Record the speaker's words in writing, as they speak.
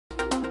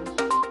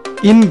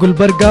ಇನ್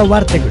ಗುಲ್ಬರ್ಗಾ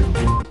ವಾರ್ತೆಗಳು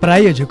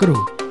ಪ್ರಾಯೋಜಕರು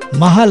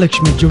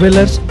Mahalakshmi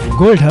jewellers,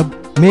 gold hub,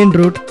 main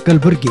road,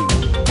 Kalaburagi.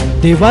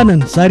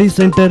 Devanand ಸಾರಿ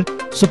centre,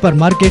 super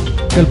market,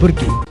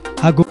 Kalaburagi.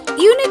 ಹಾಗೂ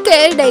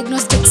Unicare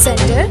diagnostic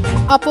centre,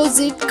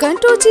 opposite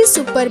ಕಂಟೋಜಿ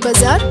super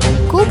bazaar,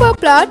 Khuba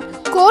plot,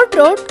 court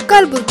road,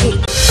 Kalaburagi.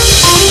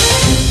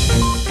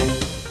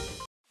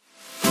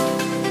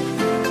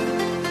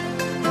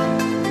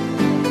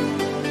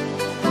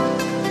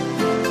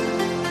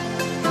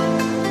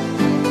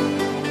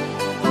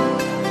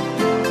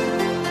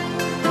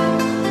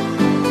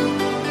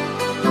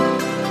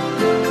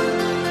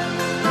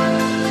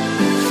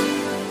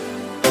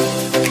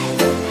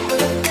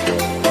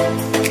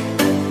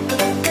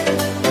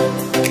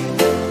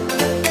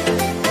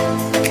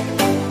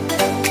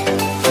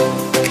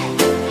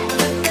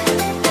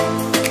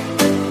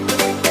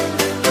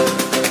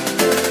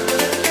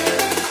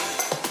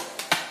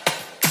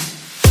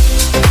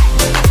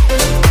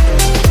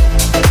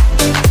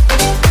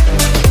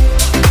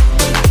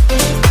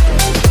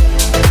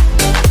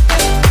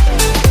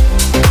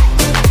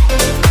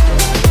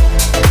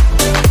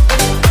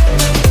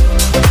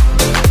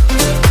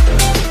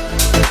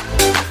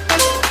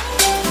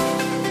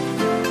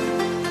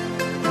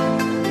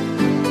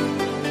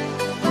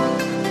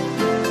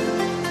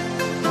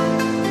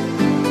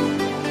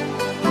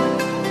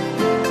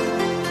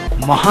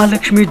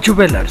 Mahalakshmi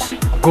jewellers,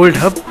 gold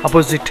hub,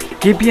 opposite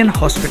KPN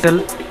hospital,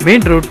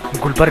 main road,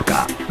 Gulbarga.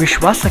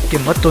 ವಿಶ್ವಾಸಕ್ಕೆ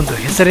ಮತ್ತೊಂದು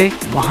ಹೆಸರೇ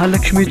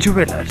Mahalakshmi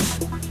jewellers.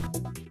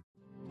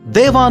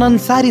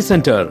 Devanand sari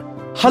centre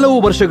ಹಲವು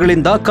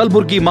ವರ್ಷಗಳಿಂದ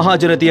ಕಲಬುರ್ಗಿ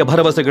ಮಹಾಜನತೆಯ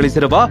ಭರವಸೆ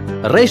ಗಳಿಸಿರುವ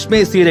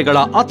ರೇಷ್ಮೆ ಸೀರೆಗಳ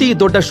ಅತಿ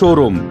ದೊಡ್ಡ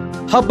ಶೋರೂಮ್.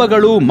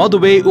 ಹಬ್ಬಗಳು,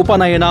 ಮದುವೆ,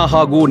 ಉಪನಯನ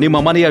ಹಾಗೂ ನಿಮ್ಮ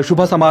ಮನೆಯ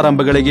ಶುಭ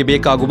ಸಮಾರಂಭಗಳಿಗೆ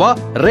ಬೇಕಾಗುವ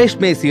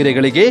ರೇಷ್ಮೆ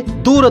ಸೀರೆಗಳಿಗೆ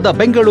ದೂರದ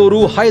ಬೆಂಗಳೂರು,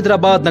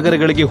 ಹೈದರಾಬಾದ್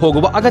ನಗರಗಳಿಗೆ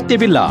ಹೋಗುವ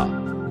ಅಗತ್ಯವಿಲ್ಲ.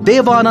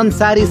 ದೇವಾನಂದ್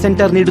ಸ್ಯಾರಿ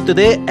ಸೆಂಟರ್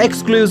ನೀಡುತ್ತಿದೆ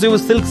exclusive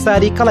silk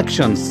sari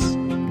collections.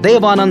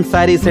 Devanand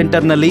sari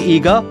ಸೆಂಟರ್ನಲ್ಲಿ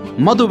ಈಗ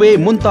ಮದುವೆ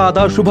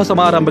ಮುಂತಾದ ಶುಭ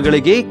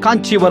ಸಮಾರಂಭಗಳಿಗೆ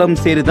ಕಾಂಚೀವರಂ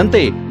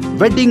ಸೇರಿದಂತೆ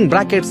wedding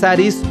brocade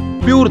saris,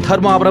 pure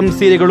Dharmavaram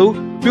ಸೀರೆಗಳು,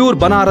 ಪ್ಯೂರ್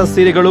ಬನಾರಸ್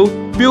ಸೀರೆಗಳು,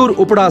 pure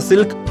Uppada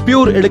silk,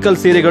 pure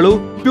Ilkal ಸೀರೆಗಳು,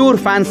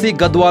 pure fancy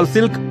Gadwal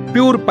silk,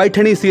 pure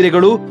Paithani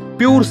ಸೀರೆಗಳು,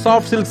 ಪ್ಯೂರ್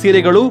ಸಾಫ್ಟ್ ಸಿಲ್ಕ್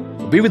ಸೀರೆಗಳು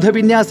ವಿವಿಧ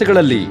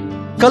ವಿನ್ಯಾಸಗಳಲ್ಲಿ.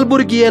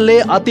 ಕಲಬುರಗಿಯಲ್ಲೇ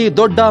ಅತಿ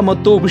ದೊಡ್ಡ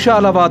ಮತ್ತು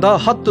ವಿಶಾಲವಾದ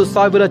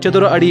 10,000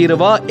 ಚದುರ ಅಡಿ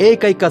ಇರುವ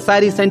ಏಕೈಕ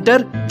ಸ್ಯಾರಿ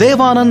ಸೆಂಟರ್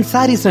ದೇವಾನಂದ್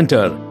ಸ್ಯಾರಿ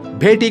ಸೆಂಟರ್.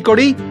 ಭೇಟಿ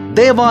ಕೊಡಿ.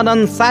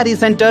 ದೇವಾನಂದ್ ಸ್ಯಾರಿ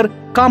ಸೆಂಟರ್,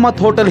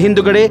 ಕಾಮತ್ ಹೋಟೆಲ್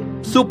ಹಿಂದುಗಡೆ,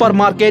 super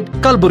market,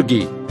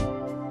 Kalaburagi.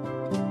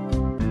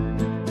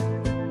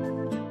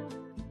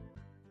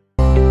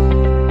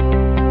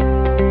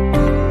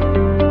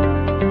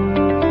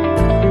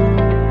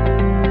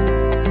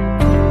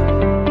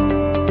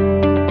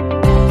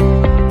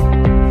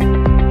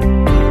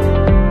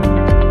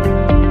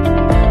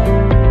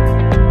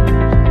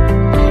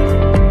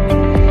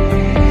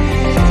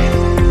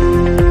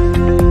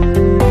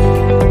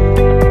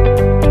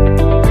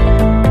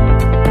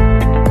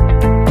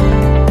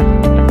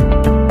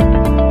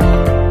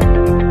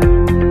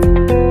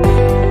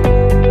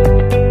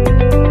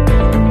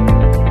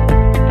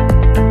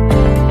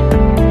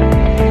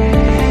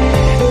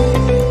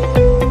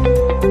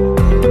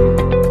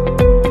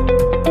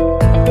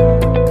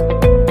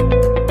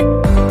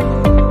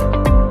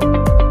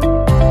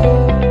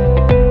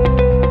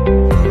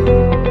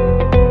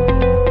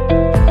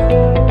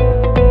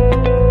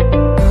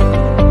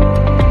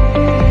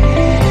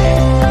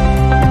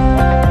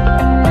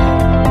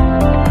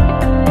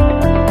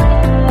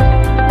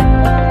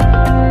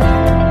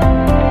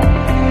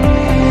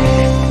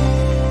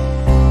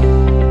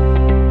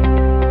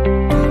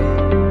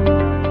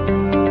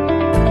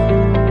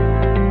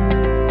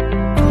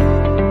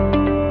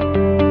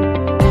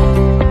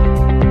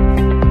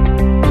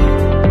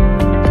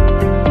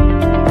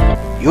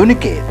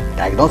 Unicare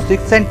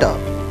Diagnostic Center,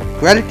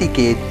 Quality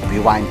Care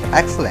Rewind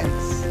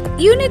Excellence.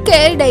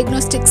 Unicare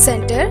Diagnostic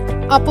Center,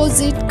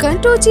 opposite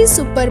Kantoji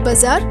Super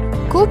Bazaar,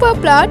 Kuba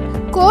Plot,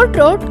 Court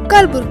Road,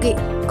 Kalaburgi.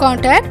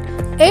 Contact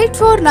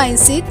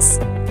 8496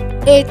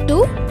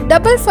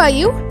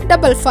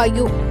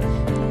 825555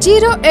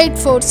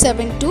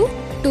 08472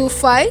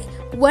 25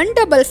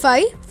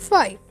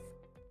 1555.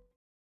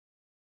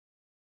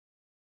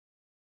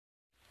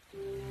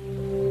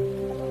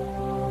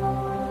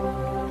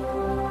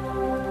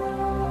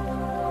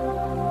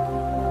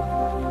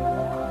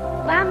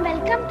 Warm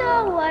welcome to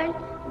our world,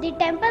 the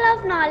Temple of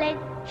Knowledge,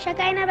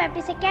 Shekinah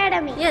Baptist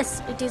Academy. Yes,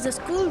 it is a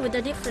school with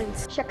a difference.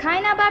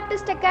 Shekinah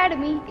Baptist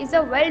Academy is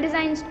a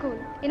well-designed school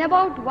in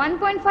about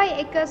 1.5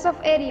 acres of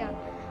area.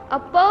 A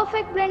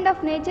perfect blend of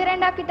nature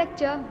and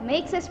architecture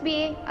makes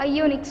SBA a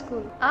unique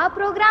school. Our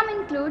program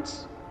includes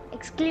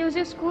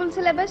exclusive school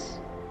syllabus,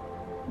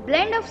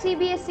 blend of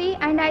CBSE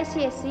and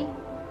ICSE,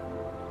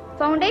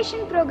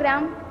 foundation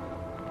program,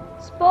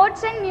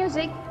 sports and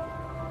music,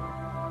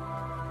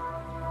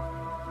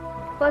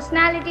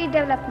 personality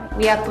development.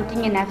 We are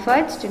putting in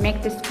efforts to make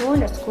this school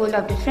a school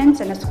of difference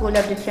and a school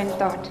of different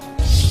thought.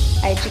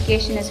 Our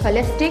education is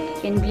holistic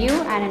in view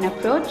and in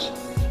approach,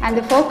 and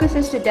the focus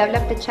is to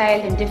develop the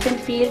child in different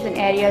fields and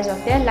areas of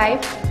their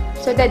life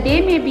so that they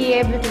may be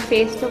able to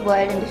face the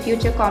world in the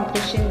future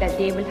competition that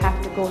they will have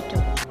to go to.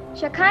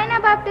 Shekinah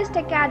Baptist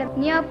Academy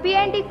near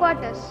P&D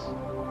quarters,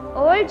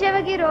 Old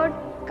Javagi Road,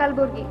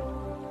 Kalburgi.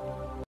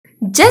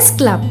 Just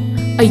Club,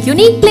 a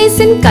unique place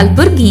in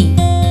Gulbarga.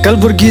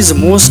 Gulbarga's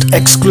most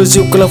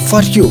exclusive club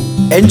for you.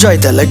 Enjoy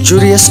the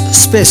luxurious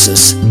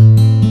spaces.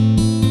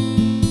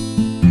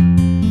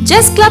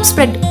 Just Club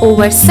spread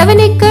over 7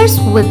 acres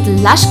with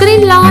lush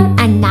green lawn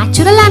and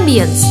natural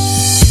ambience.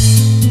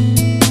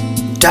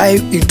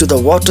 Dive into the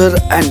water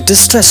and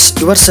distress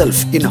yourself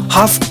in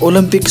half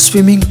Olympic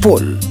swimming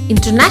pool.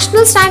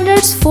 International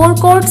standards, 4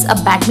 courts, a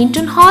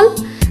badminton hall.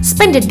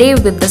 Spend a day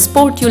with the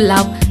sport you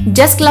love.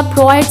 Just Club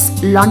provides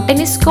lawn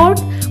tennis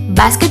court,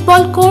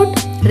 basketball court.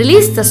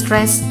 Release the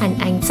stress and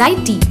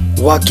anxiety.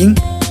 Walking,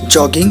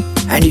 jogging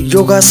and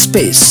yoga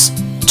space.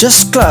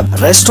 Just Club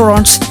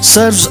Restaurants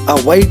serves a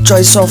wide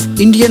choice of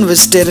Indian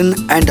vegetarian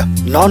and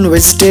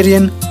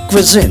non-vegetarian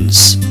cuisines.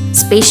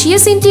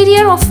 Spacious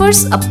interior offers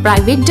a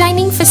private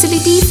dining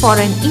facility for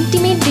an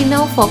intimate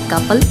dinner for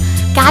couple,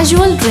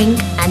 casual drink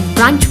and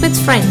brunch with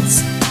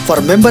friends. For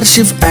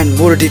membership and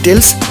more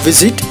details,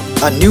 visit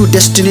a new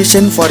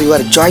destination for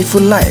your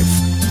joyful life.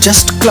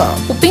 Just Club.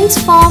 Upin's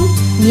Farm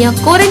near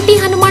Koranti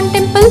Hanuman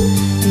Temple,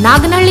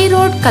 Naganalli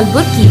Road,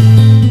 Kalburgi.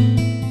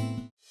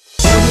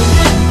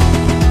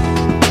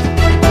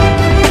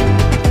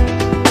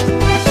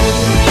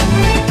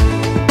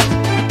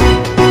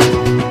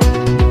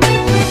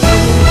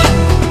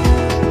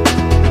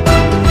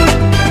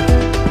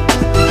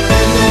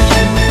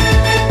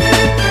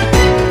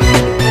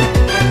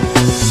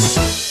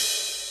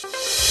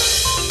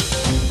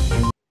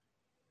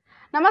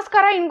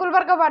 ನಮಸ್ಕಾರ, ಇನ್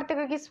ಗುಲ್ಬರ್ಗ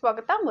ವಾರ್ತೆಗಳಿಗೆ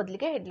ಸ್ವಾಗತ.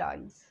 ಮೊದಲಿಗೆ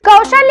headlines.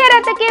 ಕೌಶಲ್ಯ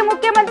ರಥಕ್ಕೆ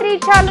ಮುಖ್ಯಮಂತ್ರಿ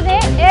ಚಾಲನೆ.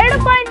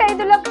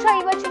 2.5 ಲಕ್ಷ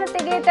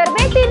ಯುವಜನತೆಗೆ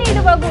ತರಬೇತಿ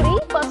ನೀಡುವ ಗುರಿ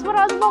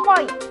ಬಸವರಾಜ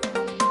ಬೊಮ್ಮಾಯಿ.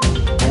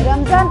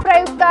 ರಂಜಾನ್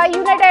ಪ್ರಯುಕ್ತ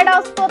ಯುನೈಟೆಡ್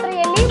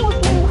ಆಸ್ಪತ್ರೆಯಲ್ಲಿ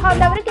ಮುಸ್ಲಿಂ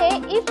ಬಾಂಧವರಿಗೆ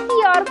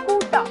ಇಫ್ತಿಯಾರ್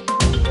ಕೂಟ.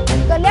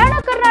 ಕಲ್ಯಾಣ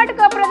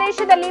ಕರ್ನಾಟಕ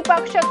ಪ್ರದೇಶದಲ್ಲಿ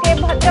ಪಕ್ಷಕ್ಕೆ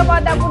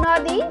ಭದ್ರವಾದ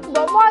ಬುನಾದಿ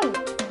ಬೊಮ್ಮಾಯಿ.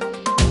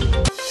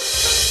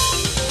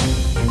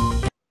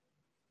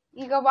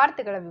 ಈಗ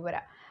ವಾರ್ತೆಗಳ ವಿವರ.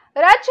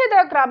 ರಾಜ್ಯದ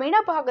ಗ್ರಾಮೀಣ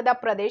ಭಾಗದ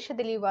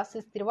ಪ್ರದೇಶದಲ್ಲಿ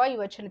ವಾಸಿಸುತ್ತಿರುವ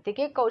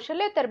ಯುವಜನತೆಗೆ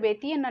ಕೌಶಲ್ಯ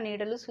ತರಬೇತಿಯನ್ನು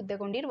ನೀಡಲು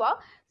ಸಿದ್ಧಗೊಂಡಿರುವ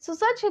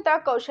ಸುಸಜ್ಜಿತ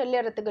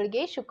ಕೌಶಲ್ಯ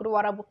ರಥಗಳಿಗೆ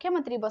ಶುಕ್ರವಾರ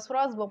ಮುಖ್ಯಮಂತ್ರಿ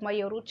ಬಸವರಾಜ ಬೊಮ್ಮಾಯಿ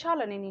ಅವರು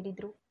ಚಾಲನೆ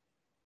ನೀಡಿದರು.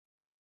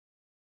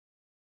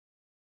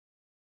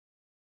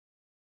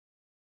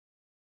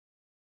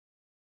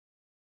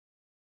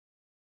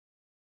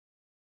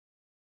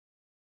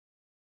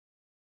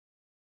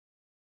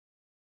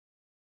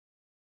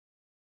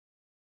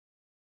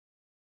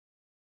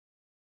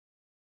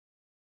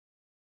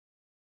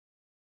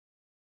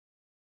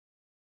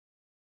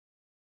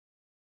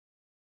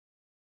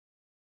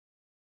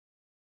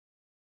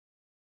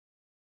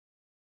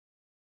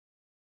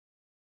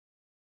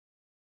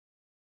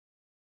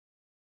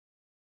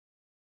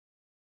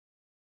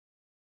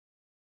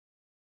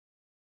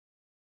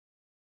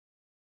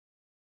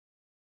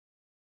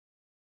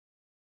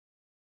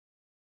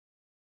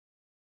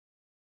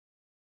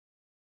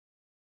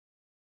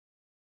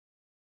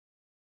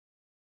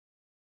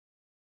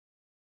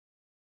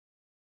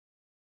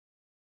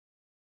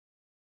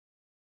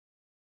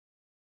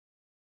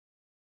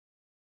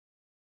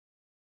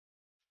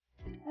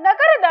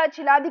 ನಗರದ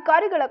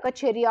ಜಿಲ್ಲಾಧಿಕಾರಿಗಳ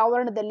ಕಚೇರಿ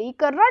ಆವರಣದಲ್ಲಿ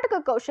ಕರ್ನಾಟಕ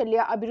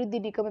ಕೌಶಲ್ಯ ಅಭಿವೃದ್ಧಿ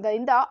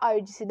ನಿಗಮದಿಂದ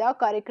ಆಯೋಜಿಸಿದ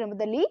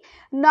ಕಾರ್ಯಕ್ರಮದಲ್ಲಿ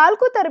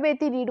 4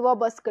 ತರಬೇತಿ ನೀಡುವ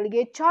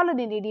ಬಸ್ಗಳಿಗೆ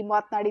ಚಾಲನೆ ನೀಡಿ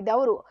ಮಾತನಾಡಿದ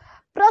ಅವರು,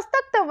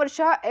 ಪ್ರಸಕ್ತ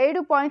ವರ್ಷ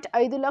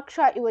 7.5 ಲಕ್ಷ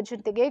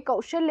ಯುವಜನತೆಗೆ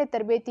ಕೌಶಲ್ಯ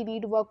ತರಬೇತಿ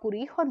ನೀಡುವ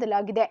ಗುರಿ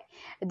ಹೊಂದಲಾಗಿದೆ.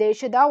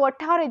 ದೇಶದ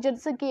ಒಟ್ಟಾರೆ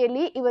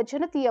ಜನಸಂಖ್ಯೆಯಲ್ಲಿ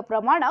ಯುವಜನತೆಯ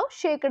ಪ್ರಮಾಣ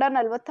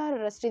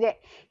 46%ರಷ್ಟಿದೆ.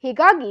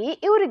 ಹೀಗಾಗಿ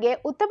ಇವರಿಗೆ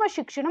ಉತ್ತಮ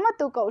ಶಿಕ್ಷಣ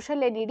ಮತ್ತು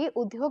ಕೌಶಲ್ಯ ನೀಡಿ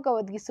ಉದ್ಯೋಗ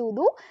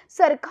ಒದಗಿಸುವುದು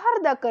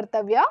ಸರ್ಕಾರದ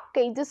ಕರ್ತವ್ಯ.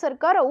 ಕೇಂದ್ರ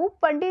ಸರ್ಕಾರವು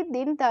ಪಂಡಿತ್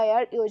ದೀನ್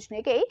ದಯಾಳ್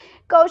ಯೋಜನೆಗೆ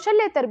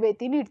ಕೌಶಲ್ಯ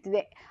ತರಬೇತಿ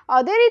ನೀಡುತ್ತಿದೆ.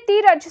 ಅದೇ ರೀತಿ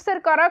ರಾಜ್ಯ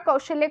ಸರ್ಕಾರ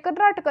ಕೌಶಲ್ಯ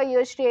ಕರ್ನಾಟಕ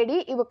ಯೋಜನೆಯಡಿ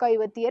ಯುವಕ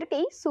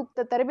ಯುವತಿಯರಿಗೆ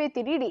ಸೂಕ್ತ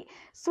ತರಬೇತಿ ನೀಡಿ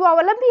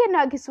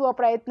ಸ್ವಾವಲಂಬಿಯನ್ನಾಗಿಸುವ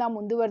ಪ್ರಯತ್ನ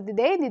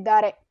ಮುಂದುವರೆದಿದೆ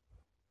ಎಂದಿದ್ದಾರೆ.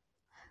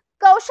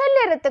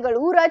 ಕೌಶಲ್ಯ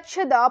ರಥಗಳು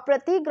ರಾಜ್ಯದ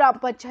ಪ್ರತಿ ಗ್ರಾಮ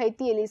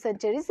ಪಂಚಾಯಿತಿಯಲ್ಲಿ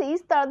ಸಂಚರಿಸಿ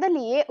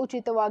ಸ್ಥಳದಲ್ಲಿಯೇ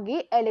ಉಚಿತವಾಗಿ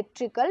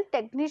ಎಲೆಕ್ಟ್ರಿಕಲ್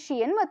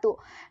ಟೆಕ್ನಿಷಿಯನ್ ಮತ್ತು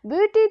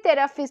ಬ್ಯೂಟಿ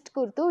ಥೆರಪಿಸ್ಟ್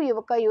ಕುರಿತು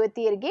ಯುವಕ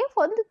ಯುವತಿಯರಿಗೆ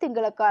 1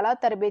 ತಿಂಗಳ ಕಾಲ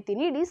ತರಬೇತಿ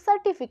ನೀಡಿ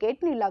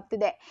ಸರ್ಟಿಫಿಕೇಟ್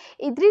ನೀಡಲಾಗುತ್ತಿದೆ.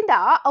 ಇದರಿಂದ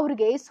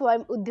ಅವರಿಗೆ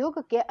ಸ್ವಯಂ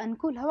ಉದ್ಯೋಗಕ್ಕೆ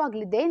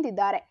ಅನುಕೂಲವಾಗಲಿದೆ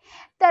ಎಂದಿದ್ದಾರೆ.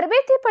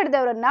 ತರಬೇತಿ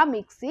ಪಡೆದವರನ್ನ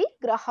ಮಿಕ್ಸಿ,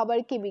 ಗೃಹ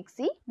ಬಳಕೆ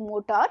ಮಿಕ್ಸಿ,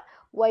 ಮೋಟಾರ್,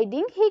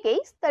 ವೈಡಿಂಗ್ ಹೀಗೆ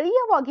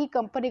ಸ್ಥಳೀಯವಾಗಿ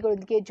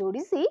ಕಂಪನಿಗಳೊಂದಿಗೆ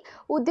ಜೋಡಿಸಿ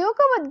ಉದ್ಯೋಗ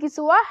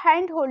ಒದಗಿಸುವ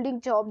ಹ್ಯಾಂಡ್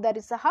ಹೋಲ್ಡಿಂಗ್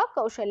ಜವಾಬ್ದಾರಿ ಸಹ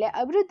ಕೌಶಲ್ಯ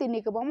ಅಭಿವೃದ್ಧಿ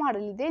ನಿಗಮ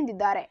ಮಾಡಲಿದೆ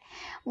ಎಂದಿದ್ದಾರೆ.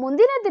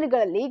 ಮುಂದಿನ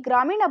ದಿನಗಳಲ್ಲಿ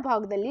ಗ್ರಾಮೀಣ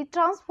ಭಾಗದಲ್ಲಿ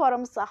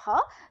ಟ್ರಾನ್ಸ್ಫಾರ್ಮರ್ ಸಹ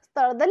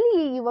ಸ್ಥಳದಲ್ಲಿ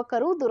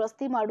ಯುವಕರು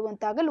ದುರಸ್ತಿ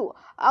ಮಾಡುವಂತಾಗಲು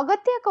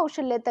ಅಗತ್ಯ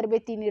ಕೌಶಲ್ಯ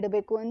ತರಬೇತಿ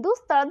ನೀಡಬೇಕು ಎಂದು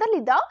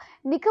ಸ್ಥಳದಲ್ಲಿದ್ದ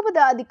ನಿಗಮದ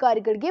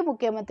ಅಧಿಕಾರಿಗಳಿಗೆ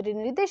ಮುಖ್ಯಮಂತ್ರಿ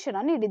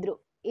ನಿರ್ದೇಶನ ನೀಡಿದರು.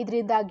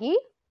 ಇದರಿಂದಾಗಿ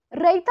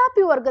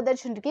ರೈತಾಪಿ ವರ್ಗದ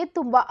ಜನರಿಗೆ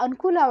ತುಂಬಾ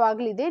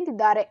ಅನುಕೂಲವಾಗಲಿದೆ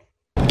ಎಂದಿದ್ದಾರೆ.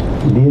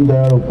 ದೀನ್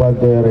ದಯಾಳ್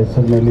ಉಪಾಧ್ಯಾಯರ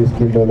ಹೆಸರಿನಲ್ಲಿ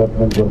ಸ್ಕಿಲ್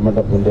ಡೆವಲಪ್ಮೆಂಟ್ ಗೌರ್ಮೆಂಟ್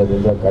ಆಫ್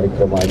ಇಂಡಿಯಾದಿಂದ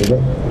ಕಾರ್ಯಕ್ರಮ ಆಗಿದೆ.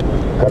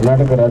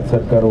 ಕರ್ನಾಟಕ ರಾಜ್ಯ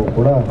ಸರ್ಕಾರವು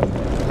ಕೂಡ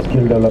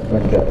ಸ್ಕಿಲ್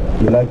ಡೆವಲಪ್ಮೆಂಟ್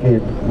ಇಲಾಖೆ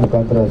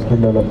ಮುಖಾಂತರ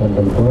ಸ್ಕಿಲ್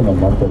ಡೆವಲಪ್ಮೆಂಟನ್ನು ಕೂಡ ನಾವು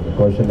ಮಾಡ್ತಾಯಿದ್ದೇವೆ,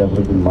 ಕೌಶಲ್ಯ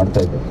ಅಭಿವೃದ್ಧಿ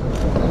ಮಾಡ್ತಾಯಿದ್ದೇವೆ.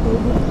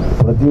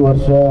 ಪ್ರತಿ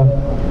ವರ್ಷ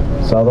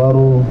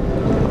ಸಾವಿರಾರು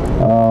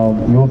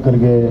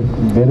ಯುವಕರಿಗೆ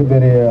ಬೇರೆ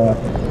ಬೇರೆಯ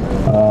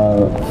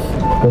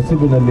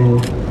ಕಸುಬಿನಲ್ಲಿ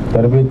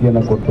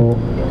ತರಬೇತಿಯನ್ನು ಕೊಟ್ಟು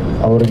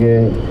ಅವರಿಗೆ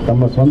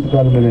ತಮ್ಮ ಸ್ವಂತ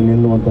ಕಾಲ ಮೇಲೆ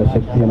ನಿಲ್ಲುವಂಥ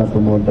ಶಕ್ತಿಯನ್ನು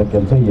ತುಂಬುವಂಥ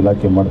ಕೆಲಸ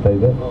ಇಲಾಖೆ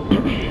ಮಾಡ್ತಾಯಿದೆ.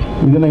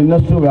 ಇದನ್ನು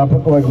ಇನ್ನಷ್ಟು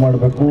ವ್ಯಾಪಕವಾಗಿ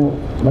ಮಾಡಬೇಕು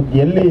ಮತ್ತು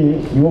ಎಲ್ಲಿ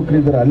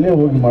ಯುವಕರಿದ್ದರೆ ಅಲ್ಲೇ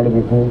ಹೋಗಿ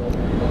ಮಾಡಬೇಕು.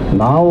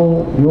 ನಾವು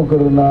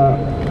ಯುವಕರನ್ನು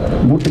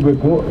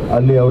ಮುಟ್ಟಬೇಕು,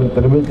 ಅಲ್ಲಿ ಅವ್ರಿಗೆ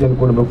ತರಬೇತಿಯನ್ನು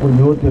ಕೊಡಬೇಕು,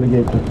 ಯುವತಿಯರಿಗೆ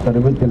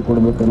ತರಬೇತಿಯನ್ನು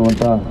ಕೊಡಬೇಕು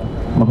ಅನ್ನುವಂಥ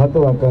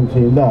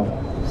ಮಹತ್ವಾಕಾಂಕ್ಷೆಯಿಂದ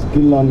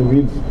ಸ್ಕಿಲ್ ಆನ್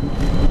ವೀಲ್ಸ್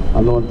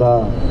ಅನ್ನುವಂಥ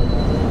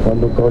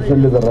ಒಂದು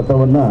ಕೌಶಲ್ಯದ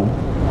ರಥವನ್ನು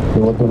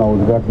ಇವತ್ತು ನಾವು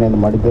ಉದ್ಘಾಟನೆಯನ್ನು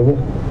ಮಾಡಿದ್ದೇವೆ.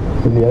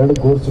 ಇಲ್ಲಿ 2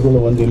 ಕೋರ್ಸ್ಗಳು,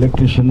 ಒಂದು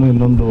ಎಲೆಕ್ಟ್ರಿಷಿಯನ್ನು,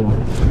 ಇನ್ನೊಂದು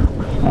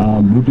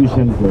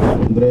ಬ್ಯೂಟಿಷಿಯನ್ ಕೋರ್ಸ್.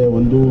 ಅಂದರೆ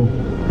ಒಂದು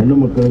ಹೆಣ್ಣು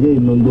ಮಕ್ಕಳಿಗೆ,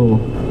 ಇನ್ನೊಂದು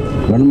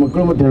ಗಂಡು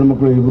ಮಕ್ಕಳು ಮತ್ತು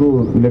ಹೆಣ್ಮಕ್ಳು ಇಬ್ಬರು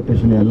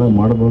ಎಲೆಕ್ಟ್ರಿಷಿಯನ್ ಎಲ್ಲ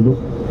ಮಾಡ್ಬೋದು.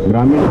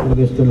 ಗ್ರಾಮೀಣ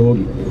ಪ್ರದೇಶದಲ್ಲಿ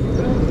ಹೋಗಿ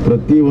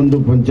ಪ್ರತಿಯೊಂದು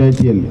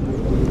ಪಂಚಾಯಿತಿಯಲ್ಲಿ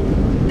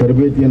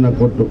ತರಬೇತಿಯನ್ನು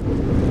ಕೊಟ್ಟು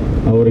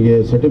ಅವರಿಗೆ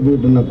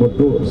ಸರ್ಟಿಫಿಕೇಟನ್ನು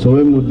ಕೊಟ್ಟು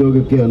ಸ್ವಯಂ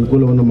ಉದ್ಯೋಗಕ್ಕೆ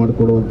ಅನುಕೂಲವನ್ನು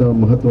ಮಾಡಿಕೊಡುವಂಥ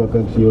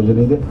ಮಹತ್ವಾಕಾಂಕ್ಷಿ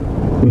ಯೋಜನೆ ಇದೆ.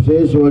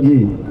 ವಿಶೇಷವಾಗಿ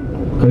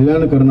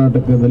ಕಲ್ಯಾಣ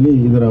ಕರ್ನಾಟಕದಲ್ಲಿ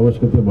ಇದರ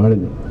ಅವಶ್ಯಕತೆ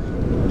ಬಹಳಿದೆ.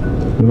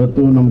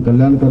 ಇವತ್ತು ನಮ್ಮ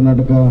ಕಲ್ಯಾಣ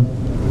ಕರ್ನಾಟಕ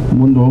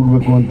ಮುಂದೆ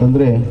ಹೋಗಬೇಕು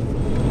ಅಂತಂದರೆ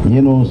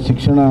ಏನು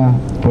ಶಿಕ್ಷಣ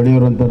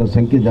ಪಡೆಯೋರಂಥವ್ರ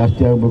ಸಂಖ್ಯೆ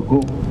ಜಾಸ್ತಿ ಆಗಬೇಕು,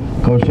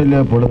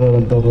 ಕೌಶಲ್ಯ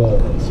ಪಡೆದವರಂಥವ್ರ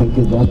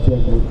ಸಂಖ್ಯೆ ಜಾಸ್ತಿ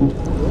ಆಗಬೇಕು,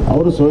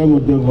 ಅವರು ಸ್ವಯಂ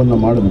ಉದ್ಯೋಗವನ್ನು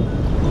ಮಾಡಬೇಕು.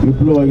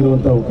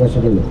 ವಿಪುಲವಾಗಿರುವಂಥ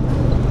ಅವಕಾಶಗಳು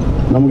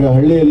ನಮಗೆ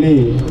ಹಳ್ಳಿಯಲ್ಲಿ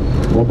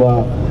ಒಬ್ಬ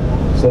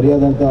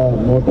ಸರಿಯಾದಂಥ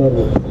ಮೋಟಾರ್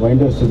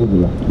ವೈಂಡರ್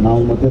ಸಿಗೋದಿಲ್ಲ. ನಾವು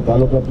ಮತ್ತು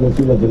ತಾಲೂಕು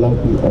ಪ್ಲೇಸಿಲ್ಲ, ಜಿಲ್ಲಾ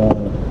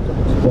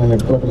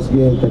ಹೆಡ್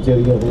ಕ್ವಾರ್ಟರ್ಸ್ಗೆ,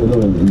 ಕಚೇರಿಗೆ,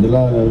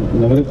 ಜಿಲ್ಲಾ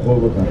ನಗರಕ್ಕೆ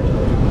ಹೋಗ್ಬೇಕಾಗ್ತದೆ.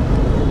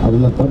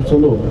 ಅದನ್ನು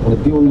ತಪ್ಪಿಸಲು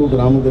ಪ್ರತಿಯೊಂದು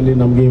ಗ್ರಾಮದಲ್ಲಿ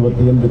ನಮಗೆ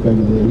ಇವತ್ತು ಏನು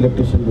ಬೇಕಾಗಿದೆ,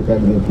 ಎಲೆಕ್ಟ್ರಿಷಿಯನ್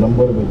ಬೇಕಾಗಿದೆ,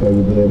 ಪ್ಲಂಬರ್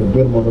ಬೇಕಾಗಿದೆ,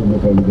 ರಿಪೇರ್ ಮಾಡೋದು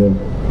ಬೇಕಾಗಿದೆ,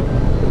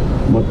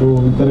 ಮತ್ತು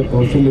ಇತರ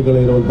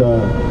ಕೌಶಲ್ಯಗಳಿರುವಂಥ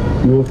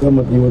ಯುವಕ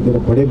ಮತ್ತು ಯುವತಿಯರ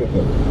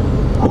ಪಡೆಯಬೇಕಾಗಿದೆ.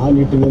 ಆ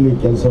ನಿಟ್ಟಿನಲ್ಲಿ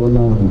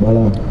ಕೆಲಸವನ್ನು ಭಾಳ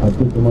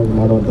ಅತ್ಯುತ್ತಮವಾಗಿ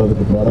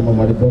ಮಾಡುವಂಥದ್ದಕ್ಕೆ ಪ್ರಾರಂಭ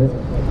ಮಾಡಿದ್ದಾರೆ.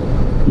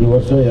 ಈ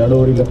ವರ್ಷ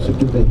 2.5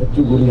 ಲಕ್ಷಕ್ಕಿಂತ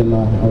ಹೆಚ್ಚು ಗುರಿಯನ್ನು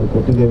ಅವರು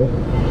ಕೊಟ್ಟಿದ್ದೇವೆ.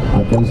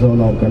 ಆ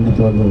ಕೆಲಸವನ್ನು ಅವರು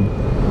ಖಂಡಿತವಾಗೂ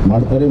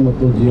ಮಾಡ್ತಾರೆ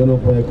ಮತ್ತು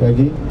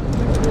ಜೀವನೋಪಾಯಕ್ಕಾಗಿ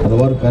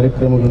ಹಲವಾರು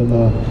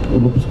ಕಾರ್ಯಕ್ರಮಗಳನ್ನು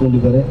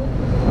ರೂಪಿಸಿಕೊಂಡಿದ್ದಾರೆ.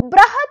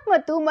 ಬೃಹತ್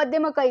ಮತ್ತು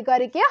ಮಧ್ಯಮ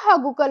ಕೈಗಾರಿಕೆ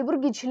ಹಾಗೂ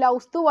ಕಲಬುರಗಿ ಜಿಲ್ಲಾ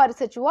ಉಸ್ತುವಾರಿ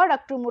ಸಚಿವ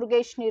ಡಾಕ್ಟರ್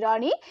ಮುರುಗೇಶ್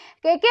ನಿರಾಣಿ,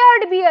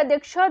 ಕೆಕೆಆರ್ಡಿಬಿ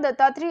ಅಧ್ಯಕ್ಷ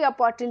ದತ್ತಾತ್ರೇಯ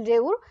ಪಾಟೀಲ್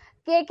ರೇವೂರ್,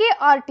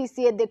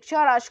 ಕೆಕೆಆರ್ಟಿಸಿ ಅಧ್ಯಕ್ಷ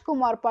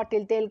ರಾಜ್ಕುಮಾರ್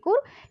ಪಾಟೀಲ್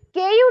ತೇಲ್ಕೂರ್,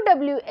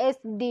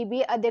 ಕೆಯುಡಬ್ಲ್ಯೂಎಸ್ಡಿಬಿ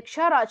ಅಧ್ಯಕ್ಷ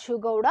ರಾಜು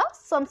ಗೌಡ,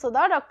 ಸಂಸದ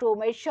ಡಾಕ್ಟರ್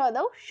ಉಮೇಶ್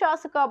ಯಾದವ್,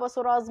 ಶಾಸಕ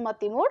ಬಸವರಾಜ್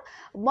ಮತ್ತಿಮೂಡ್,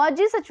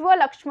 ಮಾಜಿ ಸಚಿವ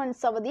ಲಕ್ಷ್ಮಣ್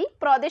ಸವದಿ,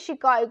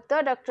 ಪ್ರಾದೇಶಿಕ ಆಯುಕ್ತ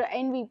ಡಾಕ್ಟರ್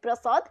ಎನ್ವಿ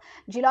ಪ್ರಸಾದ್,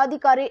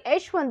 ಜಿಲ್ಲಾಧಿಕಾರಿ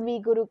ಯಶವಂತ್ ವಿ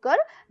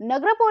ಗುರುಕರ್,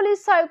 ನಗರ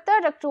ಪೊಲೀಸ್ ಆಯುಕ್ತ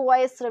ಡಾಕ್ಟರ್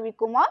ವೈಎಸ್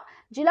ರವಿಕುಮಾರ್,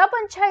 ಜಿಲ್ಲಾ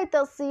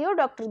ಪಂಚಾಯತ್ ಸಿಇಒ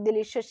ಡಾಕ್ಟರ್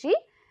ದಿಲೀಶ್ ಶಶಿ,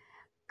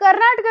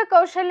 ಕರ್ನಾಟಕ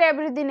ಕೌಶಲ್ಯ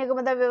ಅಭಿವೃದ್ಧಿ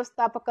ನಿಗಮದ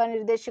ವ್ಯವಸ್ಥಾಪಕ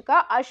ನಿರ್ದೇಶಕ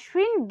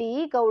ಅಶ್ವಿನ್ ಡಿ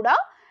ಗೌಡ,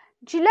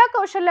 ಜಿಲ್ಲಾ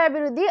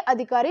ಕೌಶಲ್ಯಾಭಿವೃದ್ಧಿ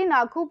ಅಧಿಕಾರಿ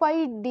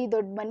ನಾಗುಬಾಯಿ ಡಿ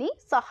ದೊಡ್ಮನಿ,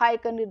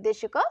 ಸಹಾಯಕ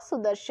ನಿರ್ದೇಶಕ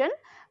ಸುದರ್ಶನ್,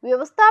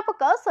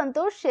 ವ್ಯವಸ್ಥಾಪಕ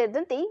ಸಂತೋಷ್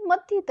ಸೇರಿದಂತೆ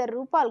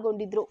ಮತ್ತಿತರರು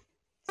ಪಾಲ್ಗೊಂಡಿದ್ದರು.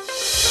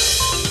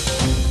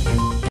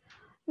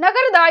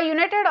 ನಗರದ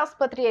ಯುನೈಟೆಡ್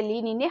ಆಸ್ಪತ್ರೆಯಲ್ಲಿ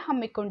ನಿನ್ನೆ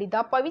ಹಮ್ಮಿಕೊಂಡಿದ್ದ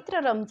ಪವಿತ್ರ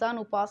ರಂಜಾನ್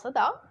ಉಪವಾಸದ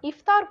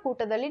ಇಫ್ತಾರ್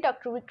ಕೂಟದಲ್ಲಿ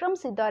doctor Vikram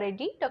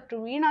Siddareddy, doctor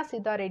Veena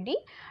Siddareddy,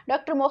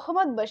 doctor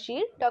Mohammed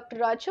Basheer,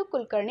 doctor Raju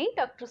Kulkarni,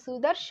 doctor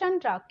Sudarshan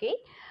ರಾಕೆ,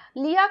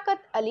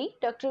 Liaquat Ali,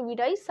 doctor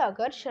Vinay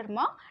Sagar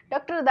Sharma,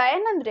 doctor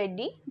Dayanand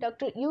Reddy,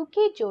 doctor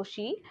UK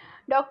Joshi,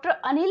 doctor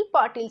Anil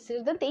Patil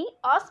ಸೇರಿದಂತೆ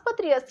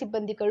ಆಸ್ಪತ್ರೆಯ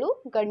ಸಿಬ್ಬಂದಿಗಳು,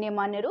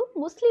 ಗಣ್ಯಮಾನ್ಯರು,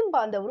 ಮುಸ್ಲಿಂ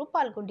ಬಾಂಧವರು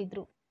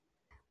ಪಾಲ್ಗೊಂಡಿದ್ದರು.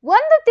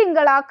 1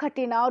 ತಿಂಗಳ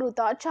ಕಠಿಣ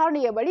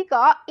ವೃತಾಚರಣೆಯ ಬಳಿಕ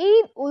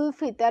ಈದ್ ಉಲ್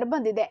ಫಿತರ್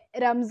ಬಂದಿದೆ.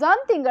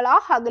 ರಂಜಾನ್ ತಿಂಗಳ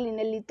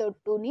ಹಗಲಿನಲ್ಲಿ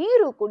ತೊಟ್ಟು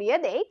ನೀರು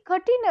ಕುಡಿಯದೆ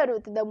ಕಠಿಣ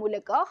ವೃತದ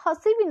ಮೂಲಕ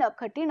ಹಸಿವಿನ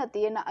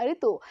ಕಠಿಣತೆಯನ್ನು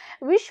ಅರಿತು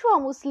ವಿಶ್ವ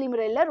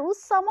ಮುಸ್ಲಿಮರೆಲ್ಲರೂ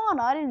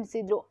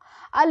ಸಮಾನರೆನಿಸಿದ್ರು.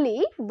 ಅಲ್ಲಿ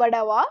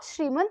ಬಡವ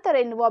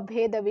ಶ್ರೀಮಂತರೆನ್ನುವ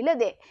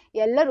ಭೇದವಿಲ್ಲದೆ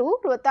ಎಲ್ಲರೂ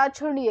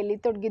ವೃತಾಚರಣೆಯಲ್ಲಿ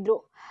ತೊಡಗಿದ್ರು.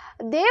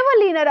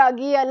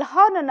 ದೇವಲೀನರಾಗಿ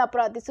ಅಲ್ಲಾಹನನ್ನ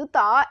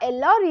ಪ್ರಾರ್ಥಿಸುತ್ತಾ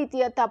ಎಲ್ಲಾ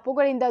ರೀತಿಯ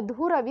ತಪ್ಪುಗಳಿಂದ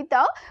ದೂರವಿದ್ದ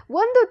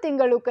 1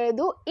 ತಿಂಗಳು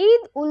ಕಳೆದು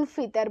ಈದ್ ಉಲ್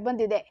ಫಿತರ್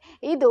ಬಂದಿದೆ.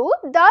 ಇದು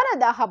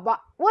ದಾನದ ಹಬ್ಬ.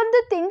 1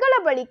 ತಿಂಗಳ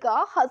ಬಳಿಕ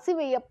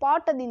ಹಸಿವೆಯ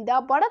ಪಾಠದಿಂದ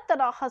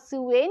ಬಡತನ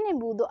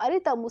ಹಸಿವೇನೆಂಬುದು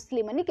ಅರಿತ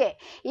ಮುಸ್ಲಿಮನಿಗೆ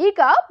ಈಗ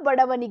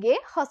ಬಡವನಿಗೆ,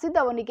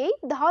 ಹಸಿದವನಿಗೆ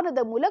ದಾನದ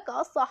ಮೂಲಕ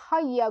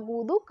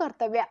ಸಹಾಯಿಯಾಗುವುದು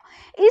ಕರ್ತವ್ಯ.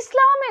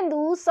 ಇಸ್ಲಾಂ ಎಂದು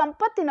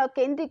ಸಂಪತ್ತಿನ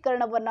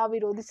ಕೇಂದ್ರೀಕರಣವನ್ನ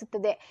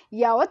ವಿರೋಧಿಸುತ್ತದೆ.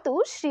 ಯಾವತ್ತೂ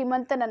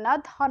ಶ್ರೀಮಂತನನ್ನ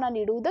ದಾನ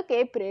ನೀಡುವುದಕ್ಕೆ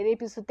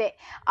ಪ್ರೇರೇಪಿಸುತ್ತೆ.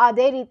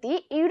 ಅದೇ ರೀತಿ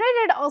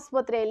ಯುನೈಟೆಡ್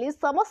ಆಸ್ಪತ್ರೆಯಲ್ಲಿ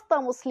ಸಮಸ್ತ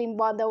ಮುಸ್ಲಿಂ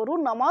ಬಾಂಧವರು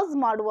ನಮಾಜ್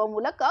ಮಾಡುವ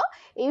ಮೂಲಕ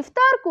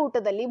ಇಫ್ತಾರ್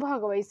ಕೂಟದಲ್ಲಿ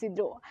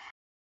ಭಾಗವಹಿಸಿದ್ರು.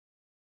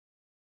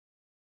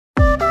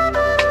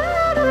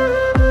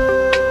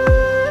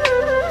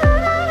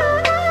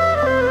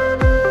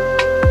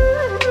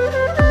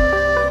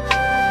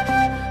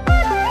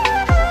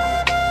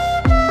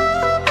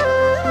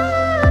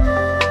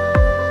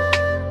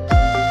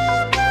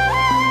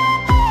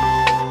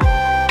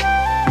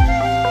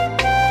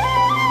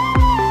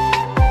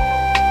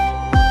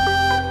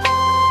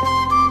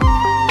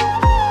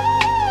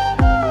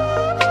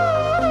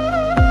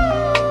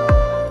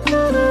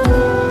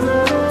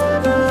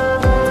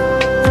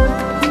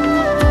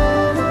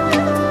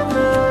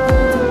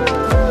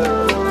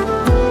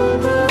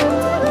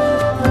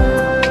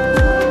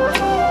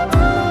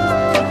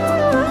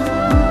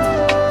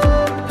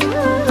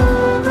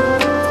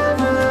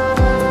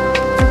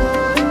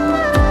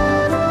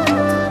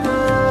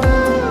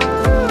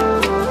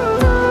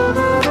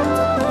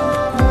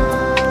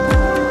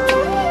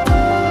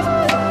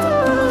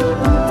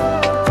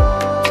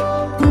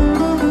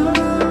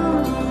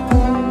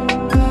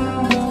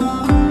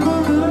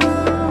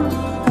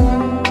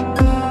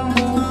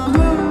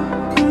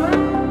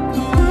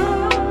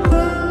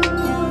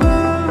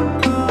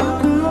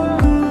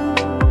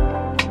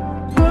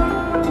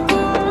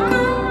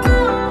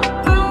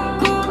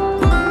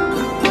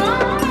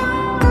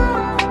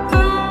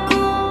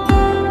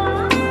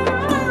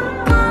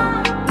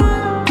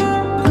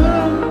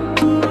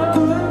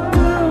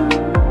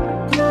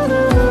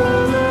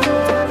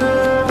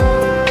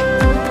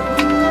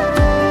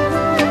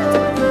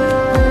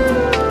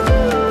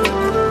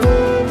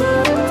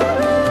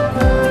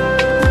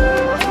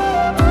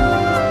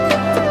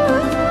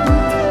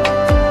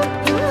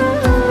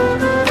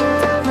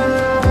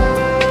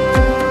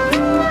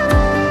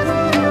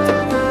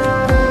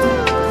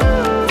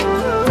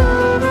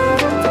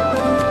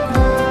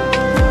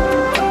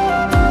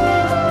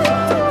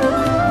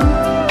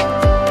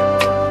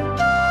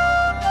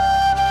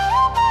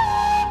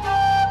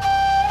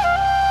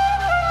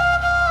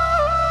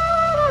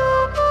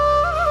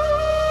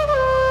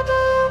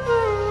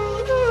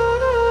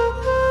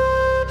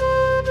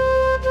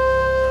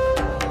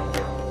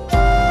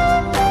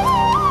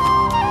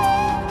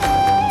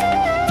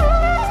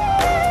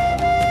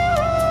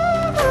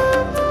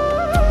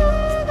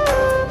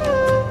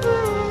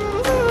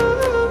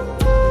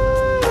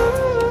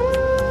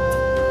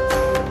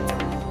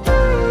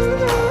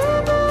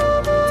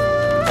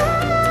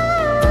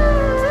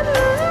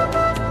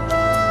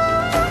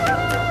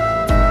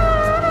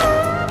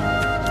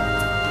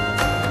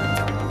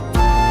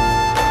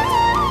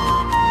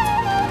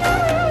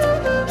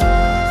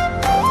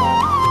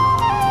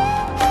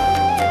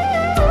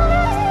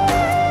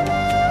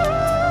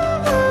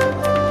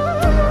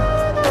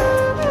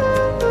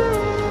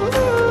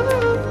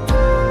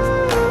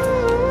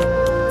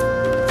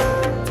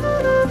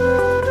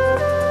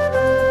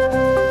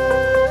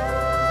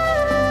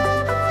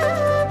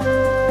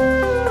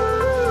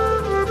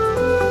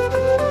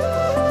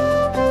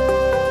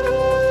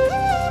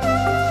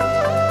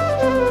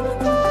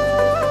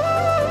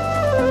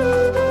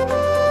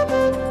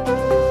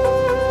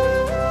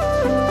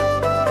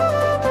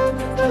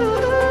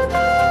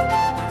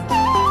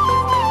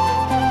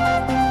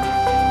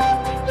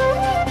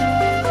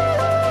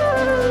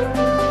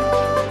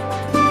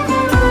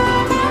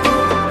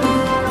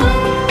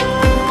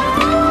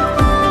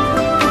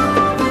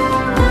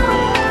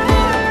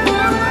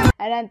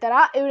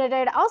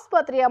 ಯುನೈಟೆಡ್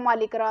ಆಸ್ಪತ್ರೆಯ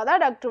ಮಾಲೀಕರಾದ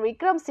ಡಾಕ್ಟರ್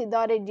ವಿಕ್ರಮ್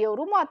ಸಿದ್ದಾರೆಡ್ಡಿ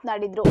ಅವರು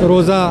ಮಾತನಾಡಿದರು.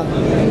 ರೋಜಾ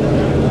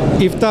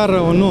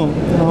ಇಫ್ತಾರವನ್ನು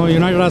ನಾವು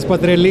ಯುನೈಟೆಡ್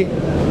ಆಸ್ಪತ್ರೆಯಲ್ಲಿ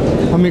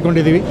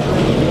ಹಮ್ಮಿಕೊಂಡಿದ್ದೀವಿ.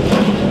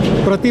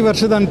 ಪ್ರತಿ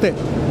ವರ್ಷದಂತೆ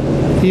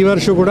ಈ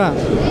ವರ್ಷ ಕೂಡ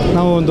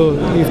ನಾವು ಒಂದು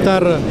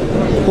ಇಫ್ತಾರ್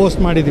ಪೋಸ್ಟ್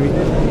ಮಾಡಿದ್ವಿ.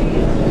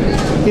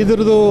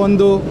 ಇದರದ್ದು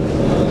ಒಂದು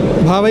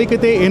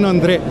ಭಾವೈಕ್ಯತೆ ಏನು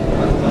ಅಂದರೆ,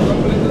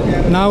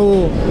 ನಾವು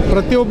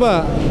ಪ್ರತಿಯೊಬ್ಬ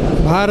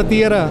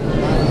ಭಾರತೀಯರ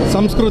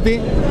ಸಂಸ್ಕೃತಿ,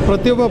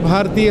 ಪ್ರತಿಯೊಬ್ಬ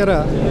ಭಾರತೀಯರ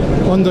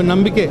ಒಂದು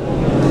ನಂಬಿಕೆ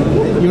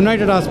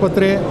ಯುನೈಟೆಡ್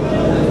ಆಸ್ಪತ್ರೆ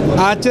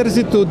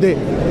ಆಚರಿಸುತ್ತಿದ್ದೇ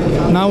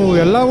ನಾವು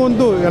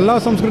ಎಲ್ಲ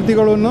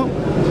ಸಂಸ್ಕೃತಿಗಳನ್ನು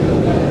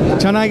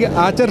ಚೆನ್ನಾಗಿ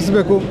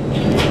ಆಚರಿಸಬೇಕು.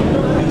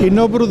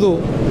 ಇನ್ನೊಬ್ಬರದು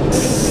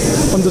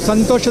ಒಂದು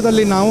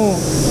ಸಂತೋಷದಲ್ಲಿ ನಾವು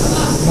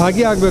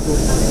ಭಾಗಿಯಾಗಬೇಕು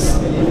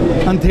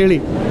ಅಂಥೇಳಿ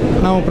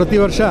ನಾವು ಪ್ರತಿ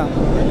ವರ್ಷ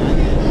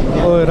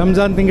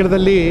ರಂಜಾನ್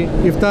ತಿಂಗಳಲ್ಲಿ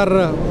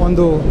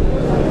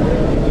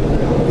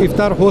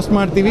ಇಫ್ತಾರ್ ಹೋಸ್ಟ್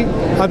ಮಾಡ್ತೀವಿ.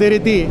 ಅದೇ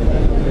ರೀತಿ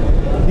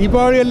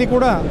ದೀಪಾವಳಿಯಲ್ಲಿ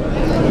ಕೂಡ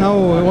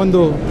ನಾವು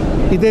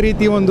ಇದೇ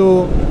ರೀತಿ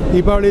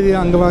ದೀಪಾವಳಿ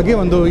ಅಂಗವಾಗಿ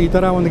ಈ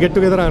ಥರ ಗೆಟ್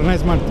ಟುಗೆದರ್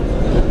ಆರ್ಗನೈಸ್ ಮಾಡ್ತೀವಿ.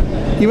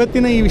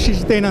 ಇವತ್ತಿನ ಈ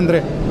ವಿಶೇಷತೆ ಏನಂದರೆ,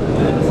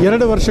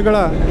 2 ವರ್ಷಗಳ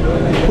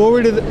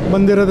ಕೋವಿಡ್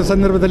ಬಂದಿರೋದ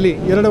ಸಂದರ್ಭದಲ್ಲಿ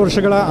 2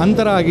 ವರ್ಷಗಳ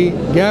ಅಂತರ ಆಗಿ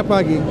ಗ್ಯಾಪ್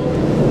ಆಗಿ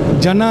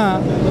ಜನ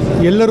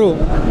ಎಲ್ಲರೂ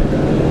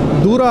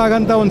ದೂರ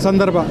ಆಗೋಂಥ ಒಂದು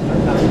ಸಂದರ್ಭ.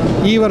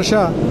 ಈ ವರ್ಷ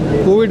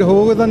ಕೋವಿಡ್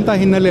ಹೋಗದಂಥ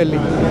ಹಿನ್ನೆಲೆಯಲ್ಲಿ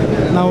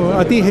ನಾವು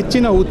ಅತಿ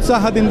ಹೆಚ್ಚಿನ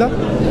ಉತ್ಸಾಹದಿಂದ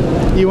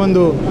ಈ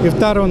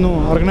ಇಫ್ತಾರವನ್ನು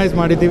ಆರ್ಗನೈಸ್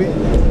ಮಾಡಿದ್ದೀವಿ.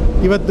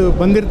 ಇವತ್ತು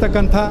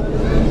ಬಂದಿರತಕ್ಕಂಥ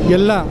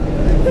ಎಲ್ಲ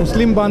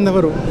ಮುಸ್ಲಿಂ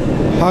ಬಾಂಧವರು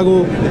ಹಾಗೂ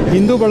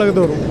ಹಿಂದೂ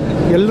ಬಳಗದವರು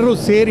ಎಲ್ಲರೂ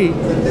ಸೇರಿ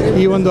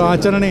ಈ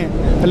ಆಚರಣೆ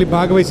ಅಲ್ಲಿ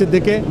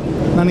ಭಾಗವಹಿಸಿದ್ದಕ್ಕೆ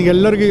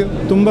ನನಗೆಲ್ಲರಿಗೂ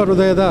ತುಂಬ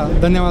ಹೃದಯದ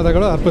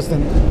ಧನ್ಯವಾದಗಳು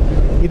ಅರ್ಪಿಸ್ತೇನೆ.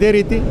 ಇದೇ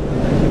ರೀತಿ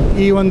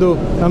ಈ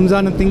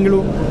ರಂಜಾನ್ ತಿಂಗಳು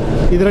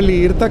ಇದರಲ್ಲಿ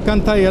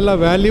ಇರ್ತಕ್ಕಂಥ ಎಲ್ಲ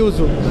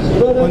ವ್ಯಾಲ್ಯೂಸು,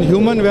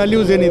 ಹ್ಯೂಮನ್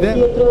ವ್ಯಾಲ್ಯೂಸ್ ಏನಿದೆ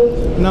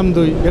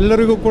ನಮ್ಮದು,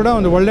 ಎಲ್ಲರಿಗೂ ಕೂಡ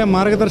ಒಳ್ಳೆಯ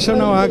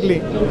ಮಾರ್ಗದರ್ಶನ ಆಗಲಿ,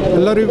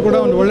 ಎಲ್ಲರಿಗೂ ಕೂಡ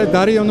ಒಳ್ಳೆಯ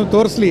ದಾರಿಯನ್ನು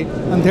ತೋರಿಸಲಿ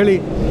ಅಂಥೇಳಿ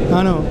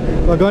ನಾನು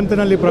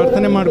ಭಗವಂತನಲ್ಲಿ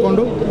ಪ್ರಾರ್ಥನೆ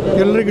ಮಾಡಿಕೊಂಡು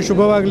ಎಲ್ಲರಿಗೂ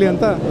ಶುಭವಾಗಲಿ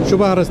ಅಂತ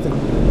ಶುಭ ಹಾರೈಸ್ತೇನೆ.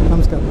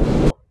 ನಮಸ್ಕಾರ.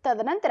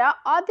 ತದನಂತರ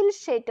ಆದಿಲ್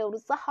ಶೇಟ್ ಅವರು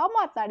ಸಹ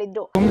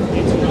ಮಾತನಾಡಿದರು.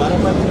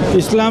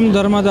 ಇಸ್ಲಾಂ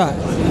ಧರ್ಮದ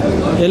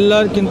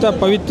ಎಲ್ಲರಿಗಿಂತ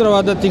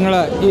ಪವಿತ್ರವಾದ ತಿಂಗಳ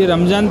ಈ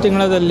ರಂಜಾನ್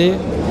ತಿಂಗಳಲ್ಲಿ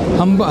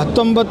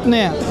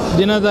 19ನೇ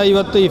ದಿನದ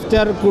ಇವತ್ತು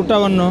ಇಫ್ತಾರ್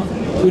ಕೂಟವನ್ನು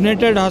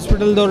ಯುನೈಟೆಡ್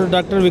ಹಾಸ್ಪಿಟಲ್ದವರು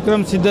ಡಾಕ್ಟರ್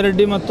ವಿಕ್ರಮ್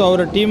ಸಿದ್ದಾರೆಡ್ಡಿ ಮತ್ತು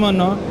ಅವರ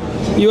ಟೀಮನ್ನು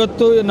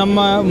ಇವತ್ತು ನಮ್ಮ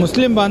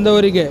ಮುಸ್ಲಿಂ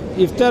ಬಾಂಧವರಿಗೆ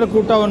ಇಫ್ತಾರ್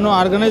ಕೂಟವನ್ನು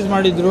ಆರ್ಗನೈಸ್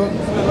ಮಾಡಿದರು.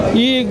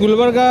 ಈ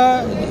ಗುಲ್ಬರ್ಗಾ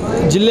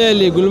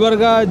ಜಿಲ್ಲೆಯಲ್ಲಿ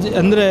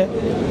ಅಂದರೆ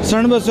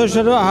ಸಣ್ಣ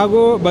ಬಸವೇಶ್ವರ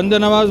ಹಾಗೂ ಬಂದೆ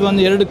ನವಾಜ್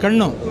 2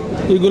 ಕಣ್ಣು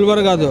ಈ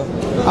ಗುಲ್ಬರ್ಗಾದು.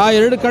 ಆ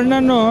 2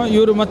 ಕಣ್ಣನ್ನು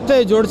ಇವರು ಮತ್ತೆ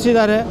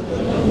ಜೋಡಿಸಿದ್ದಾರೆ.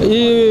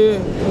 ಈ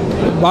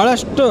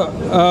ಭಾಳಷ್ಟು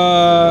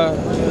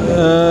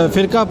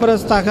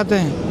ಫಿರ್ಕಾಪರಸ್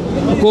ತಾಕತೆ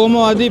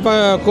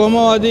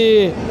ಕೋಮುವಾದಿ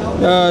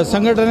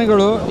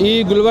ಸಂಘಟನೆಗಳು ಈ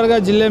ಗುಲ್ಬರ್ಗಾ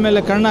ಜಿಲ್ಲೆ ಮೇಲೆ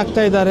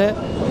ಕಣ್ಣಾಕ್ತಾ ಇದ್ದಾರೆ.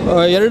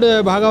 2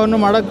 ಭಾಗವನ್ನು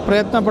ಮಾಡೋಕ್ಕೆ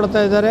ಪ್ರಯತ್ನ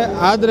ಪಡ್ತಾ ಇದ್ದಾರೆ.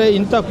 ಆದರೆ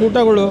ಇಂಥ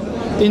ಕೂಟಗಳು,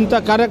 ಇಂಥ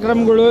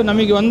ಕಾರ್ಯಕ್ರಮಗಳು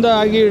ನಮಗೆ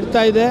ಒಂದಾಗಿ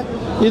ಇಡ್ತಾ ಇದೆ.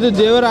 ಇದು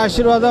ದೇವರ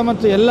ಆಶೀರ್ವಾದ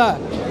ಮತ್ತು ಎಲ್ಲ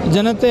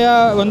ಜನತೆಯ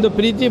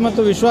ಪ್ರೀತಿ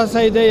ಮತ್ತು ವಿಶ್ವಾಸ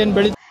ಇದೆ ಏನು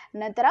ಬೆಳಿ.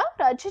 ನಂತರ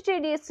ರಾಜ್ಯ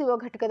ಜೆಡಿಎಸ್ ಯುವ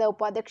ಘಟಕದ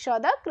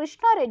ಉಪಾಧ್ಯಕ್ಷರಾದ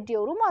ಕೃಷ್ಣಾರೆಡ್ಡಿ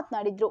ಅವರು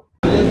ಮಾತನಾಡಿದರು.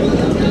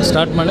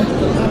 ಸ್ಟಾರ್ಟ್ ಮಾಡಿ.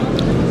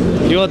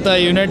 ಇವತ್ತು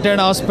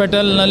ಯುನೈಟೆಡ್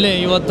ಹಾಸ್ಪಿಟಲ್ನಲ್ಲಿ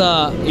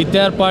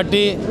ಇಫ್ತಾರ್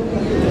ಪಾರ್ಟಿ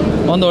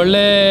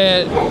ಒಳ್ಳೆ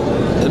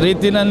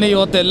ರೀತಿಯಲ್ಲಿ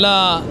ಇವತ್ತೆಲ್ಲ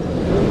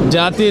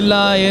ಜಾತಿ ಇಲ್ಲ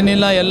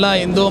ಏನಿಲ್ಲ, ಎಲ್ಲ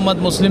ಹಿಂದೂ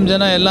ಮತ್ತು ಮುಸ್ಲಿಂ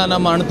ಜನ ಎಲ್ಲ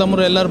ನಮ್ಮ ಅಣ್ಣ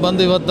ತಮ್ಮರು ಎಲ್ಲರೂ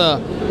ಬಂದು ಇವತ್ತು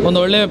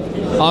ಒಳ್ಳೆ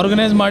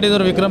ಆರ್ಗನೈಸ್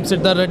ಮಾಡಿದರು ವಿಕ್ರಮ್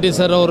ಸಿದ್ದಾರೆಡ್ಡಿ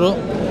ಸರ್ ಅವರು.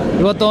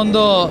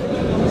 ಇವತ್ತು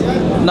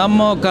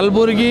ನಮ್ಮ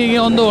ಕಲಬುರಗಿಗೆ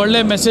ಒಳ್ಳೆ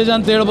ಮೆಸೇಜ್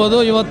ಅಂತ ಹೇಳ್ಬೋದು.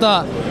 ಇವತ್ತು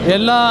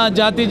ಎಲ್ಲ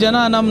ಜಾತಿ ಜನ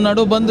ನಮ್ಮ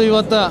ನಡು ಬಂದು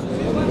ಇವತ್ತು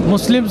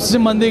ಮುಸ್ಲಿಮ್ಸ್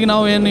ಮಂದಿಗೆ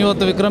ನಾವು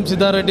ಇವತ್ತು ವಿಕ್ರಮ್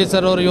ಸಿದ್ದಾರೆಡ್ಡಿ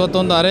ಸರ್ ಅವರು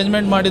ಇವತ್ತೊಂದು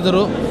ಅರೇಂಜ್ಮೆಂಟ್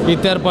ಮಾಡಿದರು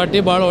ಇಫ್ತಾರ್ ಪಾರ್ಟಿ.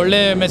 ಭಾಳ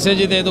ಒಳ್ಳೆ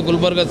ಮೆಸೇಜ್ ಇದೆ ಇದು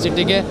ಗುಲ್ಬರ್ಗಾ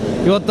ಸಿಟಿಗೆ.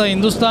 ಇವತ್ತು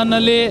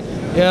ಹಿಂದೂಸ್ತಾನ್ನಲ್ಲಿ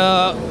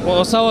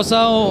ಹೊಸ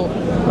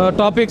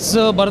ಟಾಪಿಕ್ಸ್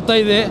ಬರ್ತಾ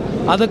ಇದೆ.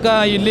 ಅದಕ್ಕೆ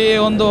ಇಲ್ಲಿ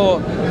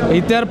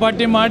ಇಫ್ತಾರ್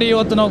ಪಾರ್ಟಿ ಮಾಡಿ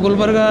ಇವತ್ತು ನಾವು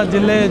ಗುಲ್ಬರ್ಗಾ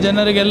ಜಿಲ್ಲೆ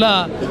ಜನರಿಗೆಲ್ಲ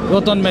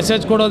ಇವತ್ತೊಂದು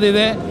ಮೆಸೇಜ್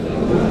ಕೊಡೋದಿದೆ.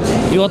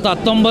 ಇವತ್ತು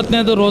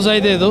 19ನೇದು ರೋಜಾ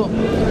ಇದೆ.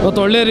 ಇವತ್ತು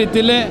ಒಳ್ಳೆ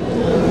ರೀತಿಯಲ್ಲೇ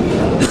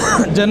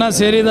ಜನ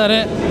ಸೇರಿದ್ದಾರೆ.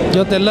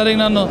 ಇವತ್ತೆಲ್ಲರಿಗೆ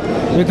ನಾನು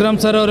ವಿಕ್ರಮ್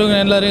ಸರ್ ಅವ್ರಿಗೆ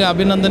ಎಲ್ಲರಿಗೆ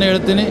ಅಭಿನಂದನೆ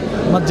ಹೇಳ್ತೀನಿ.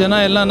 ಮತ್ತು ಜನ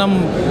ಎಲ್ಲ ನಮ್ಮ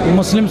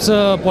Muslims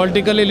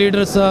politically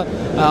leaders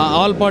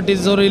all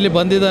parties ಅವರು ಇಲ್ಲಿ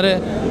ಬಂದಿದ್ದಾರೆ.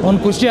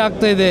 ಖುಷಿ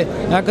ಆಗ್ತಾಯಿದೆ.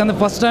 ಯಾಕಂದರೆ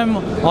ಫಸ್ಟ್ ಟೈಮ್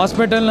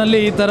ಹಾಸ್ಪಿಟಲ್ನಲ್ಲಿ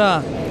ಈ ಥರ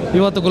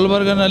ಇವತ್ತು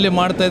ಗುಲ್ಬರ್ಗನಲ್ಲಿ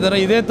ಮಾಡ್ತಾಯಿದ್ದಾರೆ.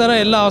 ಇದೇ ಥರ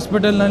ಎಲ್ಲ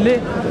ಹಾಸ್ಪಿಟಲ್ನಲ್ಲಿ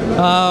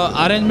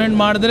ಅರೇಂಜ್ಮೆಂಟ್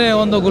ಮಾಡಿದ್ರೆ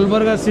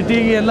ಗುಲ್ಬರ್ಗಾ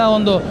ಸಿಟಿಗೆ ಎಲ್ಲ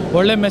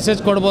ಒಳ್ಳೆ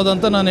ಮೆಸೇಜ್ ಕೊಡ್ಬೋದು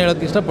ಅಂತ ನಾನು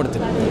ಹೇಳೋಕ್ಕೆ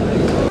ಇಷ್ಟಪಡ್ತೀನಿ.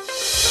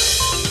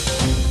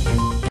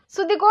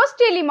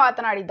 ಸುದ್ದಿಗೋಷ್ಠಿಯಲ್ಲಿ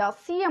ಮಾತನಾಡಿದ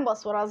ಸಿಎಂ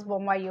ಬಸವರಾಜ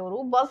ಬೊಮ್ಮಾಯಿ ಅವರು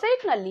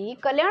ಬಜೆಟ್ನಲ್ಲಿ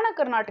ಕಲ್ಯಾಣ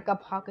ಕರ್ನಾಟಕ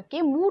ಭಾಗಕ್ಕೆ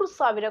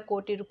 3,000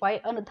 ಕೋಟಿ ರೂಪಾಯಿ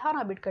ಅನುದಾನ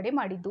ಬಿಡುಗಡೆ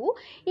ಮಾಡಿದ್ದು,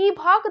 ಈ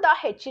ಭಾಗದ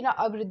ಹೆಚ್ಚಿನ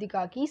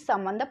ಅಭಿವೃದ್ಧಿಗಾಗಿ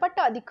ಸಂಬಂಧಪಟ್ಟ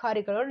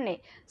ಅಧಿಕಾರಿಗಳೊಡನೆ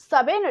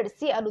ಸಭೆ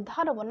ನಡೆಸಿ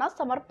ಅನುದಾನವನ್ನು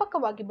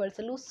ಸಮರ್ಪಕವಾಗಿ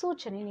ಬಳಸಲು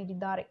ಸೂಚನೆ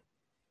ನೀಡಿದ್ದಾರೆ.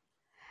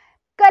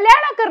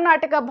 ಕಲ್ಯಾಣ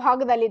ಕರ್ನಾಟಕ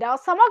ಭಾಗದಲ್ಲಿನ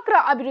ಸಮಗ್ರ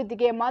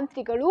ಅಭಿವೃದ್ಧಿಗೆ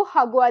ಮಂತ್ರಿಗಳು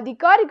ಹಾಗೂ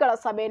ಅಧಿಕಾರಿಗಳ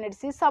ಸಭೆ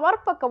ನಡೆಸಿ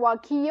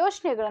ಸಮರ್ಪಕವಾಗಿ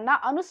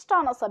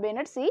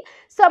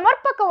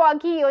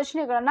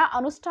ಯೋಜನೆಗಳನ್ನು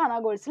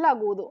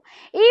ಅನುಷ್ಠಾನಗೊಳಿಸಲಾಗುವುದು.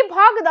 ಈ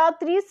ಭಾಗದ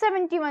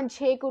 371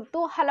 ಜೆ ಕುರಿತು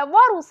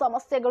ಹಲವಾರು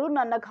ಸಮಸ್ಯೆಗಳು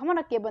ನನ್ನ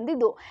ಗಮನಕ್ಕೆ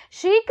ಬಂದಿದ್ದು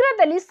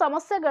ಶೀಘ್ರದಲ್ಲಿ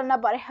ಸಮಸ್ಯೆಗಳನ್ನು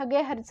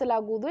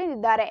ಬಗೆಹರಿಸಲಾಗುವುದು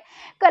ಎಂದಿದ್ದಾರೆ.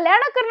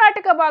 ಕಲ್ಯಾಣ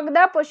ಕರ್ನಾಟಕ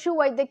ಭಾಗದ ಪಶು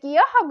ವೈದ್ಯಕೀಯ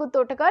ಹಾಗೂ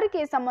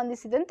ತೋಟಗಾರಿಕೆಗೆ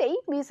ಸಂಬಂಧಿಸಿದಂತೆ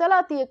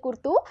ಮೀಸಲಾತಿಯ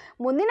ಕುರಿತು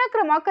ಮುಂದಿನ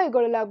ಕ್ರಮ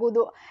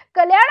ಕೈಗೊಳ್ಳಲಾಗುವುದು.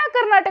 ಕಲ್ಯಾಣ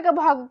ಕರ್ನಾಟಕ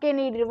ಭಾಗಕ್ಕೆ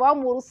ನೀಡಿರುವ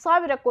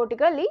 3,000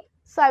 ಕೋಟಿಗಳಲ್ಲಿ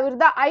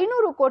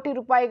 1,500 ಕೋಟಿ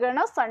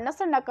ರೂಪಾಯಿಗಳನ್ನ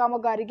ಸಣ್ಣ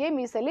ಕಾಮಗಾರಿಗೆ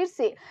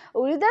ಮೀಸಲಿರಿಸಿ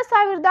ಉಳಿದ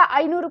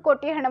 1,500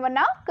 ಕೋಟಿ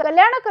ಹಣವನ್ನ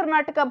ಕಲ್ಯಾಣ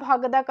ಕರ್ನಾಟಕ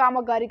ಭಾಗದ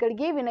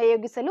ಕಾಮಗಾರಿಗಳಿಗೆ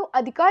ವಿನಿಯೋಗಿಸಲು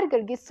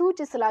ಅಧಿಕಾರಿಗಳಿಗೆ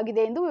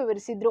ಸೂಚಿಸಲಾಗಿದೆ ಎಂದು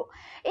ವಿವರಿಸಿದರು.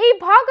 ಈ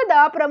ಭಾಗದ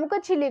ಪ್ರಮುಖ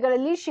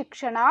ಜಿಲ್ಲೆಗಳಲ್ಲಿ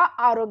ಶಿಕ್ಷಣ,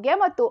 ಆರೋಗ್ಯ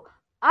ಮತ್ತು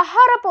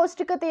ಆಹಾರ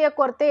ಪೌಷ್ಟಿಕತೆಯ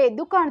ಕೊರತೆ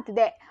ಎದ್ದು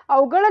ಕಾಣುತ್ತಿದೆ.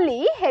 ಅವುಗಳಲ್ಲಿ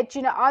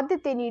ಹೆಚ್ಚಿನ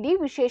ಆದ್ಯತೆ ನೀಡಿ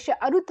ವಿಶೇಷ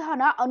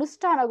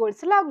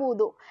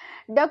ಅನುಷ್ಠಾನಗೊಳಿಸಲಾಗುವುದು.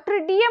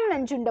 ಡಾಕ್ಟರ್ ಡಿ.ಎಂ.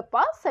 ನಂಜುಂಡಪ್ಪ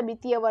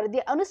ಸಮಿತಿಯ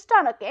ವರದಿ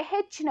ಅನುಷ್ಠಾನಕ್ಕೆ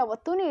ಹೆಚ್ಚಿನ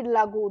ಒತ್ತು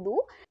ನೀಡಲಾಗುವುದು.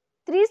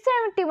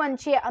 371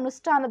 ಜೆ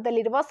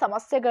ಅನುಷ್ಠಾನದಲ್ಲಿರುವ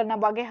ಸಮಸ್ಯೆಗಳನ್ನು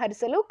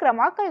ಬಗೆಹರಿಸಲು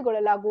ಕ್ರಮ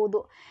ಕೈಗೊಳ್ಳಲಾಗುವುದು.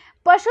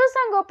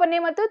 ಪಶುಸಂಗೋಪನೆ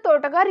ಮತ್ತು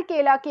ತೋಟಗಾರಿಕೆ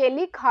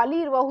ಇಲಾಖೆಯಲ್ಲಿ ಖಾಲಿ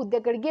ಇರುವ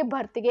ಹುದ್ದೆಗಳಿಗೆ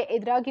ಭರ್ತಿಗೆ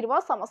ಎದುರಾಗಿರುವ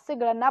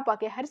ಸಮಸ್ಯೆಗಳನ್ನು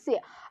ಬಗೆಹರಿಸಿ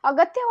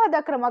ಅಗತ್ಯವಾದ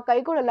ಕ್ರಮ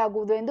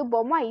ಕೈಗೊಳ್ಳಲಾಗುವುದು ಎಂದು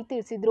ಬೊಮ್ಮಾಯಿ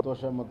ತಿಳಿಸಿದರು.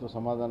 ಸಂತೋಷ ಮತ್ತು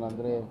ಸಮಾಧಾನ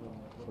ಅಂದರೆ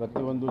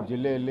ಪ್ರತಿಯೊಂದು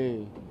ಜಿಲ್ಲೆಯಲ್ಲಿ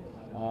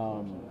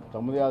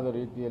ತಮ್ಮದೇ ಆದ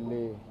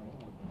ರೀತಿಯಲ್ಲಿ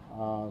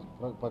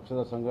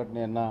ಪಕ್ಷದ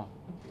ಸಂಘಟನೆಯನ್ನು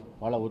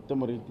ಭಾಳ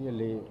ಉತ್ತಮ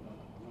ರೀತಿಯಲ್ಲಿ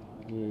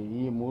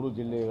ಈ 3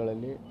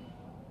 ಜಿಲ್ಲೆಗಳಲ್ಲಿ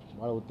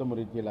ಭಾಳ ಉತ್ತಮ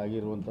ರೀತಿಯಲ್ಲಿ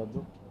ಆಗಿರುವಂಥದ್ದು,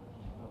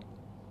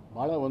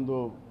 ಭಾಳ ಒಂದು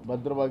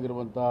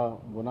ಭದ್ರವಾಗಿರುವಂಥ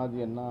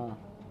ಬುನಾದಿಯನ್ನು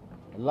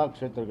ಎಲ್ಲ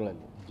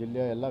ಕ್ಷೇತ್ರಗಳಲ್ಲಿ,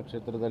 ಜಿಲ್ಲೆಯ ಎಲ್ಲ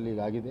ಕ್ಷೇತ್ರದಲ್ಲಿ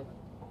ಈಗಾಗಿದೆ.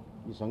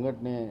 ಈ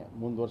ಸಂಘಟನೆ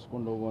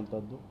ಮುಂದುವರಿಸ್ಕೊಂಡು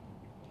ಹೋಗುವಂಥದ್ದು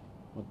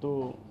ಮತ್ತು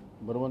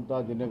ಬರುವಂಥ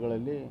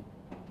ದಿನಗಳಲ್ಲಿ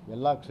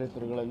ಎಲ್ಲ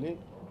ಕ್ಷೇತ್ರಗಳಲ್ಲಿ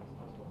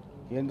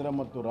ಕೇಂದ್ರ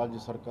ಮತ್ತು ರಾಜ್ಯ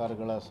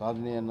ಸರ್ಕಾರಗಳ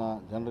ಸಾಧನೆಯನ್ನು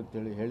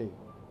ಜನರಿಗೆ ಹೇಳಿ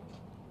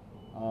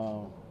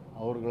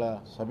ಅವರುಗಳ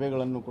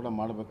ಸಭೆಗಳನ್ನು ಕೂಡ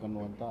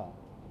ಮಾಡಬೇಕನ್ನುವಂಥ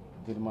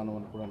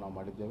ತೀರ್ಮಾನವನ್ನು ಕೂಡ ನಾವು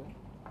ಮಾಡಿದ್ದೇವೆ.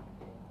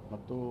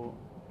 ಮತ್ತು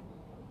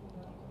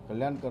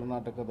ಕಲ್ಯಾಣ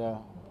ಕರ್ನಾಟಕದ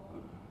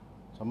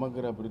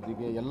ಸಮಗ್ರ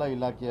ಅಭಿವೃದ್ಧಿಗೆ ಎಲ್ಲ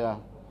ಇಲಾಖೆಯ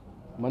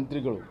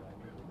ಮಂತ್ರಿಗಳು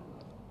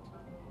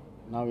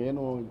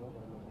ನಾವೇನು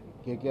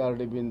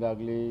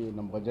KKRDBಯಿಂದಾಗಲಿ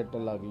ನಮ್ಮ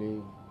ಬಜೆಟಲ್ಲಾಗಲಿ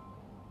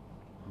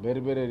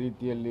ಬೇರೆ ಬೇರೆ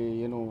ರೀತಿಯಲ್ಲಿ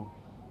ಏನು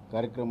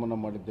ಕಾರ್ಯಕ್ರಮವನ್ನು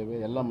ಮಾಡಿದ್ದೇವೆ,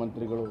 ಎಲ್ಲ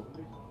ಮಂತ್ರಿಗಳು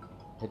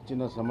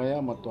ಹೆಚ್ಚಿನ ಸಮಯ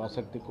ಮತ್ತು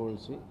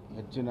ಆಸಕ್ತಿಗೊಳಿಸಿ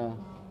ಹೆಚ್ಚಿನ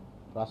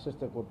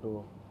ಪ್ರಾಶಸ್ತ್ಯ ಕೊಟ್ಟು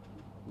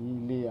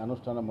ಇಲ್ಲಿ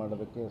ಅನುಷ್ಠಾನ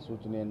ಮಾಡೋದಕ್ಕೆ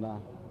ಸೂಚನೆಯನ್ನು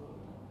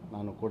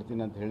ನಾನು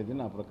ಕೊಡ್ತೀನಿ ಅಂತ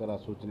ಹೇಳಿದ್ದೀನಿ. ಆ ಪ್ರಕಾರ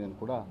ಸೂಚನೆಯನ್ನು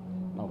ಕೂಡ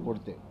ನಾವು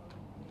ಕೊಡ್ತೇವೆ.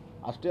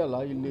 ಅಷ್ಟೇ ಅಲ್ಲ,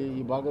 ಇಲ್ಲಿ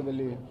ಈ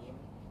ಭಾಗದಲ್ಲಿ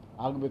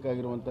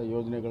ಆಗಬೇಕಾಗಿರುವಂಥ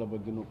ಯೋಜನೆಗಳ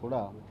ಬಗ್ಗೆಯೂ ಕೂಡ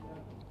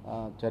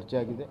ಚರ್ಚೆ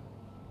ಆಗಿದೆ.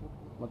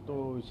 ಮತ್ತು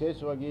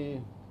ವಿಶೇಷವಾಗಿ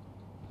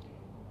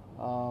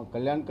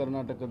ಕಲ್ಯಾಣ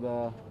ಕರ್ನಾಟಕದ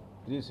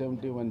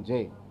 371 ಜೆ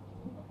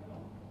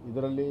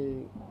ಇದರಲ್ಲಿ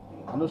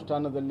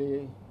ಅನುಷ್ಠಾನದಲ್ಲಿ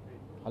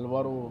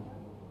ಹಲವಾರು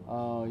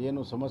ಏನು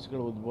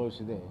ಸಮಸ್ಯೆಗಳು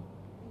ಉದ್ಭವಿಸಿದೆ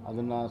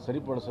ಅದನ್ನು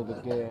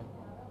ಸರಿಪಡಿಸೋದಕ್ಕೆ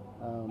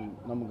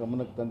ನಮ್ಮ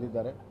ಗಮನಕ್ಕೆ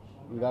ತಂದಿದ್ದಾರೆ.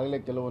 ಈಗಾಗಲೇ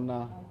ಕೆಲವನ್ನು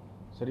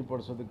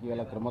ಸರಿಪಡಿಸೋದಕ್ಕೆ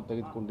ಎಲ್ಲ ಕ್ರಮ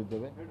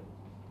ತೆಗೆದುಕೊಂಡಿದ್ದೇವೆ.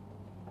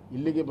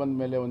 ಇಲ್ಲಿಗೆ ಬಂದ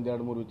ಮೇಲೆ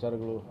 1-2-3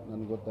 ವಿಚಾರಗಳು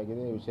ನನಗೆ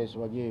ಗೊತ್ತಾಗಿದೆ.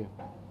 ವಿಶೇಷವಾಗಿ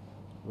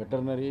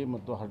ವೆಟರ್ನರಿ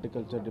ಮತ್ತು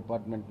ಹಾರ್ಟಿಕಲ್ಚರ್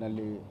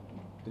ಡಿಪಾರ್ಟ್ಮೆಂಟ್ನಲ್ಲಿ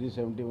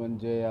 371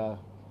 ಜೆಯ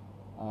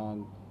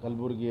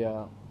ಕಲಬುರಗಿಯ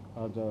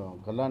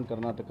ಕಲ್ಯಾಣ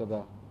ಕರ್ನಾಟಕದ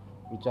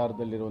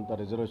ವಿಚಾರದಲ್ಲಿರುವಂಥ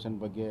ರಿಸರ್ವೇಷನ್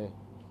ಬಗ್ಗೆ,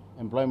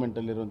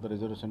 ಎಂಪ್ಲಾಯ್ಮೆಂಟಲ್ಲಿರುವಂಥ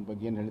ರಿಸರ್ವೇಷನ್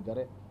ಬಗ್ಗೆ ಏನು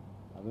ಹೇಳಿದ್ದಾರೆ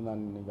ಅದು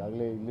ನಾನು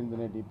ಈಗಾಗಲೇ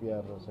ಇಲ್ಲಿಂದನೇ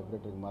DPR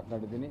ಸೆಕ್ರೆಟರಿಗೆ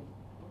ಮಾತನಾಡಿದ್ದೀನಿ.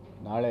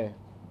 ನಾಳೆ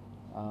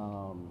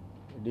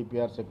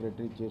DPR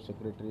secretary, chief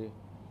secretary,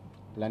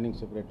 planning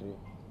secretary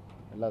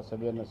ಎಲ್ಲ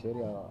ಸಭೆಯನ್ನು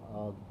ಸೇರಿ ಆ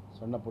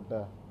ಸಣ್ಣ ಪುಟ್ಟ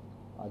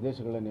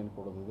ಆದೇಶಗಳನ್ನು ಏನು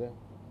ಕೊಡೋದಿದೆ,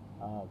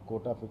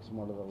 ಕೋಟಾ ಫಿಕ್ಸ್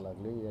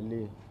ಮಾಡೋದ್ರಲ್ಲಾಗಲಿ,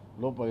 ಎಲ್ಲಿ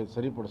ಲೋಪ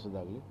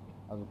ಸರಿಪಡಿಸೋದಾಗಲಿ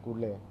ಅದು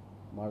ಕೂಡಲೇ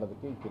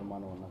ಮಾಡೋದಕ್ಕೆ ಈ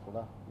ತೀರ್ಮಾನವನ್ನು ಕೂಡ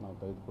ನಾವು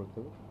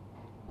ತೆಗೆದುಕೊಳ್ತೇವೆ.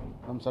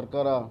 ನಮ್ಮ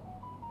ಸರ್ಕಾರ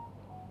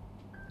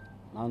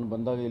ನಾನು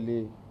ಬಂದಾಗ ಇಲ್ಲಿ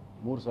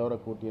 3,000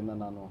 ಕೋಟಿಯನ್ನು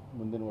ನಾನು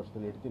ಮುಂದಿನ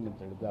ವರ್ಷದಲ್ಲಿ ಇಡ್ತೀನಿ ಅಂತ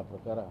ಹೇಳಿದ್ದೆ. ಆ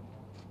ಪ್ರಕಾರ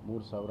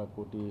 3,000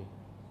 ಕೋಟಿ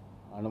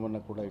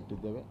ಹಣವನ್ನು ಕೂಡ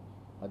ಇಟ್ಟಿದ್ದೇವೆ.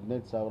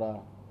 15,000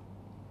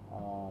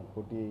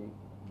 ಕೋಟಿ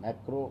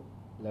ಮ್ಯಾಕ್ರೋ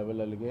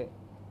ಲೆವೆಲಲ್ಲಿಗೆ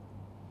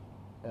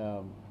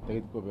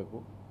ತೆಗೆದುಕೋಬೇಕು.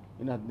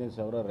 ಇನ್ನು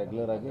 15,000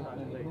 ರೆಗ್ಯುಲರ್ ಆಗಿ,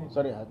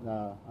 ಸಾರಿ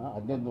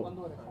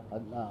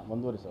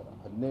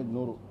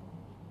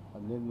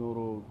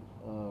 1,500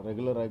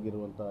 ರೆಗ್ಯುಲರ್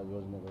ಆಗಿರುವಂಥ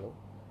ಯೋಜನೆಗಳು,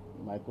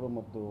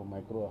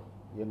 ಮೈಕ್ರೋ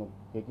ಏನು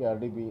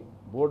KKRDB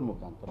ಬೋರ್ಡ್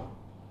ಮುಖಾಂತರ,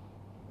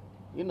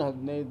 ಇನ್ನು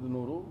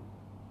 1,500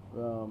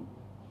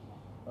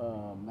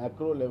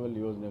 ಮ್ಯಾಕ್ರೋ ಲೆವೆಲ್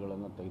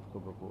ಯೋಜನೆಗಳನ್ನು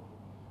ತೆಗೆದುಕೋಬೇಕು.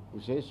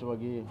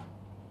 ವಿಶೇಷವಾಗಿ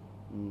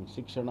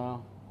ಶಿಕ್ಷಣ,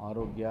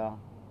 ಆರೋಗ್ಯ,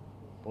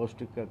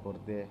 ಪೌಷ್ಟಿಕ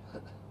ಕೊರತೆ,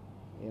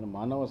 ಏನು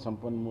ಮಾನವ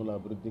ಸಂಪನ್ಮೂಲ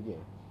ಅಭಿವೃದ್ಧಿಗೆ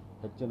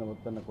ಹೆಚ್ಚಿನ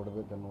ಒತ್ತನ್ನು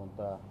ಕೊಡಬೇಕನ್ನುವಂಥ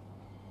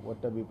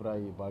ಒಟ್ಟಭಿಪ್ರಾಯ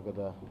ಈ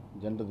ಭಾಗದ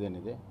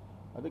ಜನರದ್ದೇನಿದೆ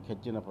ಅದಕ್ಕೆ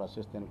ಹೆಚ್ಚಿನ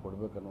ಪ್ರಾಶಸ್ತ್ಯವನ್ನು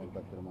ಕೊಡಬೇಕನ್ನುವಂಥ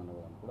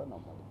ತೀರ್ಮಾನಗಳನ್ನು ಕೂಡ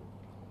ನಾವು ಮಾಡಿದ್ದೇವೆ.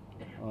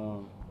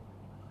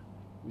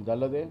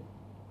 ಇದಲ್ಲದೆ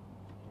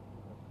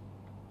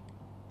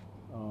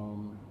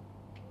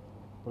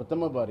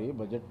ಪ್ರಥಮ ಬಾರಿ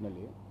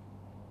ಬಜೆಟ್ನಲ್ಲಿ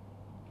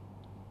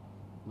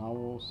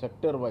ನಾವು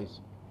ಸೆಕ್ಟರ್ ವೈಸ್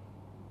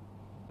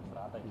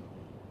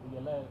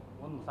ಈಗೆಲ್ಲ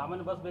ಒಂದು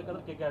ಸಾಮಾನ್ಯ ಬಸ್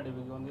ಬೇಕಾದ್ರೆ KKRDB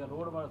ಒಂದು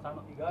ರೋಡ್ ಸಣ್ಣ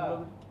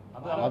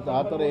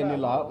ಆ ಥರ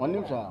ಏನಿಲ್ಲ. ಒಂದು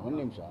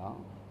ನಿಮಿಷ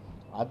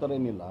ಆ ಥರ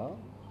ಏನಿಲ್ಲ.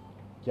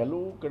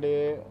 ಕೆಲವು ಕಡೆ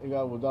ಈಗ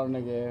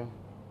ಉದಾಹರಣೆಗೆ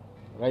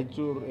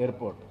ರಾಯಚೂರು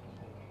ಏರ್ಪೋರ್ಟ್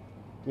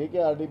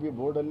KKRDB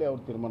ಬೋರ್ಡಲ್ಲಿ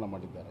ಅವ್ರು ತೀರ್ಮಾನ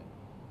ಮಾಡಿದ್ದಾರೆ.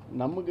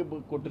 ನಮಗೆ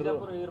ಕೊಟ್ಟಿರೋ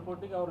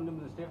ಏರ್ಪೋರ್ಟಿಗೆ ಅವರು ನಿಮ್ಮ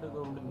ಸ್ಟೇಟ್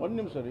ಗೌರ್ಮೆಂಟ್ ಒಂದು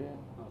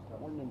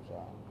ನಿಮಿಷ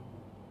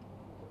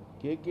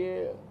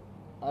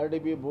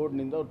KKRDB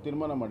ಬೋರ್ಡ್ನಿಂದ ಅವ್ರು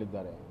ತೀರ್ಮಾನ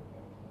ಮಾಡಿದ್ದಾರೆ.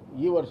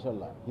 ಈ ವರ್ಷ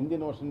ಅಲ್ಲ,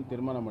 ಹಿಂದಿನ ವರ್ಷದಿಂದ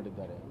ತೀರ್ಮಾನ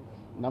ಮಾಡಿದ್ದಾರೆ.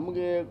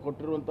 ನಮಗೆ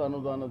ಕೊಟ್ಟಿರುವಂಥ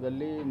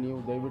ಅನುದಾನದಲ್ಲಿ ನೀವು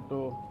ದಯವಿಟ್ಟು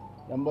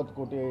 80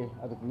 ಕೋಟಿ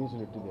ಅದಕ್ಕೆ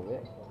ಮೀಸಲಿಟ್ಟಿದ್ದೇವೆ.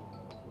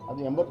 ಅದು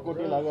 80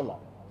 ಕೋಟಿಯಲ್ಲಿ ಆಗಲ್ಲ,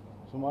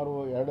 ಸುಮಾರು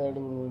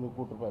 200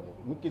 ಕೋಟಿ ರೂಪಾಯಿ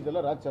ಬೇಕು. ಮಿಕ್ಕಿದ್ದೆಲ್ಲ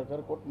ರಾಜ್ಯ ಸರ್ಕಾರ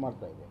ಕೊಟ್ಟು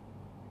ಮಾಡ್ತಾಯಿದೆ.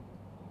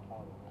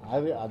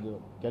 ಆದರೆ ಅದು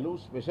ಕೆಲವು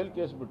ಸ್ಪೆಷಲ್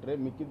ಕೇಸ್ ಬಿಟ್ಟರೆ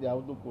ಮಿಕ್ಕಿದ್ದು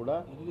ಯಾವುದೂ ಕೂಡ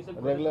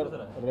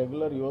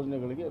ರೆಗ್ಯುಲರ್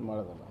ಯೋಜನೆಗಳಿಗೆ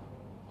ಮಾಡೋದಲ್ಲ.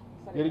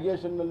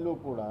 ಇರಿಗೇಷನ್ನಲ್ಲೂ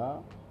ಕೂಡ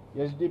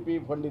SDP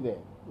ಫಂಡ್ ಇದೆ.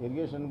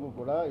 ಇರಿಗೇಷನ್ಗೂ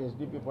ಕೂಡ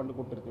SDP ಫಂಡ್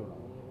ಕೊಟ್ಟಿರ್ತೀವಿ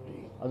ನಾವು,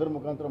 ಅದ್ರ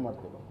ಮುಖಾಂತರ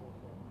ಮಾಡ್ತೀವಿ.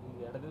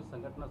 ಈಗ 2 ದಿವಸ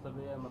ಸಂಘಟನಾ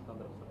ಸಭೆ ಮತ್ತು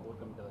ಕೋರ್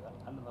ಕಮಿಟಿದಾಗ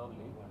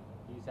ಅಲ್ಲಿ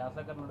ಈ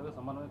ಶಾಸಕರ ನಡುವೆ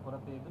ಸಮನ್ವಯ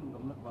ಕೊರತೆ ಇದ್ದು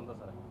ಗಮನಕ್ಕೆ ಬಂದ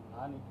ಸರ್,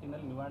 ಆ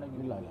ನಿಟ್ಟಿನಲ್ಲಿ ನಿವಾರಣೆ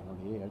ಇಲ್ಲ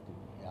ನೋಡಿ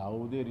ಹೇಳ್ತೀನಿ,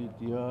 ಯಾವುದೇ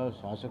ರೀತಿಯ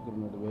ಶಾಸಕರ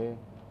ನಡುವೆ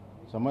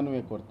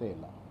ಸಮನ್ವಯ ಕೊರತೆ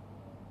ಇಲ್ಲ.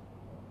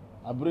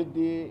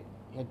 ಅಭಿವೃದ್ಧಿ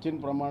ಹೆಚ್ಚಿನ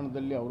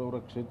ಪ್ರಮಾಣದಲ್ಲಿ ಅವರವರ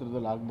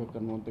ಕ್ಷೇತ್ರದಲ್ಲಿ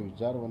ಆಗಬೇಕನ್ನುವಂಥ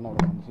ವಿಚಾರವನ್ನು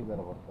ಅವರು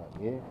ಮಂಡಿಸಿದ್ದಾರೆ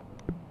ಹೊರತಾಗಿ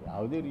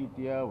ಯಾವುದೇ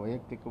ರೀತಿಯ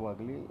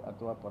ವೈಯಕ್ತಿಕವಾಗಲಿ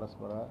ಅಥವಾ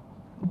ಪರಸ್ಪರ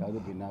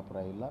ಯಾವುದೇ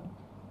ಭಿನ್ನಾಭಿಪ್ರಾಯ ಇಲ್ಲ.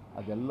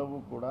 ಅದೆಲ್ಲವೂ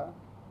ಕೂಡ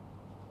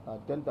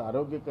ಅತ್ಯಂತ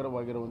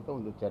ಆರೋಗ್ಯಕರವಾಗಿರುವಂಥ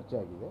ಒಂದು ಚರ್ಚೆ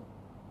ಆಗಿದೆ.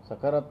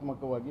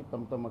 ಸಕಾರಾತ್ಮಕವಾಗಿ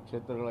ತಮ್ಮ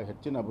ಕ್ಷೇತ್ರಗಳ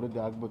ಹೆಚ್ಚಿನ ಅಭಿವೃದ್ಧಿ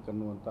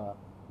ಆಗಬೇಕನ್ನುವಂಥ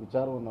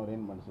ವಿಚಾರವನ್ನು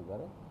ಅವರೇನು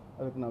ಮಂಡಿಸಿದ್ದಾರೆ,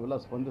 ಅದಕ್ಕೆ ನಾವೆಲ್ಲ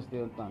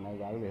ಸ್ಪಂದಿಸ್ತೇವೆ ಅಂತ ನಾನು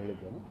ಈಗಾಗಲೇ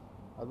ಹೇಳಿದ್ದೇನೆ.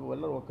 ಅದು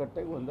ಎಲ್ಲರೂ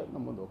ಒಕ್ಕಟ್ಟಾಗಿ ಒಂದಾಗಿ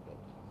ನಮ್ಮ ಮುಂದೆ ಹೋಗ್ತಾ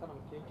ಇದೆ.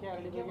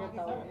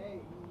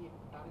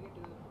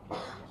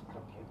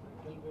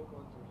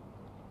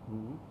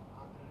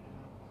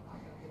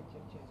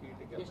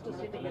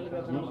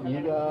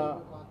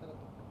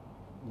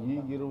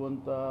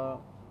 ಈಗಿರುವಂಥ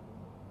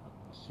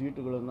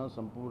ಸೀಟುಗಳನ್ನು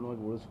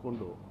ಸಂಪೂರ್ಣವಾಗಿ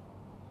ಉಳಿಸ್ಕೊಂಡು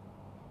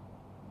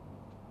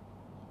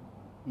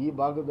ಈ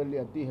ಭಾಗದಲ್ಲಿ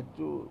ಅತಿ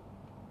ಹೆಚ್ಚು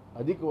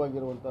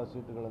ಅಧಿಕವಾಗಿರುವಂಥ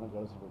ಸೀಟುಗಳನ್ನು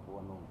ಗಳಿಸಬೇಕು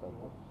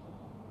ಅನ್ನುವಂಥದ್ದು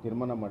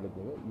ತೀರ್ಮಾನ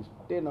ಮಾಡಿದ್ದೇವೆ.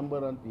 ಇಷ್ಟೇ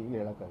ನಂಬರ್ ಅಂತ ಈಗಲೇ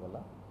ಹೇಳೋಕ್ಕಾಗಲ್ಲ.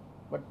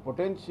 ಬಟ್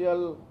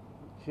ಪೊಟೆನ್ಷಿಯಲ್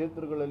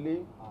ಕ್ಷೇತ್ರಗಳಲ್ಲಿ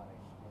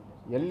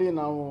ಎಲ್ಲಿ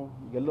ನಾವು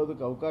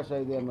ಗೆಲ್ಲೋದಕ್ಕೆ ಅವಕಾಶ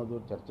ಇದೆ ಅನ್ನೋದು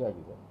ಚರ್ಚೆ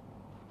ಆಗಿದೆ.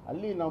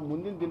 ಅಲ್ಲಿ ನಾವು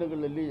ಮುಂದಿನ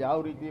ದಿನಗಳಲ್ಲಿ ಯಾವ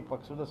ರೀತಿ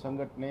ಪಕ್ಷದ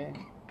ಸಂಘಟನೆ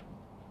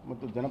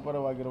ಮತ್ತು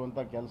ಜನಪರವಾಗಿರುವಂಥ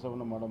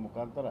ಕೆಲಸವನ್ನು ಮಾಡೋ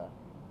ಮುಖಾಂತರ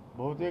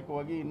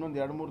ಬಹುತೇಕವಾಗಿ ಇನ್ನೊಂದು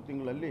 2-3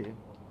 ತಿಂಗಳಲ್ಲಿ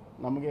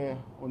ನಮಗೆ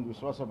ಒಂದು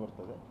ವಿಶ್ವಾಸ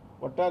ಬರ್ತದೆ.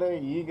 ಒಟ್ಟಾರೆ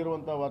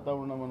ಈಗಿರುವಂಥ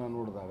ವಾತಾವರಣವನ್ನು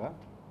ನೋಡಿದಾಗ,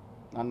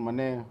 ನಾನು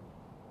ಮೊನ್ನೆ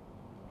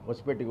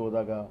ಹೊಸಪೇಟೆಗೆ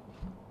ಹೋದಾಗ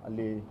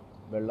ಅಲ್ಲಿ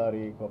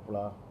ಬೆಳ್ಳಾರಿ, ಕೊಪ್ಪಳ,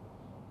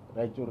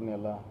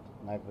 ರಾಯಚೂರಿನೆಲ್ಲ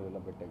ನಾಯಕರೆಲ್ಲ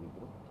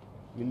ಭೇಟಿಯಾಗಿದ್ದರು.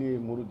 ಇಲ್ಲಿ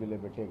 3 ಜಿಲ್ಲೆ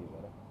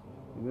ಭೇಟಿಯಾಗಿದ್ದಾರೆ.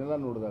 ಇದನ್ನೆಲ್ಲ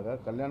ನೋಡಿದಾಗ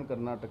ಕಲ್ಯಾಣ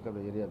ಕರ್ನಾಟಕದ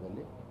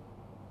ಏರಿಯಾದಲ್ಲಿ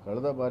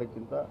ಕಳೆದ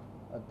ಬಾರಿಗಿಂತ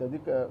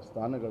ಅತ್ಯಧಿಕ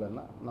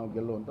ಸ್ಥಾನಗಳನ್ನು ನಾವು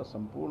ಗೆಲ್ಲುವಂಥ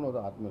ಸಂಪೂರ್ಣವಾದ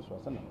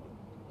ಆತ್ಮವಿಶ್ವಾಸ ನಮಗೆ.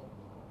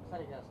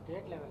 ಸರ್, ಈಗ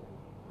ಸ್ಟೇಟ್ ಲೆವೆಲ್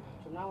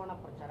ಚುನಾವಣಾ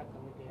ಪ್ರಚಾರ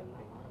ಕಮಿಟಿಯನ್ನು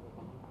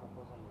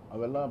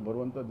ಅವೆಲ್ಲ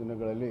ಬರುವಂಥ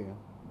ದಿನಗಳಲ್ಲಿ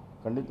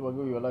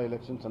ಖಂಡಿತವಾಗಿಯೂ ಇವೆಲ್ಲ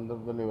ಎಲೆಕ್ಷನ್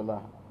ಸಂದರ್ಭದಲ್ಲಿ ಇವೆಲ್ಲ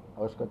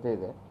ಅವಶ್ಯಕತೆ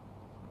ಇದೆ.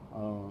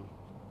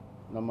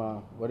 ನಮ್ಮ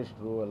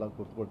ವರಿಷ್ಠರು ಎಲ್ಲ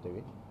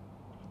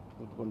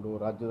ಕೂತ್ಕೊಂಡು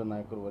ರಾಜ್ಯದ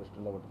ನಾಯಕರು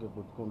ವರಿಷ್ಠರೆಲ್ಲ ಒಟ್ಟಿಗೆ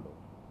ಕೂತ್ಕೊಂಡು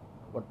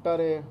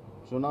ಒಟ್ಟಾರೆ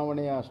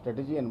ಚುನಾವಣೆಯ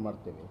ಸ್ಟ್ರಾಟಜಿ ಏನು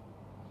ಮಾಡ್ತೇವೆ,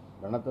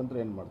 ರಣತಂತ್ರ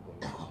ಏನು ಮಾಡ್ತೇವೆ,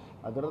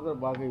 ಅದರದ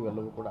ಭಾಗ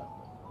ಇವೆಲ್ಲವೂ ಕೂಡ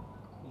ಆಗ್ತದೆ.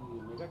 ಈ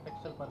ಮೆಗಾ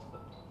ಟೆಕ್ಸ್ಟೈಲ್ ಪಾರ್ಕ್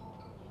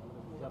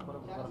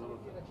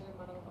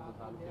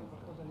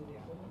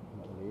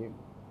ನೋಡಿ,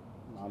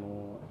 ನಾನು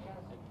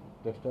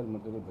ಟೆಕ್ಸ್ಟೈಲ್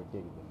ಮಂತ್ರಿಗೆ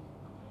ಭೇಟಿಯಾಗಿದ್ದೇನೆ.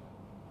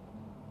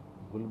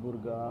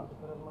 Gulbarga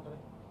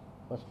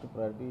first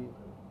priority.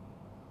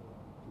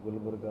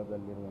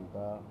 ಗುಲ್ಬರ್ಗಾದಲ್ಲಿರುವಂಥ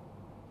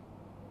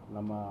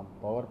ನಮ್ಮ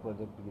ಪವರ್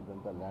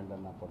ಪ್ರಾಜೆಕ್ಟ್ಗಿದ್ದಂಥ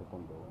ಲ್ಯಾಂಡನ್ನು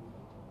ಪಡ್ಕೊಂಡು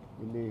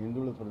ಇಲ್ಲಿ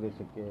ಹಿಂದುಳಿದ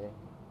ಪ್ರದೇಶಕ್ಕೆ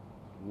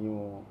ನೀವು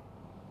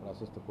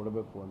ಪ್ರಾಶಸ್ತ್ಯ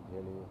ಕೊಡಬೇಕು ಅಂತ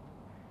ಹೇಳಿ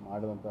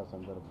ಮಾಡುವಂಥ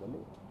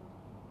ಸಂದರ್ಭದಲ್ಲಿ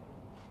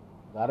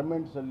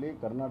ಗಾರ್ಮೆಂಟ್ಸಲ್ಲಿ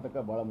ಕರ್ನಾಟಕ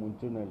ಭಾಳ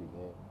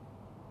ಮುಂಚೂಣಿಯಲ್ಲಿದೆ.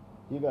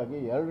 ಹೀಗಾಗಿ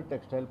 2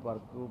 ಟೆಕ್ಸ್ಟೈಲ್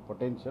ಪಾರ್ಕು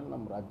ಪೊಟೆನ್ಷಿಯಲ್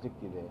ನಮ್ಮ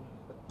ರಾಜ್ಯಕ್ಕಿದೆ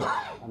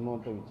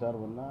ಅನ್ನುವಂಥ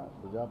ವಿಚಾರವನ್ನು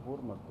ಬಿಜಾಪುರ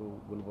ಮತ್ತು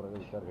ಗುಲ್ಬರ್ಗ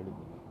ವಿಚಾರ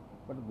ಹೇಳಿದ್ದೀನಿ.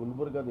 ಬಟ್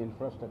ಗುಲ್ಬರ್ಗದ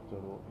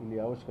ಇನ್ಫ್ರಾಸ್ಟ್ರಕ್ಚರು ಇಲ್ಲಿ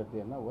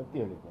ಅವಶ್ಯಕತೆಯನ್ನು ಒತ್ತಿ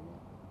ಹೇಳಿದ್ದೇನೆ.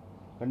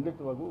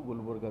 ಖಂಡಿತವಾಗೂ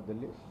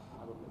ಗುಲ್ಬರ್ಗಾದಲ್ಲಿ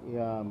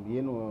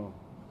ಏನು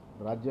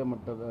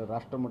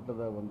ರಾಷ್ಟ್ರ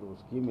ಮಟ್ಟದ ಒಂದು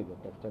ಸ್ಕೀಮ್ ಇದೆ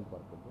ಟೆಕ್ಸ್ಟೈಲ್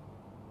ಪಾರ್ಕದ್ದು,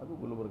 ಅದು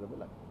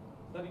ಗುಲ್ಬರ್ಗದಲ್ಲಿ ಆಗ್ತದೆ.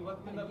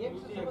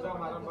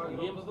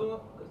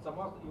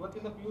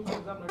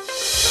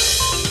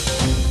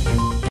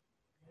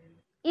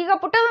 ಈಗ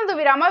ಪುಟ್ಟದೊಂದು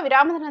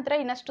ವಿರಾಮದ ನಂತರ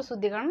ಇನ್ನಷ್ಟು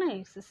ಸುದ್ದಿಗಳನ್ನು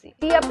ವೀಕ್ಷಿಸಿ.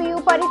 PU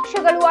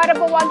ಪರೀಕ್ಷೆಗಳು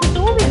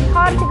ಆರಂಭವಾಗಿದ್ದು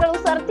ವಿದ್ಯಾರ್ಥಿಗಳು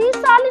ಸರತಿ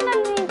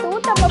ಸಾಲಿನಲ್ಲಿ ನಿಂತು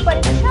ತಮ್ಮ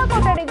ಪರೀಕ್ಷಾ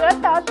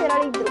ಕೊಠಡಿಗಳತ್ತ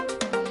ತೆರಳಿದ್ರು.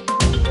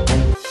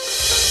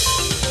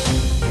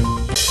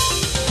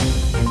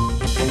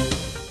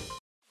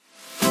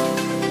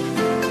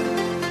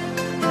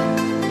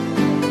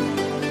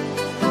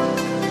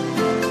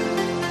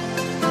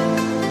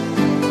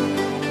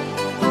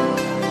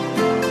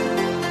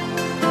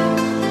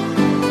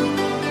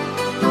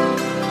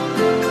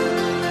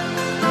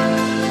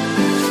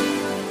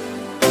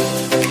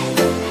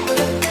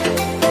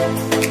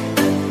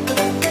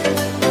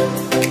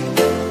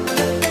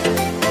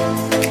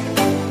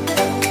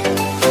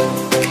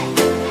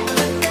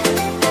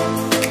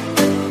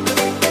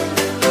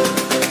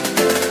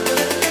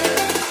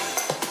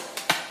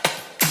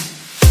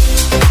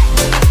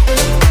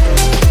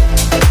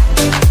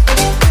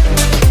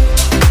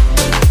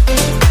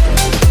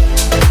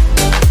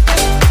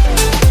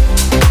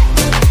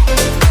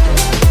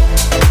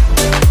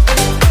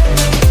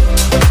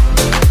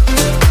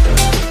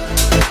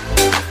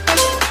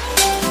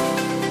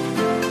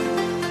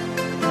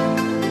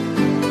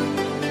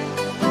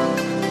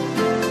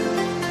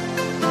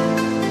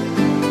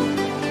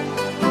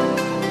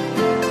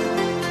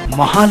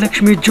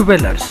 Mahalakshmi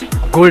jewellers,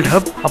 gold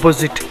hub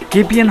opposite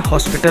KPN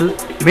hospital,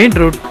 main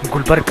road,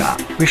 Gulbarga.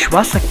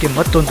 ವಿಶ್ವಾಸಕ್ಕೆ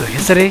ಮತ್ತೊಂದು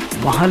ಹೆಸರೇ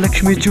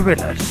ಮಹಾಲಕ್ಷ್ಮಿ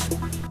ಜುವೆಲ್ಲರ್ಸ್.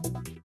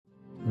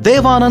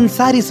 ದೇವಾನಂದ್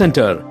ಸ್ಯಾರಿ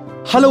ಸೆಂಟರ್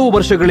ಹಲವು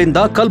ವರ್ಷಗಳಿಂದ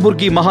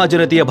ಕಲಬುರ್ಗಿ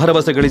ಮಹಾಜನತೆಯ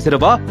ಭರವಸೆ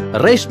ಗಳಿಸಿರುವ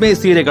ರೇಷ್ಮೆ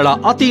ಸೀರೆಗಳ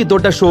ಅತಿ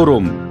ದೊಡ್ಡ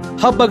ಶೋರೂಮ್.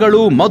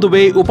 ಹಬ್ಬಗಳು,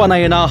 ಮದುವೆ,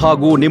 ಉಪನಯನ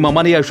ಹಾಗೂ ನಿಮ್ಮ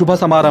ಮನೆಯ ಶುಭ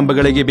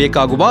ಸಮಾರಂಭಗಳಿಗೆ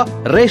ಬೇಕಾಗುವ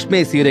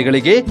ರೇಷ್ಮೆ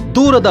ಸೀರೆಗಳಿಗೆ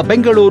ದೂರದ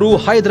ಬೆಂಗಳೂರು,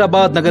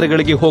 ಹೈದರಾಬಾದ್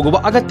ನಗರಗಳಿಗೆ ಹೋಗುವ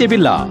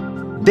ಅಗತ್ಯವಿಲ್ಲ.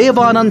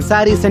 ದೇವಾನಂದ್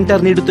ಸ್ಯಾರಿ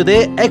ಸೆಂಟರ್ ನೀಡುತ್ತಿದೆ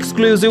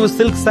exclusive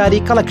silk sari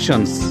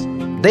collections.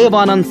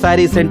 Devanand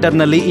sari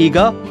ಸೆಂಟರ್ನಲ್ಲಿ ಈಗ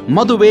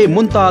ಮದುವೆ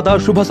ಮುಂತಾದ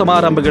ಶುಭ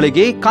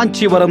ಸಮಾರಂಭಗಳಿಗೆ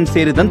ಕಾಂಚೀವರಂ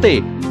ಸೇರಿದಂತೆ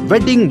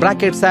wedding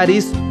brocade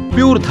saris,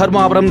 pure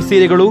Dharmavaram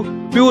ಸೀರೆಗಳು,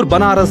 ಪ್ಯೂರ್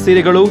ಬನಾರಸ್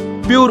ಸೀರೆಗಳು,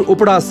 pure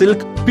Uppada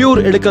silk, pure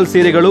Ilkal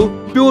ಸೀರೆಗಳು,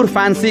 pure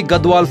fancy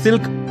Gadwal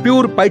silk,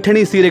 pure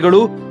Paithani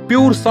ಸೀರೆಗಳು,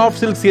 ಪ್ಯೂರ್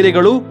ಸಾಫ್ಟ್ ಸಿಲ್ಕ್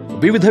ಸೀರೆಗಳು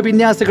ವಿವಿಧ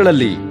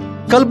ವಿನ್ಯಾಸಗಳಲ್ಲಿ.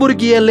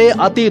 ಕಲಬುರಗಿಯಲ್ಲೇ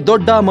ಅತಿ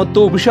ದೊಡ್ಡ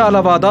ಮತ್ತು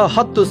ವಿಶಾಲವಾದ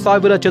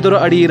 10,000 ಚದುರ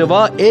ಅಡಿ ಇರುವ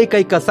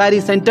ಏಕೈಕ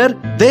ಸ್ಯಾರಿ ಸೆಂಟರ್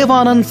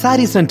ದೇವಾನಂದ್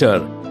ಸ್ಯಾರಿ ಸೆಂಟರ್.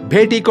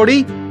 ಭೇಟಿ ಕೊಡಿ.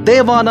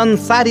 ದೇವಾನಂದ್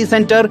ಸ್ಯಾರಿ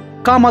ಸೆಂಟರ್,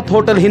 ಕಾಮತ್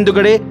ಹೋಟೆಲ್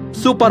ಹಿಂದುಗಡೆ,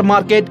 super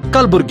market,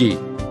 Kalaburagi.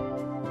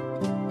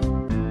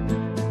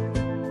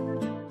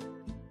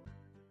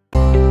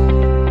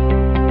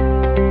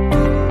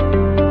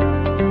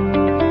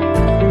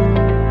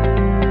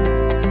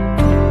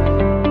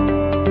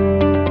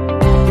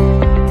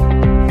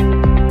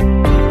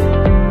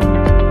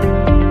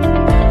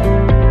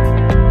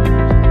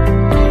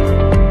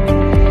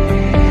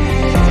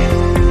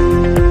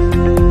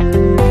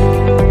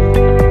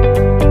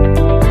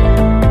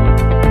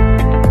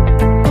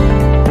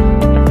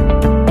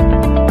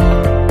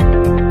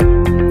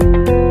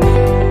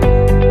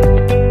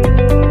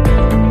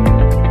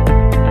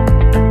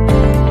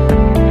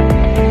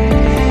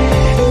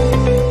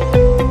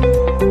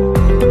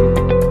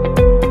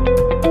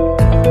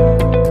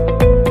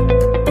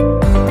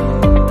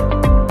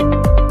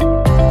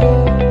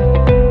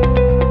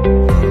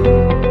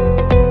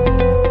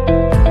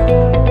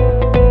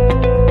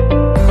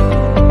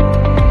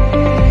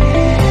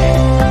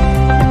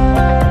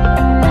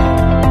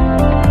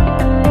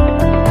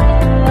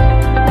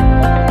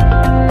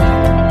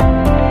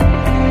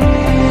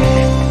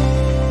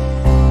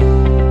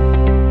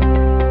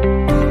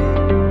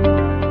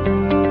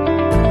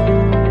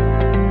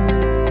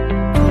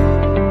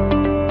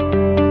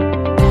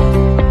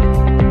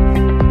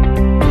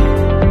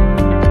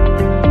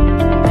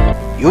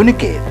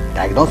 Unicare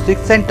Diagnostic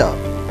Center,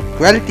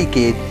 Quality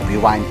Care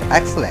Rewind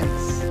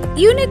Excellence.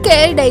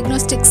 Unicare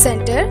Diagnostic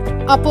Center,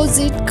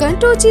 opposite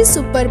Kantoji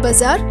Super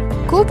Bazaar,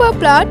 Kuba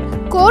Plot,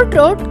 Court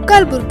Road,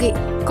 Kalburgi.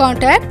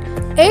 Contact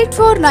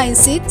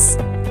 8496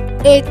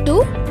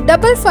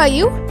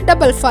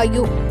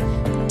 825555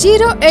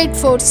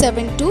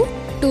 08472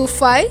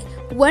 25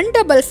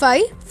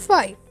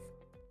 1555.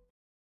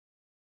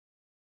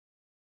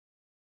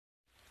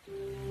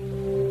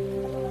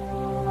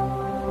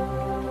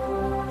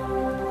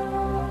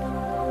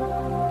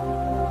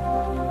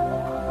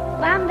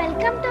 Warm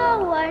welcome to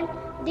our world,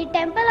 the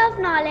Temple of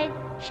Knowledge,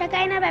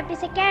 Shekinah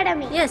Baptist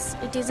Academy. Yes,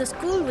 it is a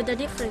school with a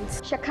difference.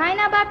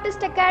 Shekinah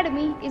Baptist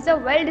Academy is a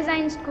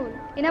well-designed school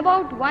in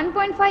about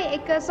 1.5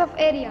 acres of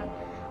area.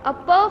 A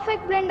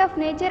perfect blend of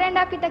nature and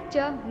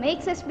architecture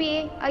makes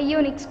SBA a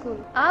unique school.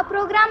 Our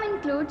program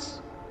includes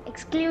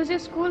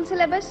exclusive school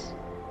syllabus,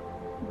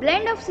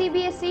 blend of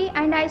CBSE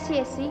and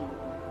ICSE,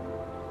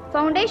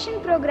 foundation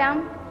program,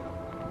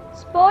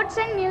 sports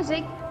and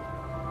music,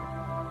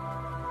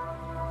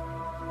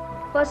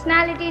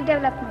 personality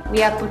development. We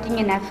are putting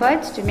in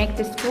efforts to make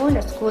this school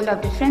a school of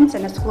difference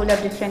and a school of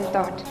different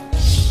thought.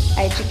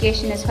 Our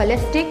education is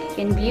holistic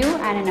in view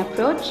and in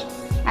approach,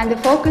 and the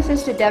focus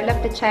is to develop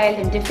the child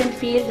in different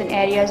fields and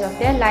areas of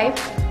their life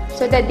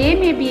so that they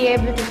may be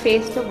able to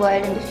face the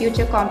world and the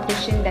future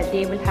competition that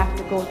they will have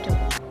to go to.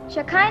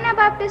 Shekinah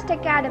Baptist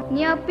Academy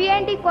near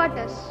P&D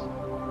quarters,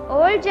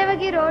 Old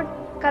Javagi Road,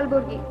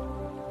 Kalburgi.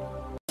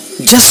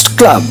 Just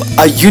Club,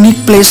 a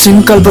unique place in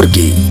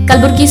Gulbarga.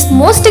 Kalburgi's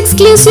most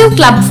exclusive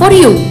club for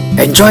you.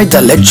 Enjoy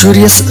the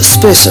luxurious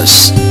spaces.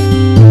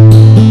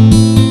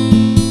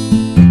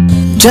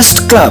 Just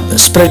Club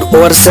spread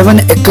over 7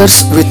 acres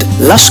with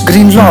lush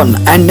green lawn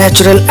and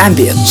natural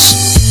ambience.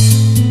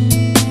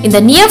 In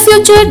the near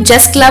future,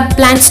 Just Club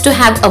plans to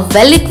have a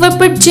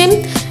well-equipped gym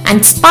and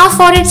spa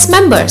for its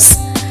members.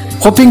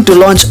 Hoping to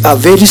launch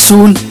very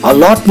soon a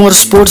lot more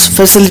sports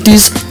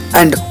facilities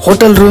and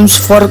hotel rooms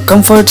for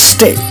comfort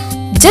stay.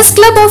 Just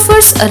Club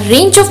offers a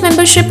range of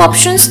membership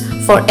options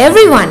for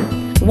everyone.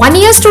 1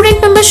 year student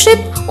membership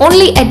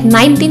only at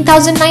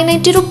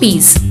 19,990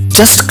 rupees.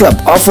 Just Club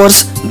offers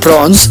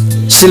bronze,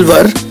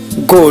 silver,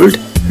 gold,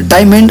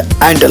 diamond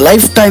and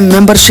lifetime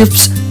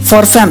memberships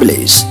for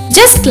families.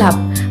 Just Club,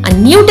 a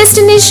new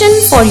destination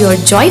for your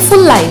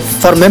joyful life.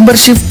 For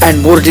membership and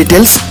more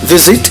details,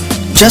 visit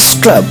Just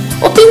Club.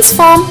 Opens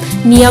farm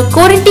near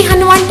Korinti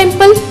Hanuman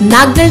Temple,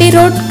 Nagdalli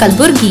Road,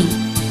 Kalburgi.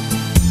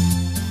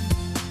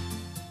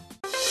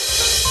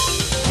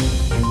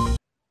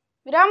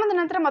 ವಿರಾಮದ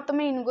ನಂತರ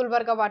ಮತ್ತೊಮ್ಮೆ ಇನ್ನು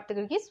ಗುಲ್ಬರ್ಗಾ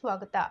ವಾರ್ತೆಗಳಿಗೆ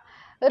ಸ್ವಾಗತ.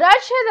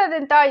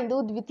 ರಾಜ್ಯಾದ್ಯಂತ ಇಂದು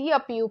ದ್ವಿತೀಯ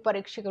PU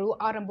ಪರೀಕ್ಷೆಗಳು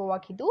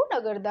ಆರಂಭವಾಗಿದ್ದು,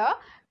 ನಗರದ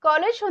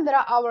ಕಾಲೇಜೊಂದರ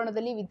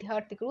ಆವರಣದಲ್ಲಿ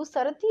ವಿದ್ಯಾರ್ಥಿಗಳು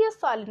ಸರತಿಯ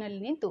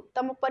ಸಾಲಿನಲ್ಲಿ ನಿಂತು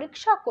ತಮ್ಮ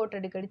ಪರೀಕ್ಷಾ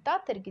ಕೊಠಡಿಗಳಿತ್ತ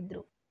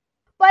ತಿರುಗಿದ್ರು.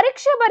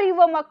 ಪರೀಕ್ಷೆ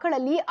ಬರೆಯುವ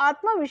ಮಕ್ಕಳಲ್ಲಿ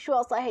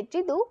ಆತ್ಮವಿಶ್ವಾಸ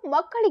ಹೆಚ್ಚಿದ್ದು,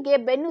 ಮಕ್ಕಳಿಗೆ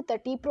ಬೆನ್ನು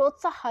ತಟ್ಟಿ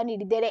ಪ್ರೋತ್ಸಾಹ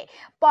ನೀಡಿದ್ದೇನೆ.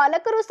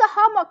 ಪಾಲಕರು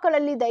ಸಹ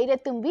ಮಕ್ಕಳಲ್ಲಿ ಧೈರ್ಯ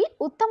ತುಂಬಿ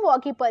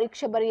ಉತ್ತಮವಾಗಿ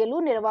ಪರೀಕ್ಷೆ ಬರೆಯಲು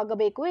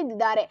ನೆರವಾಗಬೇಕು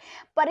ಎಂದಿದ್ದಾರೆ.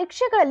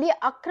 ಪರೀಕ್ಷೆಗಳಲ್ಲಿ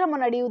ಅಕ್ರಮ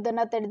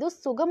ನಡೆಯುವುದನ್ನು ತಡೆದು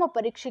ಸುಗಮ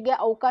ಪರೀಕ್ಷೆಗೆ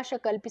ಅವಕಾಶ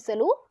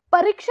ಕಲ್ಪಿಸಲು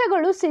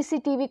ಪರೀಕ್ಷೆಗಳು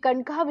ಸಿಸಿಟಿವಿ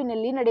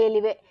ಕಣ್ಗಾವಲಿನಲ್ಲಿ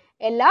ನಡೆಯಲಿವೆ.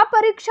 ಎಲ್ಲಾ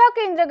ಪರೀಕ್ಷಾ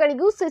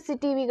ಕೇಂದ್ರಗಳಿಗೂ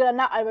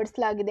ಸಿಸಿಟಿವಿಗಳನ್ನು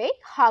ಅಳವಡಿಸಲಾಗಿದೆ.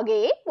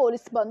 ಹಾಗೆಯೇ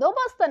ಪೊಲೀಸ್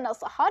ಬಂದೋಬಸ್ತ್ ಅನ್ನು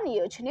ಸಹ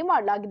ನಿಯೋಜನೆ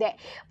ಮಾಡಲಾಗಿದೆ.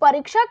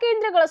 ಪರೀಕ್ಷಾ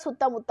ಕೇಂದ್ರಗಳ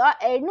ಸುತ್ತಮುತ್ತ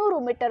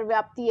 200 ಮೀಟರ್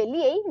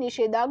ವ್ಯಾಪ್ತಿಯಲ್ಲಿಯೇ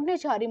ನಿಷೇಧಾಜ್ಞೆ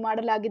ಜಾರಿ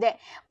ಮಾಡಲಾಗಿದೆ.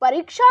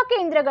 ಪರೀಕ್ಷಾ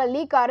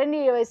ಕೇಂದ್ರಗಳಲ್ಲಿ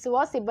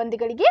ಕಾರ್ಯನಿರ್ವಹಿಸುವ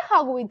ಸಿಬ್ಬಂದಿಗಳಿಗೆ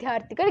ಹಾಗೂ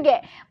ವಿದ್ಯಾರ್ಥಿಗಳಿಗೆ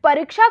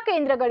ಪರೀಕ್ಷಾ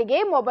ಕೇಂದ್ರಗಳಿಗೆ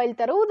ಮೊಬೈಲ್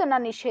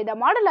ತರುವುದನ್ನು ನಿಷೇಧ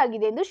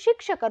ಮಾಡಲಾಗಿದೆ ಎಂದು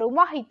ಶಿಕ್ಷಕರು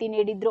ಮಾಹಿತಿ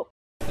ನೀಡಿದರು.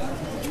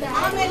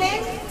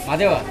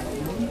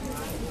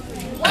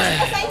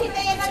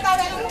 ಸಂಹಿತೆಯನ್ನು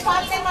ತಾವೆಲ್ಲರೂ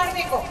ಪಾಲನೆ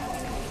ಮಾಡಬೇಕು.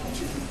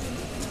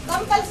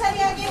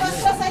 ಕಂಪಲ್ಸರಿಯಾಗಿ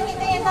ವಸ್ತ್ರ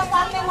ಸಂಹಿತೆಯನ್ನು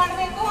ಪಾಲನೆ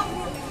ಮಾಡಬೇಕು.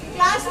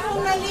 ಕ್ಲಾಸ್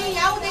ರೂಮ್ನಲ್ಲಿ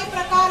ಯಾವುದೇ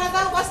ಪ್ರಕಾರದ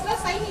ವಸ್ತ್ರ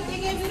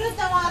ಸಂಹಿತೆಗೆ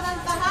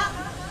ವಿರುದ್ಧವಾದಂತಹ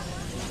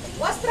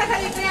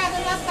ವಸ್ತ್ರಗಳಿದ್ರೆ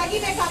ಅದನ್ನ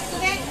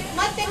ತೆಗಿಬೇಕಾಗ್ತದೆ.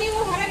 ಮತ್ತೆ ನೀವು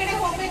ಹೊರಗಡೆ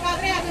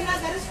ಹೋಗ್ಬೇಕಾದ್ರೆ ಅದನ್ನ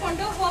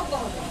ಧರಿಸಿಕೊಂಡು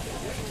ಹೋಗಬಹುದು.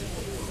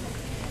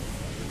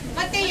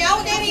 ಮತ್ತೆ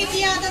ಯಾವುದೇ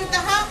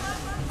ರೀತಿಯಾದಂತಹ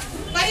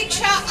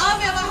ಪರೀಕ್ಷಾ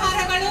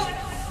ಅವ್ಯವಹಾರಗಳು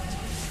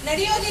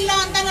ನಡೆಯೋದಿಲ್ಲ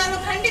ಅಂತ ನಾನು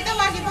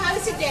ಖಂಡಿತವಾಗಿ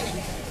ಭಾವಿಸಿದ್ದೇನೆ.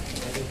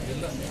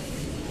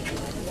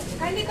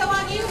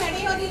 ಖಂಡಿತವಾಗಿಯೂ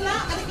ನಡೆಯೋದಿಲ್ಲ.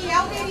 ಅದಕ್ಕೆ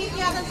ಯಾವುದೇ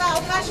ರೀತಿಯಾದಂತಹ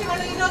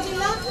ಅವಕಾಶಗಳು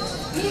ಇರೋದಿಲ್ಲ.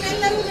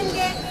 ನೀವೆಲ್ಲರೂ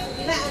ನಿಮಗೆ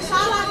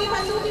ಸಾಲಾಗಿ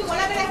ಬಂದು ನೀವು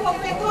ಒಳಗಡೆ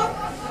ಹೋಗಬೇಕು.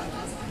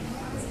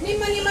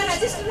 ನಿಮ್ಮ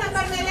ರಿಜಿಸ್ಟರ್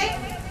ನಂಬರ್ ಮೇಲೆ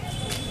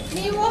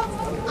ನೀವು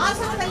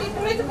ಆಸನದಲ್ಲಿ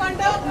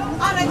ಕುಳಿತುಕೊಂಡು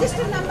ಆ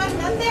ರಿಜಿಸ್ಟರ್ ನಂಬರ್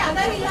ನಂದೇ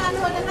ಅದರಿಲ್ಲ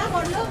ಅನ್ನೋದನ್ನ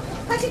ಒಂದು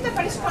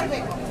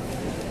ಖಚಿತಪಡಿಸಿಕೊಳ್ಬೇಕು.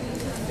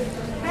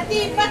 ಪ್ರತಿ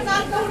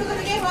 24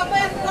 ಹುಡುಗರಿಗೆ ಒಬ್ಬ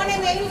ಕೋಣೆ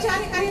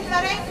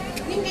ಮೇಲ್ವಿಚಾರಕರಿರ್ತಾರೆ.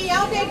 ನಿಮ್ಗೆ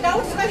ಯಾವುದೇ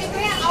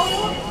ಡೌಟ್ಸ್ಗಳಿದ್ರೆ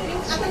ಅವರು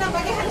ಅದನ್ನ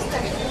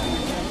ಬಗೆಹರಿಸ್ತಾರೆ.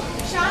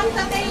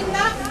 ಶಾಂತತೆಯಿಂದ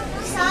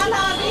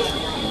ಸಾಲಾಗಿ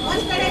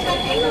ಒಂದ್ ಕಡೆ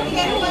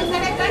ಹುಡುಗಿಯರು, ಒಂದ್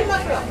ಕಡೆ ಗಂಡು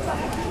ಮಕ್ಕಳು,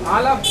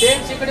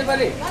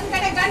 ಒಂದ್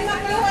ಕಡೆ ಗಂಡು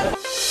ಮಕ್ಕಳು.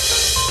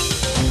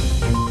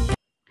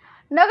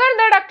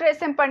 ನಗರದ ಡಾಕ್ಟರ್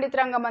ಎಸ್.ಎಂ. ಪಂಡಿತ್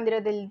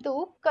ರಂಗಮಂದಿರದಲ್ಲಿದ್ದು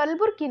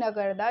ಕಲಬುರಗಿ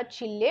ನಗರದ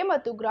ಜಿಲ್ಲೆ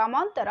ಮತ್ತು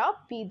ಗ್ರಾಮಾಂತರ,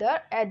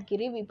 ಬೀದರ್,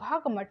 ಯಾದಗಿರಿ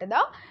ವಿಭಾಗ ಮಟ್ಟದ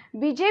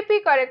ಬಿಜೆಪಿ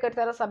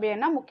ಕಾರ್ಯಕರ್ತರ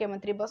ಸಭೆಯನ್ನು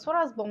ಮುಖ್ಯಮಂತ್ರಿ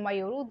ಬಸವರಾಜ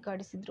ಬೊಮ್ಮಾಯಿ ಅವರು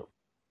ಉದ್ಘಾಟಿಸಿದರು.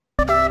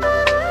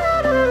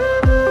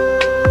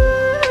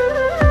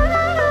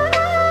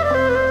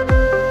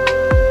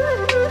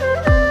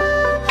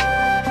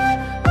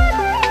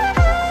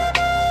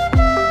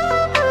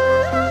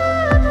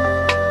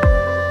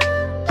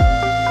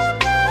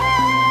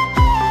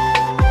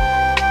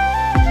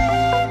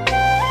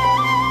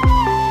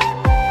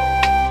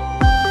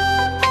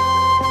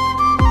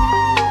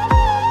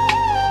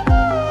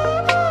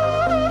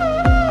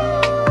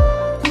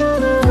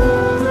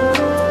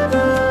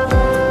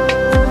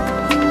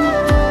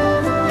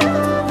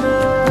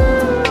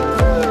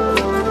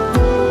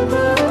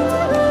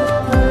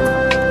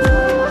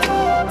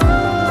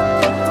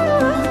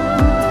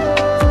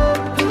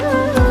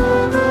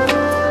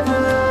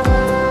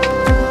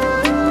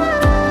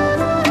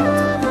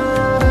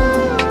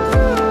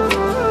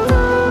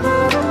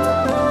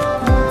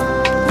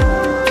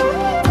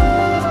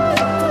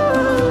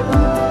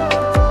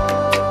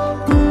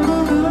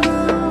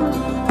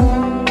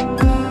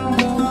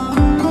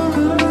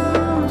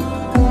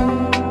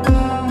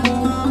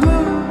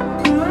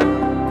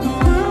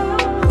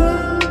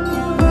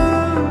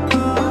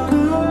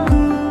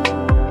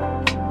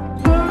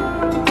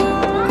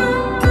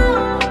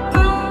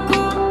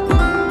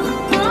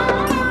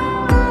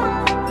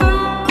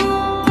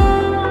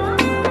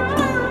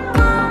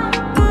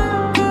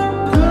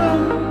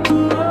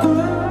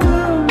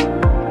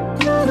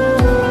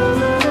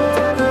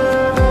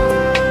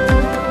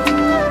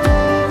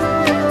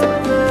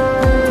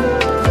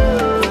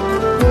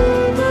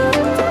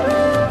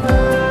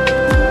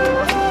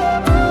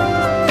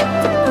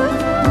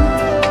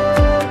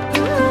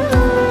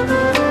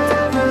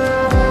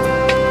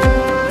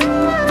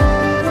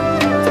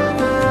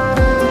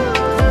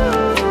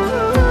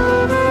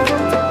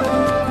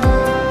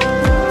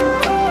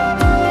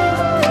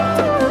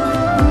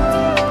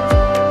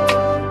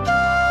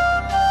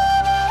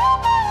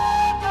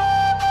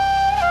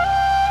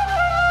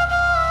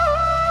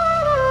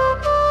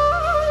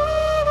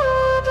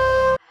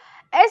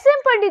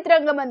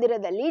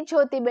 ರಂಗಮಂದಿರದಲ್ಲಿ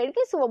ಜ್ಯೋತಿ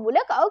ಬೆಳಗಿಸುವ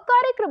ಮೂಲಕ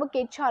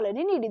ಕಾರ್ಯಕ್ರಮಕ್ಕೆ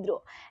ಚಾಲನೆ ನೀಡಿದರು.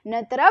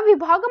 ನಂತರ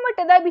ವಿಭಾಗ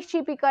ಮಟ್ಟದ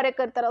ಬಿಜೆಪಿ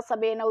ಕಾರ್ಯಕರ್ತರ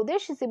ಸಭೆಯನ್ನು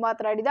ಉದ್ದೇಶಿಸಿ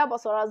ಮಾತನಾಡಿದ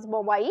ಬಸವರಾಜ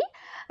ಬೊಮ್ಮಾಯಿ,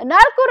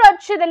 4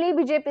 ರಾಜ್ಯದಲ್ಲಿ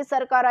ಬಿಜೆಪಿ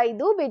ಸರ್ಕಾರ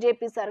ಇದ್ದು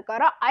ಬಿಜೆಪಿ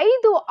ಸರ್ಕಾರ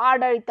 5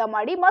 ಆಡಳಿತ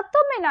ಮಾಡಿ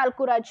ಮತ್ತೊಮ್ಮೆ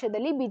 4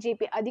 ರಾಜ್ಯದಲ್ಲಿ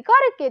ಬಿಜೆಪಿ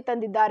ಅಧಿಕಾರಕ್ಕೆ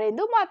ತಂದಿದ್ದಾರೆ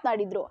ಎಂದು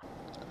ಮಾತನಾಡಿದರು.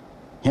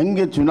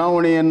 ಹೆಂಗೆ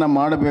ಚುನಾವಣೆಯನ್ನು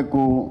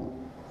ಮಾಡಬೇಕು,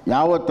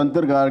 ಯಾವ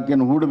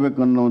ತಂತ್ರಗಾರಿಕೆಯನ್ನು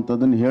ಹೂಡಬೇಕು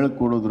ಅನ್ನುವಂಥದ್ದನ್ನು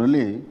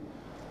ಹೇಳಿಕೊಡೋದ್ರಲ್ಲಿ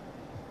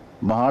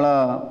ಬಹಳ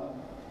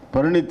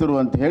ಪರಿಣಿತರು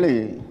ಅಂತ ಹೇಳಿ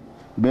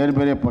ಬೇರೆ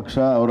ಬೇರೆ ಪಕ್ಷ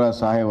ಅವರ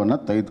ಸಹಾಯವನ್ನು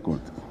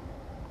ತೆಗೆದುಕೊಳ್ತದೆ.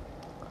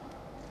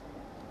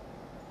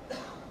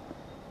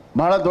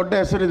 ಬಹಳ ದೊಡ್ಡ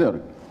ಹೆಸರಿದೆ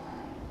ಅವ್ರಿಗೆ.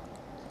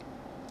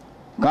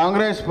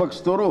 ಕಾಂಗ್ರೆಸ್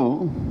ಪಕ್ಷದವರು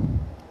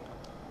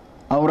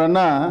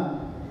ಅವರನ್ನು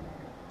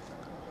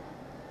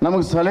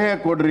ನಮಗೆ ಸಲಹೆ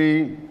ಕೊಡ್ರಿ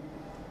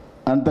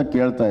ಅಂತ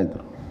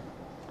ಕೇಳ್ತಾಯಿದ್ರು.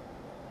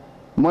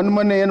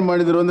 ಮೊನ್ನೆ ಏನು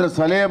ಮಾಡಿದರು ಅಂದರೆ,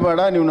 ಸಲಹೆ ಬೇಡ,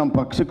 ನೀವು ನಮ್ಮ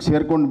ಪಕ್ಷಕ್ಕೆ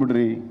ಸೇರ್ಕೊಂಡು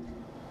ಬಿಡ್ರಿ,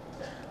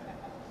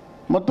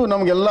 ಮತ್ತು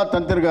ನಮಗೆಲ್ಲ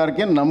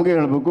ತಂತ್ರಗಾರಿಕೆ ನಮಗೆ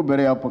ಹೇಳಬೇಕು,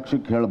 ಬೇರೆ ಯಾವ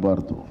ಪಕ್ಷಕ್ಕೆ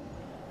ಹೇಳಬಾರ್ದು.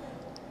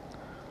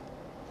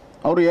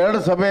 ಅವರು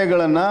 2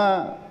 ಸಭೆಗಳನ್ನು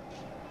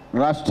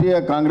ರಾಷ್ಟ್ರೀಯ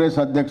ಕಾಂಗ್ರೆಸ್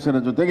ಅಧ್ಯಕ್ಷರ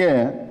ಜೊತೆಗೆ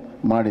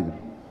ಮಾಡಿದರು.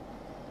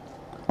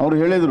 ಅವರು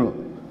ಹೇಳಿದರು,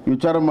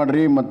 ವಿಚಾರ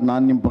ಮಾಡಿರಿ, ಮತ್ತು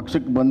ನಾನು ನಿಮ್ಮ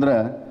ಪಕ್ಷಕ್ಕೆ ಬಂದರೆ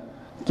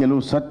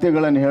ಕೆಲವು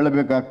ಸತ್ಯಗಳನ್ನು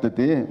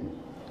ಹೇಳಬೇಕಾಗ್ತೈತಿ,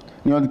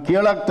 ನೀವು ಅದು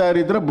ಕೇಳಾಗ್ತಾ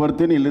ಇರಿದ್ರೆ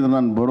ಬರ್ತೀನಿ, ಇಲ್ಲಿದ್ರೆ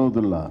ನಾನು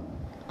ಬರೋದಿಲ್ಲ.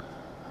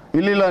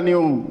 ಇಲ್ಲ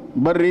ನೀವು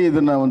ಬರ್ರಿ,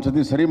 ಇದನ್ನು ಒಂದು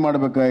ಸತಿ ಸರಿ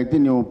ಮಾಡಬೇಕಾಯ್ತು,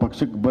 ನೀವು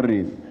ಪಕ್ಷಕ್ಕೆ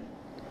ಬರ್ರಿ,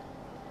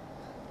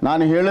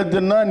 ನಾನು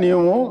ಹೇಳಿದ್ದನ್ನು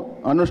ನೀವು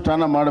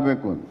ಅನುಷ್ಠಾನ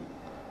ಮಾಡಬೇಕು.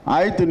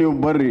 ಆಯಿತು, ನೀವು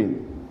ಬರ್ರಿ.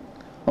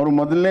 ಅವರು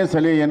ಮೊದಲನೇ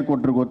ಸಲಹೆ ಏನು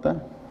ಕೊಟ್ಟರು ಗೊತ್ತಾ?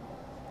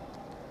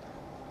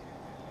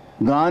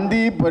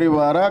 ಗಾಂಧಿ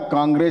ಪರಿವಾರ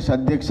ಕಾಂಗ್ರೆಸ್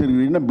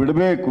ಅಧ್ಯಕ್ಷರನ್ನ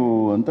ಬಿಡಬೇಕು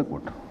ಅಂತ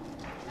ಕೊಟ್ಟರು.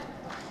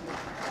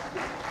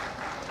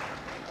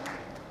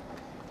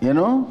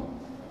 ಏನು?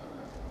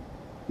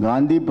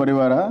 ಗಾಂಧಿ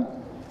ಪರಿವಾರ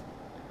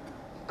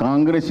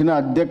ಕಾಂಗ್ರೆಸ್ಸಿನ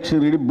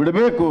ಅಧ್ಯಕ್ಷರಿಗೆ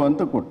ಬಿಡಬೇಕು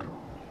ಅಂತ ಕೊಟ್ಟರು.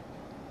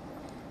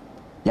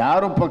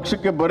 ಯಾರು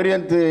ಪಕ್ಷಕ್ಕೆ ಬರ್ರಿ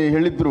ಅಂತ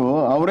ಹೇಳಿದ್ರು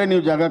ಅವರೇ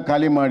ನೀವು ಜಾಗ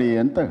ಖಾಲಿ ಮಾಡಿ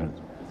ಅಂತ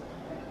ಹೇಳಿದ್ರು.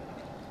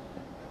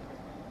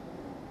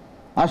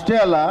 ಅಷ್ಟೇ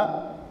ಅಲ್ಲ,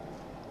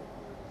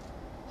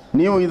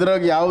 ನೀವು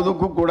ಇದ್ರಾಗ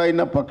ಯಾವುದಕ್ಕೂ ಕೂಡ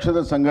ಇನ್ನು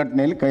ಪಕ್ಷದ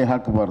ಸಂಘಟನೆಯಲ್ಲಿ ಕೈ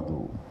ಹಾಕಬಾರ್ದು.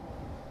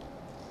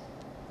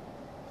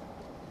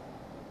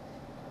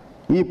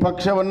 ಈ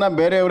ಪಕ್ಷವನ್ನು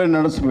ಬೇರೆಯವರೇ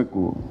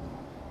ನಡೆಸಬೇಕು.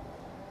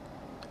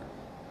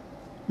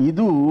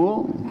 ಇದು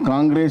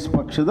ಕಾಂಗ್ರೆಸ್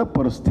ಪಕ್ಷದ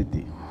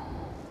ಪರಿಸ್ಥಿತಿ.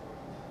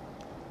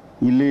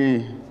 ಇಲ್ಲಿ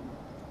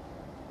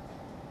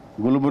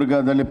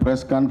ಗುಲ್ಬರ್ಗಾದಲ್ಲಿ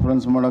ಪ್ರೆಸ್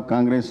ಕಾನ್ಫರೆನ್ಸ್ ಮಾಡೋ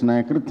ಕಾಂಗ್ರೆಸ್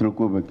ನಾಯಕರು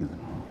ತಿಳ್ಕೋಬೇಕಿದೆ,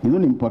 ಇದು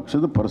ನಿಮ್ಮ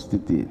ಪಕ್ಷದ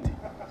ಪರಿಸ್ಥಿತಿ ಐತಿ.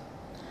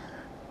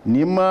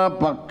 ನಿಮ್ಮ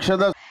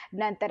ಪಕ್ಷದ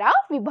ನಂತರ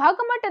ವಿಭಾಗ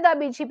ಮಟ್ಟದ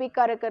ಬಿಜೆಪಿ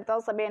ಕಾರ್ಯಕರ್ತ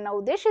ಸಭೆಯನ್ನು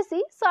ಉದ್ದೇಶಿಸಿ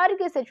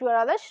ಸಾರಿಗೆ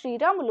ಸಚಿವರಾದ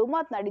ಶ್ರೀರಾಮುಲು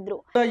ಮಾತನಾಡಿದರು.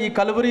 ಈ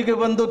ಕಲಬುರಗಿಗೆ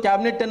ಬಂದು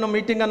ಕ್ಯಾಬಿನೆಟ್ ಅನ್ನು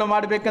ಮೀಟಿಂಗ್ ಅನ್ನು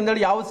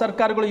ಮಾಡಬೇಕಂದೇಳಿ ಯಾವ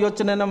ಸರ್ಕಾರಗಳು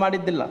ಯೋಚನೆಯನ್ನು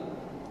ಮಾಡಿದ್ದಿಲ್ಲ.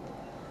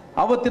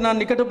 ಅವತ್ತಿನ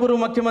ನಿಕಟಪೂರ್ವ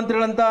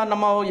ಮುಖ್ಯಮಂತ್ರಿಗಳಂತ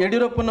ನಮ್ಮ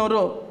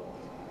ಯಡಿಯೂರಪ್ಪನವರು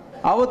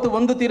ಅವತ್ತು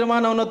ಒಂದು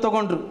ತೀರ್ಮಾನವನ್ನು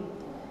ತಗೊಂಡ್ರು.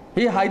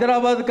 ಈ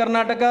ಹೈದರಾಬಾದ್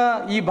ಕರ್ನಾಟಕ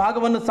ಈ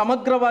ಭಾಗವನ್ನು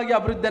ಸಮಗ್ರವಾಗಿ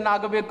ಅಭಿವೃದ್ಧಿಯನ್ನು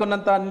ಆಗಬೇಕು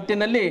ಅನ್ನೋಂಥ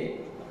ನಿಟ್ಟಿನಲ್ಲಿ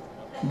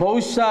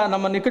ಬಹುಶಃ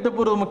ನಮ್ಮ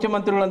ನಿಕಟಪೂರ್ವ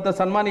ಮುಖ್ಯಮಂತ್ರಿಗಳಂತ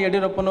ಸನ್ಮಾನ್ಯ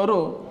ಯಡಿಯೂರಪ್ಪನವರು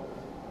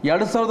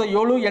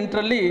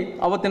 2007-8ರಲ್ಲಿ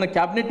ಅವತ್ತಿನ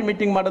ಕ್ಯಾಬಿನೆಟ್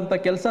ಮೀಟಿಂಗ್ ಮಾಡೋಂಥ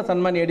ಕೆಲಸ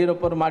ಸನ್ಮಾನ್ಯ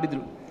ಯಡಿಯೂರಪ್ಪರು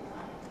ಮಾಡಿದರು.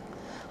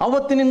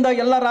 ಅವತ್ತಿನಿಂದ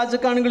ಎಲ್ಲ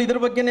ರಾಜಕಾರಣಿಗಳು ಇದ್ರ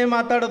ಬಗ್ಗೆನೇ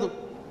ಮಾತಾಡೋದು.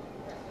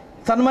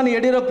 ಸನ್ಮಾನ್ಯ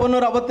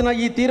ಯಡಿಯೂರಪ್ಪನವರು ಅವತ್ತಿನ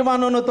ಈ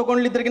ತೀರ್ಮಾನವನ್ನು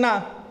ತಗೊಂಡಿದ್ರಿಗಿನ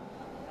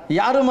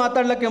ಯಾರೂ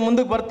ಮಾತಾಡಲಿಕ್ಕೆ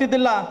ಮುಂದಕ್ಕೆ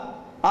ಬರ್ತಿದ್ದಿಲ್ಲ.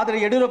 ಆದರೆ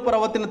ಯಡಿಯೂರಪ್ಪರು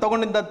ಅವತ್ತಿನ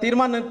ತಗೊಂಡಿದ್ದ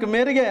ತೀರ್ಮಾನಕ್ಕೆ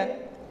ಮೇರೆಗೆ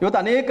ಇವತ್ತು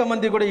ಅನೇಕ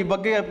ಮಂದಿ ಕೂಡ ಈ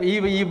ಬಗ್ಗೆ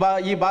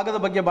ಈ ಭಾಗದ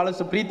ಬಗ್ಗೆ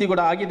ಭಾಳಷ್ಟು ಪ್ರೀತಿ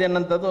ಕೂಡ ಆಗಿದೆ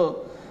ಅನ್ನೋಂಥದ್ದು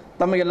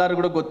ತಮಗೆಲ್ಲರೂ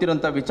ಕೂಡ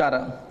ಗೊತ್ತಿರೋಂಥ ವಿಚಾರ.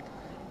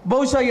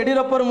 ಬಹುಶಃ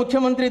ಯಡಿಯೂರಪ್ಪರು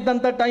ಮುಖ್ಯಮಂತ್ರಿ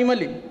ಇದ್ದಂಥ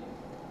ಟೈಮಲ್ಲಿ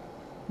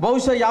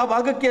ಬಹುಶಃ ಯಾವ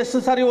ಭಾಗಕ್ಕೆ ಎಷ್ಟು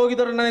ಸಾರಿ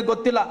ಹೋಗಿದ್ರು ನನಗೆ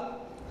ಗೊತ್ತಿಲ್ಲ.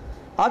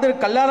 ಆದರೆ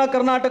ಕಲ್ಯಾಣ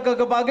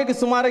ಕರ್ನಾಟಕ ಭಾಗಕ್ಕೆ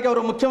ಸುಮಾರಾಗಿ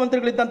ಅವರು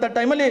ಮುಖ್ಯಮಂತ್ರಿಗಳಿದ್ದಂಥ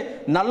ಟೈಮಲ್ಲಿ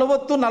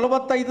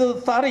 40-45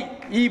 ಸಾರಿ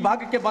ಈ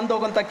ಭಾಗಕ್ಕೆ ಬಂದು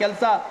ಹೋಗುವಂಥ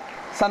ಕೆಲಸ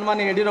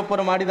ಸನ್ಮಾನ್ಯ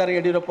ಯಡಿಯೂರಪ್ಪರು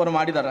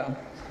ಮಾಡಿದ್ದಾರೆ.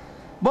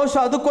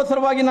 ಬಹುಶಃ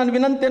ಅದಕ್ಕೋಸ್ಕರವಾಗಿ ನಾನು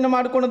ವಿನಂತಿಯನ್ನು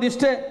ಮಾಡಿಕೊಳ್ಳೋದು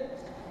ಇಷ್ಟೇ,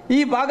 ಈ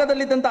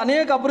ಭಾಗದಲ್ಲಿದ್ದಂಥ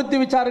ಅನೇಕ ಅಭಿವೃದ್ಧಿ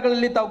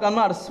ವಿಚಾರಗಳಲ್ಲಿ ತಾವು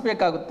ಗಮನ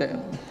ಹರಿಸಬೇಕಾಗುತ್ತೆ.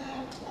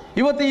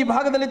 ಇವತ್ತು ಈ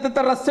ಭಾಗದಲ್ಲಿದ್ದಂಥ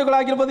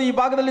ರಸ್ತೆಗಳಾಗಿರ್ಬೋದು, ಈ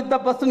ಭಾಗದಲ್ಲಿದ್ದ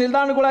ಬಸ್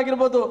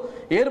ನಿಲ್ದಾಣಗಳಾಗಿರ್ಬೋದು,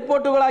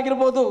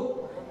 ಏರ್ಪೋರ್ಟುಗಳಾಗಿರ್ಬೋದು,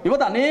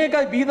 ಇವತ್ತು ಅನೇಕ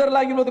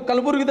ಬೀದರ್ಲಾಗಿರ್ಬೋದು,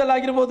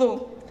 ಕಲಬುರಗಿದಲ್ಲಾಗಿರ್ಬೋದು,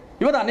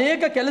 ಇವತ್ತು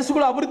ಅನೇಕ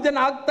ಕೆಲಸಗಳು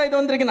ಅಭಿವೃದ್ಧಿಯನ್ನು ಆಗ್ತಾ ಇದೆ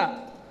ಅಂದ್ರೆಗಿನ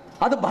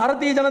ಅದು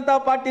ಭಾರತೀಯ ಜನತಾ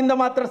ಪಾರ್ಟಿಯಿಂದ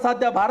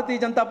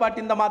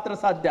ಮಾತ್ರ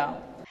ಸಾಧ್ಯ.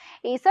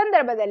 ಈ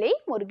ಸಂದರ್ಭದಲ್ಲಿ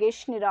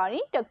Murugesh Nirani,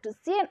 doctor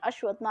CN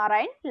Ashwath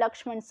Narayan,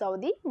 Lakshman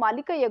Saudi,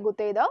 Malikayya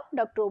ಗುತೇದ,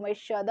 doctor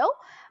Umesh Yadav,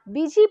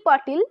 busy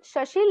Patil,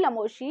 Shashil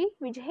Namoshi,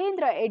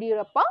 Vijayendra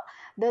Yediyurappa,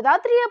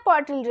 Dattatreya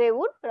Patil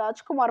Revoor,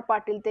 Rajkumar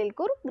Patil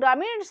Telkur,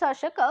 ಗ್ರಾಮೀಣ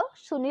ಶಾಸಕ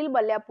ಸುನೀಲ್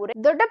ಬಲ್ಯಾಪುರೆ,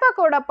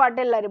 ದೊಡ್ಡಪ್ಪಗೌಡ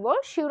ಪಾಟೀಲ್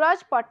ಅರಿಬೋಳ್,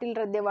 ಶಿವರಾಜ್ ಪಾಟೀಲ್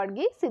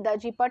ರದ್ದೆವಾಡ್ಗಿ,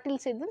 ಸಿದ್ದಾಜಿ ಪಾಟೀಲ್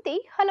ಸೇರಿದಂತೆ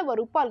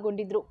ಹಲವರು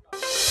ಪಾಲ್ಗೊಂಡಿದ್ದರು.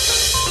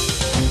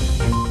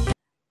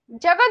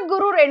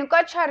 ಜಗದ್ಗುರು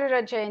ರೇಣುಕಾಚಾರ್ಯರ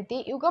ಜಯಂತಿ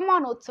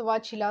ಯುಗಮಾನೋತ್ಸವ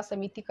ಜಿಲ್ಲಾ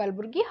ಸಮಿತಿ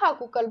ಕಲಬುರಗಿ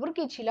ಹಾಗೂ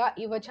ಕಲಬುರಗಿ ಜಿಲ್ಲಾ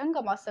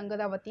ಯುವಜಂಗಮ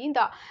ಸಂಘದ ವತಿಯಿಂದ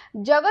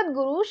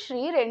ಜಗದ್ಗುರು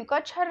ಶ್ರೀ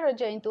ರೇಣುಕಾಚಾರ್ಯರ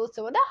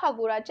ಜಯಂತ್ಯೋತ್ಸವದ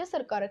ಹಾಗೂ ರಾಜ್ಯ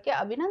ಸರ್ಕಾರಕ್ಕೆ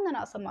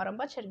ಅಭಿನಂದನಾ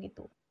ಸಮಾರಂಭ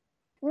ಜರುಗಿತು.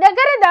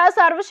 ನಗರದ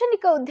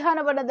ಸಾರ್ವಜನಿಕ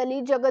ಉದ್ಯಾನವನದಲ್ಲಿ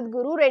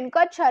ಜಗದ್ಗುರು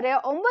ರೇಣುಕಾಚಾರ್ಯ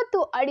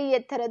 9 ಅಡಿ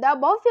ಎತ್ತರದ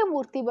ಭವ್ಯ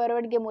ಮೂರ್ತಿ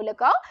ಮೆರವಣಿಗೆ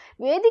ಮೂಲಕ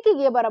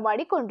ವೇದಿಕೆಗೆ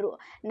ಬರಮಾಡಿಕೊಂಡರು.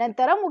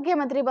 ನಂತರ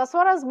ಮುಖ್ಯಮಂತ್ರಿ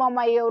ಬಸವರಾಜ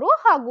ಬೊಮ್ಮಾಯಿಯವರು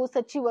ಹಾಗೂ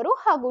ಸಚಿವರು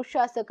ಹಾಗೂ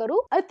ಶಾಸಕರು,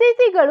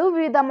 ಅತಿಥಿಗಳು,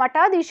 ವಿವಿಧ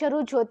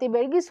ಮಠಾಧೀಶರು ಜ್ಯೋತಿ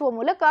ಬೆಳಗಿಸುವ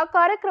ಮೂಲಕ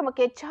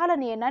ಕಾರ್ಯಕ್ರಮಕ್ಕೆ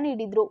ಚಾಲನೆಯನ್ನ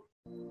ನೀಡಿದರು.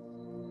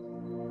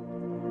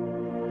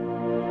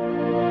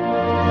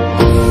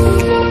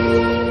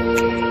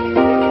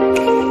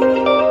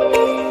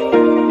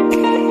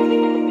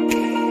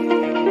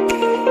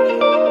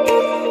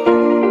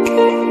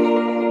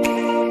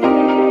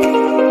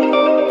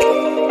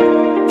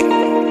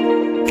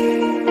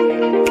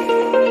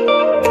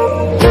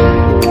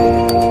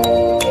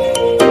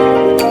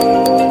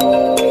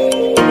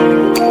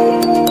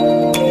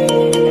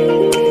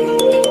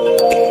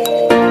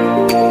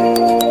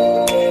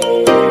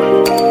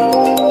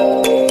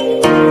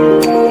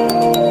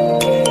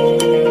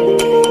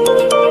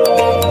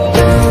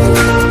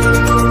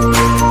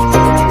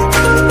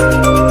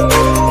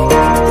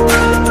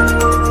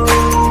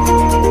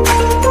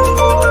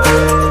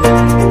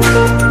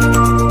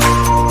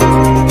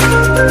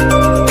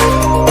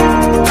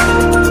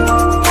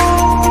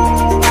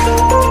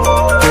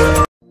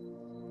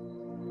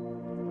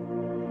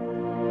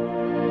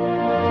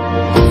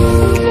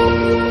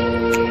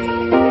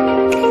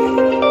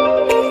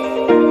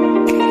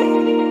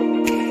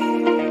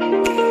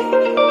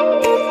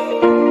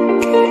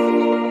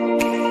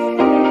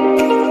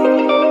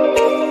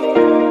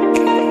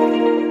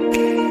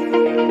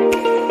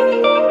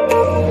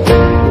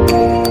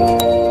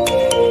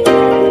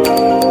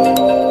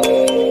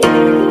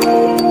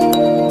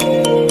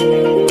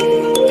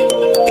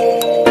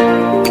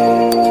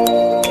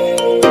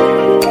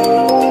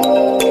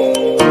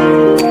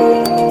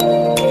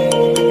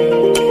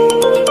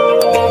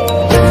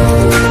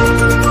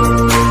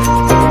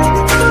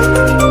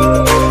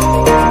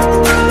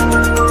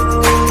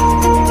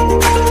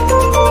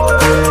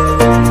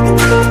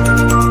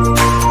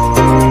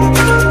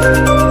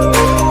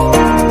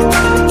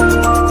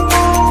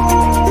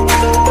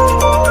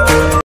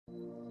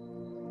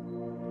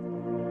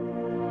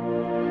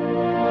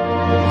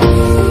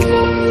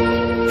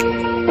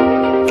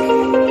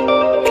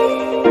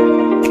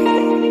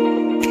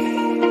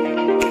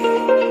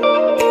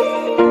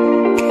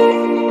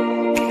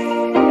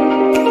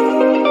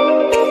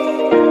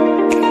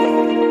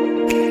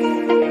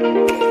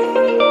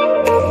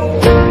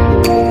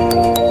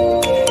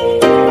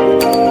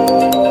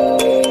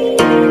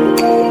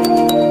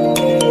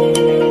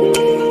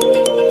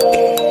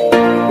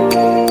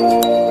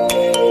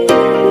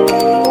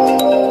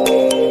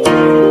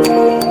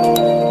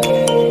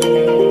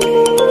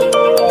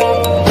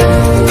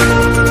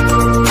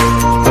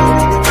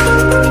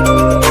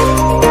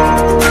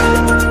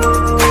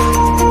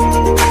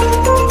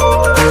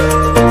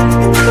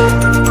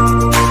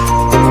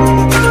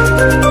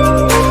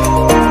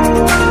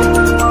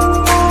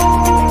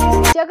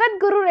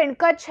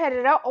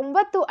 ರೇಣುಕಾಚಾರ್ಯರ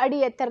 9 ಅಡಿ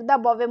ಎತ್ತರದ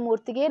ಭವ್ಯ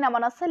ಮೂರ್ತಿಗೆ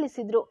ನಮನ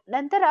ಸಲ್ಲಿಸಿದ್ರು.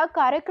 ನಂತರ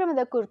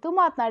ಕಾರ್ಯಕ್ರಮದ ಕುರಿತು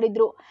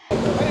ಮಾತನಾಡಿದ್ರು.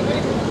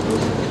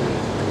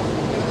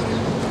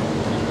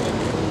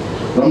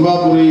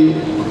 ರಂಭಾಪುರಿ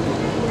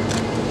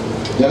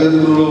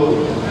ಜಗದ್ಗುರು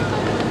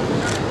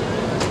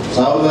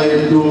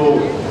 1008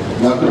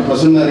 ಡಾಕ್ಟರ್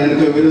ಪ್ರಸನ್ನ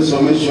ರೇಣುಕ ವೀರ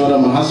ಸೋಮೇಶ್ವರ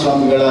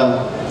ಮಹಾಸ್ವಾಮಿಗಳ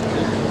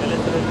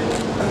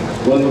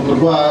ಒಂದು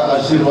ಕೃಪಾ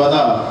ಆಶೀರ್ವಾದ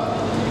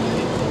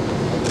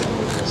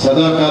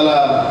ಸದಾಕಾಲ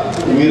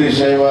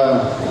ವೀರಶೈವ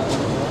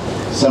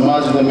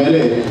ಸಮಾಜದ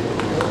ಮೇಲೆ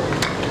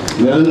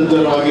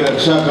ನಿರಂತರವಾಗಿ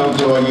ರಕ್ಷಾ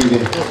ಕವಚವಾಗಿ ಇದೆ.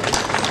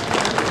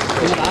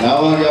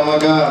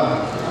 ಯಾವಾಗ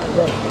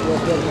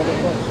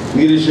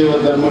ವೀರಶೈವ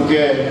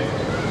ಧರ್ಮಕ್ಕೆ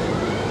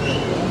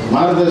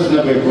ಮಾರ್ಗದರ್ಶನ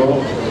ಬೇಕು,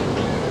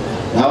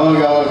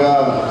 ಯಾವಾಗ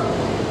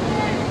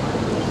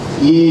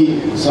ಈ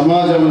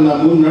ಸಮಾಜವನ್ನು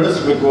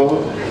ಮುನ್ನಡೆಸಬೇಕು,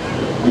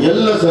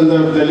 ಎಲ್ಲ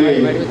ಸಂದರ್ಭದಲ್ಲಿ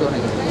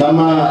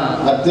ತಮ್ಮ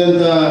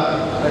ಅತ್ಯಂತ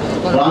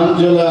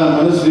ಪ್ರಾಂಜಲ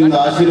ಮನಸ್ಸಿನಿಂದ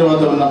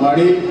ಆಶೀರ್ವಾದವನ್ನು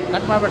ಮಾಡಿ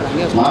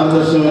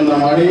ಮಾರ್ಗದರ್ಶನವನ್ನು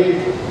ಮಾಡಿ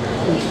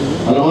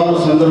ಹಲವಾರು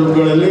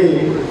ಸಂದರ್ಭಗಳಲ್ಲಿ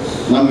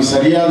ನಮಗೆ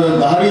ಸರಿಯಾದ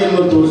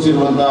ದಾರಿಯನ್ನು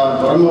ತೋರಿಸಿರುವಂತಹ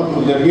ಪರಮ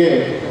ಪೂಜ್ಯರಿಗೆ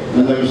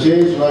ನನ್ನ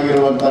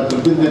ವಿಶೇಷವಾಗಿರುವಂಥ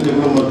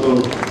ಕೃತಜ್ಞತೆಗಳು ಮತ್ತು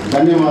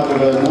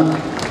ಧನ್ಯವಾದಗಳನ್ನು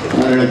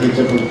ನಾನು ಹೇಳಕ್ಕೆ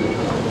ಇಚ್ಛಪಡ್ತೀನಿ.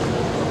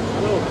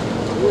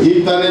 ಈಗ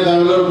ತಾನೇ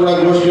ತಾವೆಲ್ಲರೂ ಕೂಡ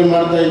ಘೋಷಣೆ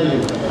ಮಾಡ್ತಾ ಇದ್ವಿ,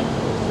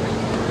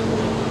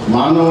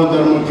 ಮಾನವ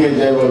ಧರ್ಮಕ್ಕೆ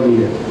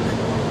ಜಯವಾಗಲಿ.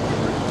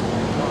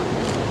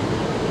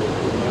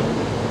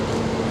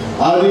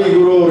 ಆದಿ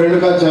ಗುರು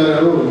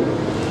ರೇಣುಕಾಚಾರ್ಯರು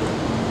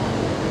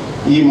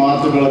ಈ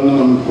ಮಾತುಗಳನ್ನು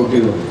ನಮ್ಗೆ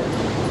ಕೊಟ್ಟಿದ್ರು.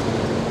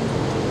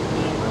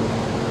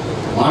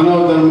 ಮಾನವ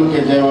ಧರ್ಮಕ್ಕೆ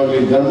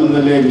ಜಯವಾಗಲಿ,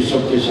 ಧರ್ಮದಲ್ಲೇ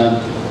ವಿಶ್ವಕ್ಕೆ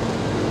ಶಾಂತಿ.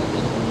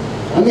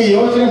 ಹಂಗೆ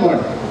ಯೋಚನೆ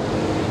ಮಾಡಿ,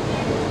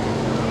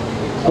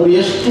 ಅವ್ರು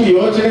ಎಷ್ಟು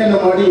ಯೋಚನೆಯನ್ನು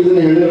ಮಾಡಿ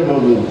ಇದನ್ನು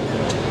ಹೇಳಿರ್ಬೋದು.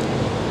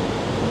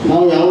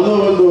 ನಾವು ಯಾವುದೋ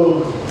ಒಂದು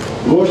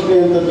ಘೋಷಣೆ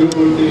ಅಂತ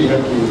ತಿಳ್ಕೊಳ್ತೀವಿ,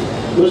 ಹೇಳ್ತೀವಿ,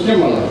 ಯೋಚನೆ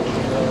ಮಾಡೋದು.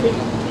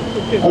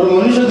 ಅವರು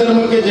ಮನುಷ್ಯ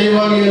ಧರ್ಮಕ್ಕೆ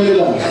ಜಯವಾಗಲಿ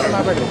ಅಂದಿಲ್ಲ,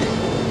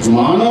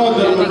 ಮಾನವ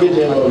ಧರ್ಮಕ್ಕೆ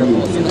ಜಯವಾಗಲಿ.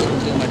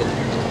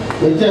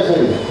 ವ್ಯತ್ಯಾಸ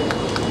ಇದೆ.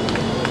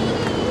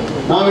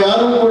 ನಾವು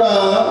ಯಾರೂ ಕೂಡ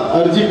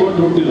ಅರ್ಜಿ ಕೊಟ್ಟು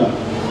ಹುಟ್ಟಿಲ್ಲ.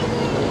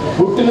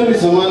 ಹುಟ್ಟಿನಲ್ಲಿ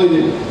ಸಮಾನ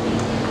ಇದ್ದೀವಿ,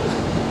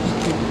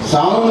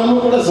 ಸಾವನಲ್ಲೂ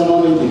ಕೂಡ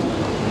ಸಮಾನ ಇದ್ದೀವಿ.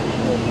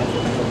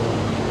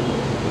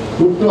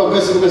 ಹುಟ್ಟು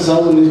ಅಕಸ್ಮಾತ್,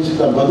 ಸಾವು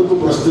ನಿಶ್ಚಿತ, ಬದುಕು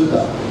ಪ್ರಸ್ತುತ.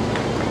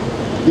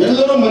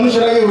 ಎಲ್ಲರೂ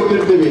ಮನುಷ್ಯರಾಗಿ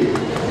ಹುಟ್ಟಿರ್ತೀವಿ.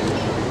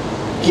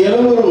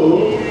 ಕೆಲವರು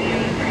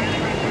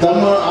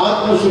ತಮ್ಮ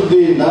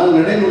ಆತ್ಮಶುದ್ಧಿಯಿಂದ,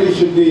 ನಡೆನುಡಿ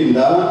ಶುದ್ಧಿಯಿಂದ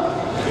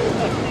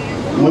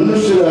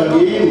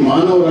ಮನುಷ್ಯರಾಗಿ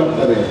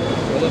ಮಾನವರಾಗ್ತಾರೆ.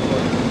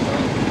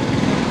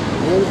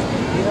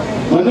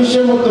 ಮನುಷ್ಯ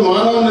ಮತ್ತು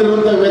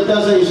ಮಾನವನಿರುವಂತಹ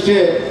ವ್ಯತ್ಯಾಸ ಇಷ್ಟೇ.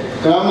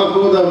 ಕಾಮ,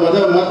 ಕ್ರೋಧ, ಮದ,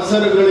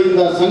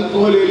 ಮತ್ಸರಗಳಿಂದ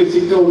ಸಂಕೋಲೆಯಲ್ಲಿ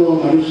ಸಿಕ್ಕವನು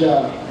ಮನುಷ್ಯ.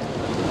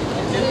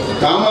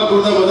 ಕಾಮ,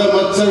 ಕ್ರೋಧ, ಮದ,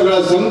 ಮತ್ಸರಗಳ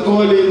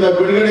ಸಂಕೋಲೆಯಿಂದ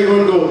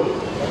ಬಿಡುಗಡೆಗೊಂಡು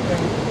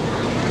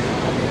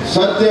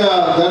ಸತ್ಯ,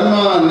 ಧರ್ಮ,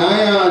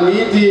 ನ್ಯಾಯ,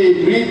 ನೀತಿ,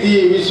 ಪ್ರೀತಿ,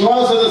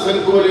 ವಿಶ್ವಾಸದ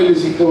ಸಂಕೋಲೆಯಲ್ಲಿ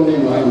ಸಿಕ್ಕವನೇ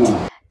ಮಾನವ.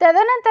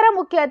 ತದನಂತರ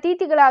ಮುಖ್ಯ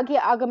ಅತಿಥಿಗಳಾಗಿ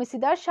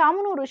ಆಗಮಿಸಿದ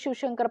ಶಾಮನೂರು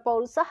ಶಿವಶಂಕರಪ್ಪ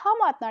ಅವರು ಸಹ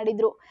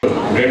ಮಾತನಾಡಿದರು.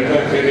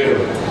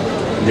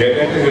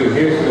 ಜಗತ್ತಿಗೆ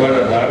ವಿಶೇಷವಾದ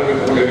ಧಾರ್ಮಿಕ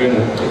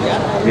ಕೊಡುಗೆಯನ್ನು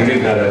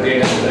ನೀಡಿದ್ದಾರೆ.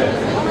 ಅದೇನೆಂದರೆ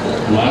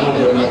ಮಾನವ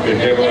ಧರ್ಮಕ್ಕೆ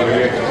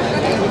ಜಯವಾಗಲಿ,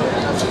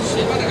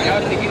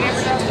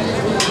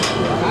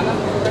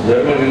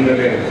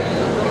 ಧರ್ಮದಿಂದಲೇ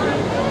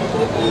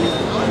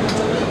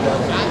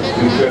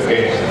ವಿಶ್ವಕ್ಕೆ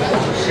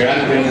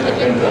ಶಾಂತಿ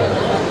ಅಂತಕ್ಕಂಥ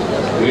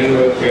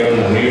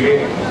ವೀರವಾಕ್ಯವನ್ನು ನೀಡಿ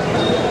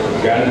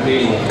ಶಾಂತಿ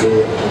ಮತ್ತು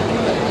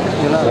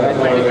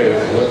ಸಹಬಾಳ್ವೆ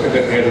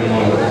ಅವಶ್ಯಕತೆಯನ್ನು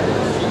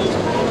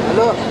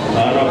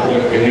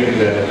ಮಾನವಕ್ಕೆ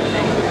ನೀಡಿದ್ದಾರೆ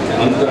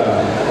ಅಂತ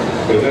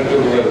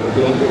ಜಗದ್ಗುರುಗಳ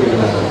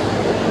ವಿದ್ವಾಂಸರುಗಳ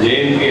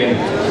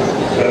ಜಯಂತಿಯನ್ನು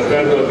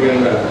ಸರ್ಕಾರದ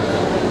ವತಿಯಿಂದ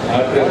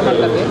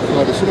ಆಚರಿಸಲು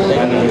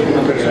ನಾನು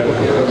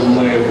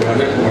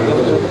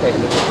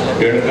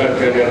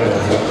ರೇಣುಕಾಚಾರ್ಯರ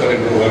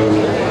ಭಕ್ತರಿಗೂ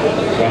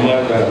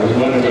ಸಮಾಜ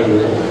ಅಭಿಮಾನಿಗಳು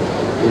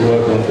ತುಂಬ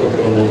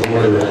ಸಂತೋಷವನ್ನು ಉಂಟು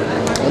ಮಾಡಿದೆ.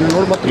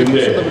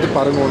 ಹಿಂದೆ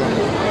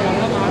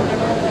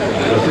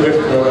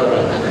ಬಸವೇಶ್ವರರ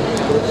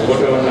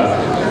ಫೋಟೋವನ್ನು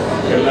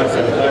ಎಲ್ಲ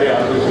ಸರ್ಕಾರಿ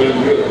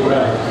ಆಫೀಸ್ಗಳಲ್ಲಿಯೂ ಕೂಡ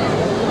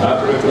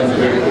ಹಾಕಬೇಕು ಅಂತ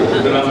ಹೇಳಿಟ್ಟು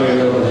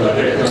ಸಿದ್ದರಾಮಯ್ಯವರು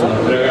ಆದೇಶವನ್ನು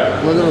ಮಾಡಿದಾಗ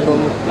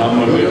ನಮ್ಮ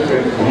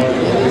ವೀರಶೈವ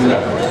ಸಮಾಜದಿಂದ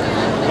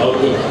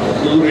ಅವರು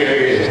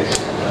ದೂರಿಯಾಗಿ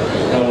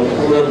ನಾವು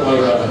ಕೂಡ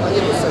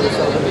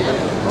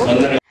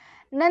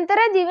ನಂತರ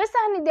ದಿವ್ಯ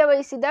ಸಾನ್ನಿಧ್ಯ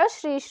ವಹಿಸಿದ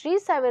ಶ್ರೀ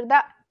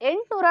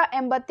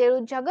 1887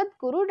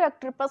 ಜಗದ್ಗುರು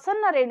ಡಾಕ್ಟರ್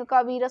ಪ್ರಸನ್ನ ರೇಣುಕ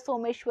ವೀರ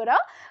ಸೋಮೇಶ್ವರ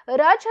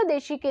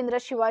ರಾಜದೇಶಿ ಕೇಂದ್ರ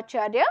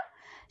ಶಿವಾಚಾರ್ಯ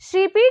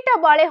ಶ್ರೀಪೀಠ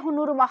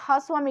ಬಾಳೆಹೊನ್ನೂರು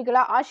ಮಹಾಸ್ವಾಮಿಗಳ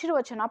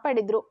ಆಶೀರ್ವಚನ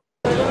ಪಡೆದರು.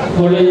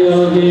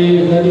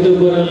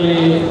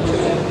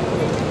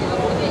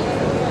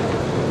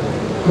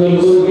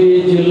 ಕಲಬುರಗಿ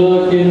ಜಿಲ್ಲಾ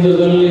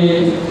ಕೇಂದ್ರದಲ್ಲಿ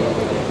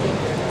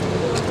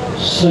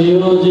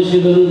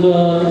ಸಂಯೋಜಿಸಿದಂಥ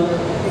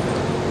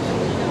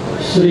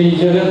ಶ್ರೀ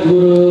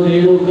ಜಗದ್ಗುರು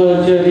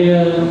ರೇಣುಕಾಚಾರ್ಯ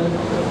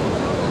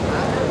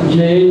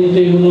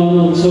ಜಯಂತಿ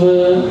ಮಹೋತ್ಸವ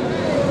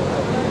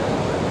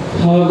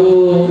ಹಾಗೂ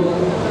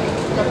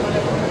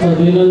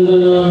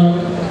ಅಭಿನಂದನಾ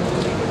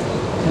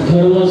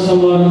ಧರ್ಮ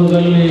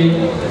ಸಮಾರಂಭದಲ್ಲಿ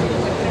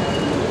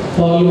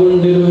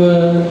ಪಾಲ್ಗೊಂಡಿರುವ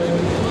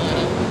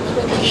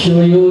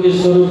ಶಿವಯೋಗಿ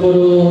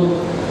ಸ್ವರೂಪರು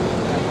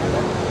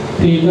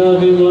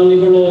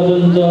ಪೀಠಾಭಿಮಾನಿಗಳು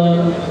ಆದಂಥ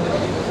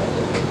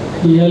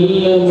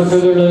ಎಲ್ಲ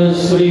ಮಠಗಳ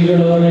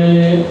ಶ್ರೀಗಳವರೇ,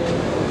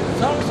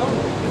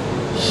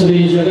 ಶ್ರೀ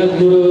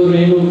ಜಗದ್ಗುರು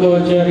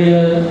ರೇಣುಕಾಚಾರ್ಯ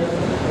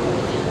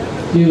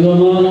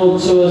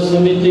ಯುಗಮಾನೋತ್ಸವ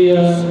ಸಮಿತಿಯ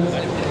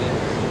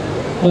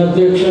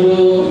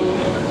ಅಧ್ಯಕ್ಷರು,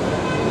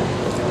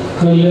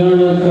 ಕಲ್ಯಾಣ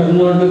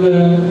ಕರ್ನಾಟಕ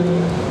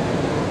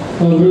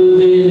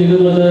ಅಭಿವೃದ್ಧಿ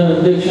ನಿಗಮದ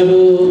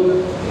ಅಧ್ಯಕ್ಷರು,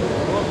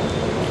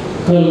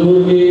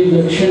 ಕಲಬುರಗಿ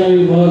ದಕ್ಷಿಣ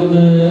ವಿಭಾಗದ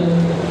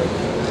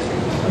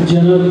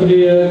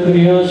ಜನಪ್ರಿಯ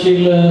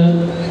ಕ್ರಿಯಾಶೀಲ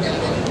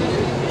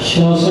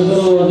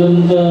ಶಾಸಕರೂ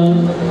ಆದಂಥ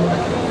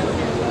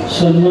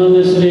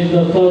ಸನ್ಮಾನ್ಯ ಶ್ರೀ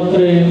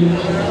ದತ್ತಾತ್ರೇಯ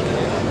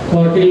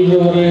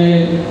ಪಾಟೀಲ್ರವರೇ,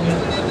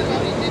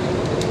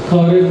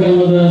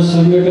 ಕಾರ್ಯಕ್ರಮದ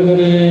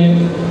ಸಂಘಟಕರೇ,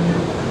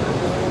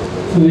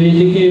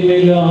 ವೇದಿಕೆ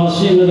ಮೇಲೆ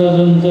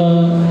ಆಸೀನರಾದಂಥ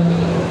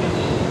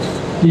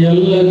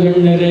ಎಲ್ಲ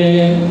ಗಣ್ಯರೇ,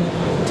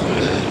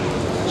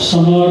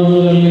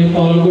 ಸಮಾರಂಭದಲ್ಲಿ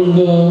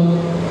ಪಾಲ್ಗೊಂಡು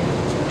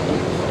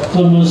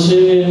ತಮ್ಮ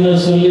ಸೇವೆಯನ್ನು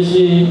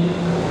ಸಲ್ಲಿಸಿ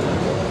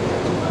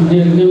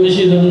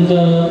ನಿರ್ಗಮಿಸಿದಂಥ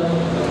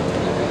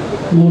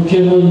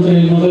ಮುಖ್ಯಮಂತ್ರಿ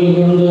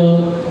ಮೊದಲುಗೊಂಡು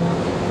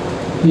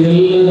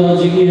ಎಲ್ಲ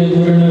ರಾಜಕೀಯ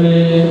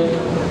ಧುರೀಣರೇ,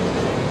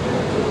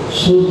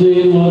 ಸುದ್ದಿ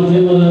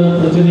ಮಾಧ್ಯಮದ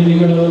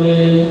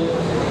ಪ್ರತಿನಿಧಿಗಳವರೇ,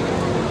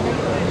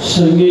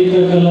 ಸಂಗೀತ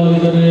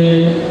ಕಲಾವಿದರೇ,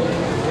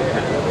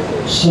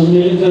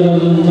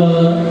 ಸಮ್ಮಿಳಿತರಾದಂಥ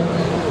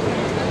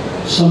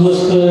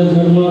ಸಮಸ್ತ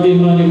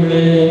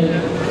ಧರ್ಮಾಭಿಮಾನಿಗಳೇ,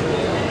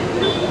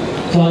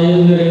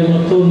 ತಾಯಂದಿರೇ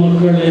ಮತ್ತು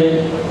ಮಕ್ಕಳೇ,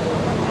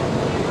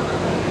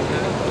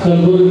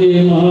 ಕಲಬುರಗಿ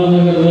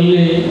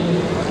ಮಹಾನಗರದಲ್ಲಿ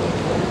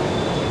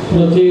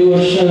ಪ್ರತಿ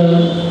ವರ್ಷ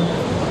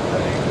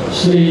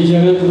ಶ್ರೀ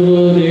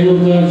ಜಗದ್ಗುರು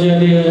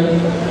ರೇಣುಕಾಚಾರ್ಯ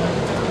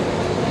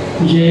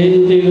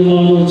ಜಯಂತಿ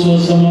ಯುಗಮಾನೋತ್ಸವ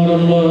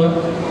ಸಮಾರಂಭ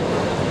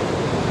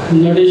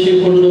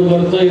ನಡೆಸಿಕೊಂಡು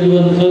ಬರ್ತಾ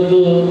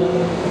ಇರುವಂಥದ್ದು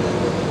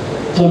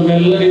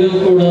ತಮ್ಮೆಲ್ಲರಿಗೂ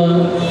ಕೂಡ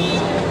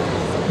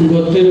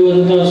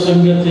ಗೊತ್ತಿರುವಂಥ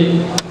ಸಂಗತಿ.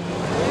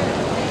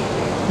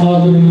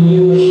 ಆದರೆ ಈ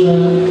ವರ್ಷ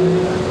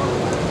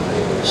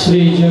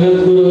ಶ್ರೀ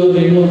ಜಗದ್ಗುರು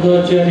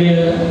ರೇಣುಕಾಚಾರ್ಯ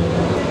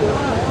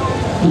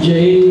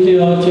ಜಯಂತಿ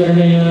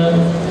ಆಚರಣೆಯ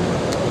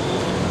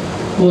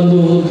ಒಂದು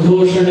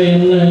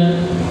ಉದ್ಘೋಷಣೆಯನ್ನು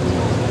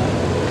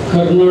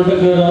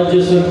ಕರ್ನಾಟಕ ರಾಜ್ಯ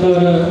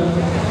ಸರ್ಕಾರ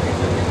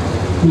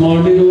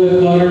ಮಾಡಿರುವ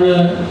ಕಾರಣ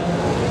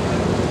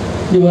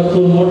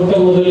ಇವತ್ತು ಮೊಟ್ಟ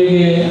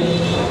ಮೊದಲಿಗೆ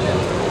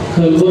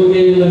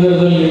ಕಲಬುರಗಿ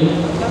ನಗರದಲ್ಲಿ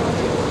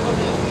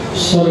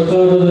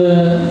ಸರ್ಕಾರದ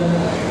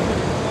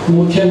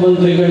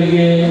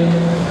ಮುಖ್ಯಮಂತ್ರಿಗಳಿಗೆ,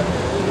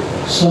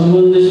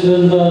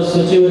 ಸಂಬಂಧಿಸಿದಂಥ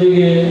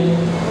ಸಚಿವರಿಗೆ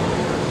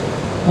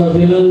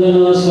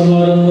ಅಭಿನಂದನಾ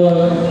ಸಮಾರಂಭ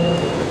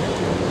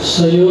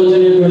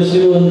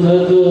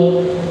ಸಂಯೋಜನೆಗೊಳಿಸಿರುವಂಥದ್ದು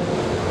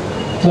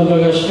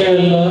ತಮಗಷ್ಟೇ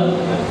ಅಲ್ಲ,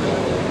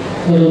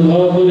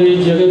 ರಂಭಾಪುರಿ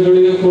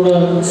ಜಗಗಳಿಗೆ ಕೂಡ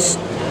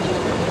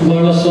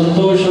ಬಹಳ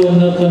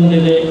ಸಂತೋಷವನ್ನು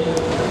ತಂದಿದೆ.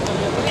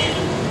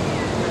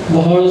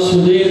 ಬಹಳ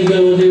ಸುದೀರ್ಘ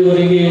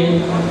ಅವಧಿವರೆಗೆ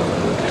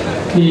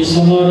ಈ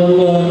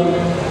ಸಮಾರಂಭ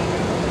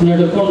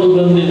ನಡ್ಕೊಂಡು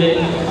ಬಂದಿದೆ.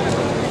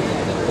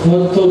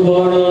 ಹೊತ್ತು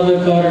ಬಾಡಾದ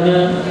ಕಾರಣ,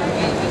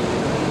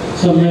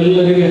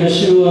 ತಮ್ಮೆಲ್ಲರಿಗೆ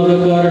ಹಸಿವಾದ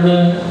ಕಾರಣ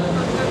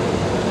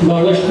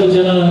ಬಹಳಷ್ಟು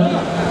ಜನ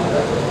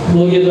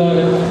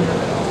ಹೋಗಿದ್ದಾರೆ.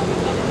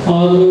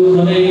 ಆದರೂ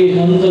ಕೊನೆ ಈ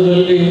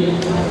ಹಂತದಲ್ಲಿ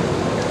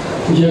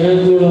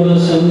ಜಗದ್ಗುರುವರ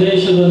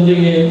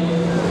ಸಂದೇಶದೊಂದಿಗೆ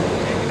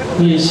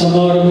ಈ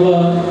ಸಮಾರಂಭ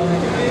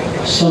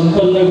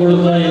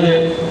ಸಂಪನ್ನಗೊಳ್ತಾ ಇದೆ.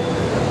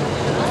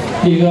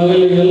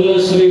 ಈಗಾಗಲೇ ಎಲ್ಲ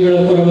ಶ್ರೀಗಳ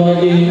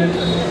ಪರವಾಗಿ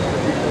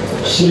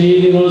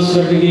ಶ್ರೀನಿವಾಸ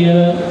ಅಡ್ಗಿಯ,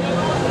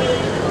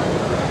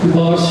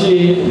 ಬಾರ್ಸಿ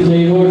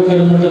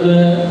ದೈವಾಡ್ಕರ್ ಮಠದ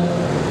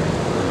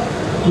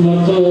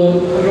ಮತ್ತು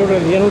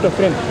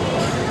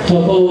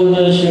ತಪೋವನ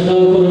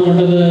ಶಕಾಪುರ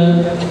ಮಠದ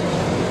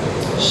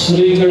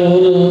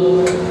ಶ್ರೀಗಳವರು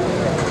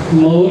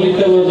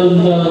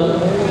ಮೌಲಿಕವಾದಂಥ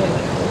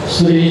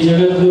ಶ್ರೀ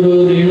ಜಗದ್ಗುರು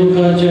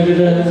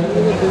ರೇಣುಕಾಚಾರ್ಯರ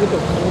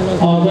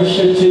ಆದರ್ಶ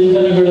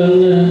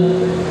ಚಿಂತನೆಗಳನ್ನು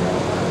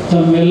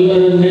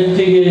ತಮ್ಮೆಲ್ಲರ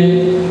ನೆತ್ತಿಗೆ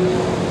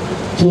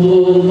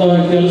ತುಂಬುವಂತಹ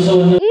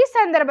ಕೆಲಸವನ್ನು ಈ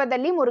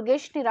ಸಂದರ್ಭದಲ್ಲಿ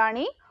ಮುರುಗೇಶ್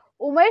ನಿರಾಣಿ,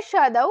 ಉಮೇಶ್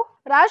ಯಾದವ್,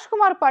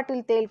 ರಾಜ್ಕುಮಾರ್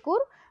ಪಾಟೀಲ್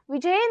ತೇಲ್ಕೂರ್,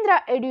 ವಿಜಯೇಂದ್ರ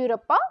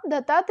ಯಡಿಯೂರಪ್ಪ,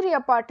 ದತ್ತಾತ್ರೇಯ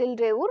ಪಾಟೀಲ್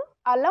ರೇವೂರ್,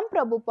 ಅಲ್ಲಂ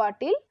ಪ್ರಭು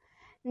ಪಾಟೀಲ್,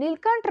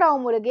 ನೀಲ್ಕಂಠರಾವ್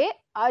ಮುರುಗೆ,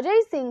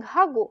 ಅಜಯ್ ಸಿಂಗ್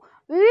ಹಾಗೂ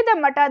ವಿವಿಧ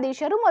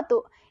ಮಠಾಧೀಶರು ಮತ್ತು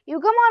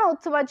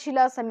ಯುಗಮಾನೋತ್ಸವ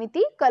ಜಿಲ್ಲಾ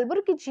ಸಮಿತಿ,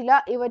 ಕಲಬುರಗಿ ಜಿಲ್ಲಾ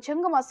ಯುವ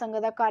ಜಂಗಮ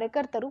ಸಂಘದ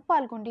ಕಾರ್ಯಕರ್ತರು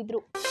ಪಾಲ್ಗೊಂಡಿದ್ದರು.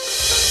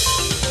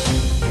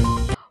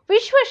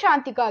 ವಿಶ್ವ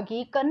ಶಾಂತಿಗಾಗಿ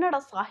ಕನ್ನಡ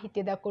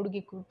ಸಾಹಿತ್ಯದ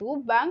ಕೊಡುಗೆ ಕುರಿತು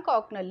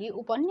ಬ್ಯಾಂಕಾಕ್ನಲ್ಲಿ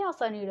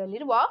ಉಪನ್ಯಾಸ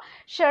ನೀಡಲಿರುವ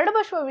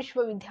ಶರಣಬಸವ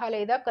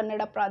ವಿಶ್ವವಿದ್ಯಾಲಯದ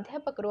ಕನ್ನಡ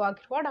ಪ್ರಾಧ್ಯಾಪಕರು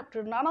ಆಗಿರುವ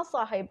ಡಾಕ್ಟರ್ ನಾನಾ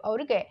ಸಾಹೇಬ್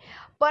ಅವರಿಗೆ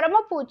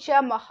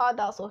ಪರಮಪೂಜ್ಯ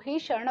ಮಹಾದಾಸೋಹಿ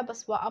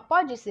ಶರಣಬಸವ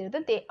ಅಪ್ಪಾಜಿ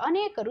ಸೇರಿದಂತೆ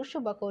ಅನೇಕರು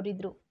ಶುಭ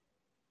ಕೋರಿದರು.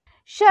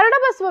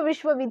 ಶರಣಬಸವ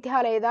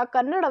ವಿಶ್ವವಿದ್ಯಾಲಯದ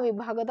ಕನ್ನಡ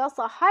ವಿಭಾಗದ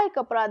ಸಹಾಯಕ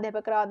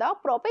ಪ್ರಾಧ್ಯಾಪಕರಾದ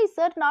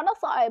ಪ್ರೊಫೆಸರ್ ನಾನಾ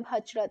ಸಾಹೇಬ್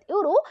ಹಚ್ರತ್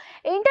ಇವರು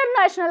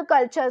ಇಂಟರ್ನ್ಯಾಷನಲ್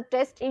ಕಲ್ಚರ್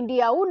ಟೆಸ್ಟ್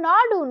ಇಂಡಿಯಾವು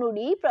ನಾಡು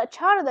ನುಡಿ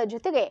ಪ್ರಚಾರದ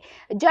ಜೊತೆಗೆ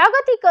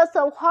ಜಾಗತಿಕ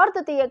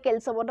ಸೌಹಾರ್ದತೆಯ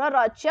ಕೆಲಸವನ್ನು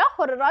ರಾಜ್ಯ,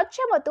 ಹೊರ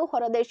ರಾಜ್ಯ ಮತ್ತು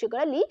ಹೊರ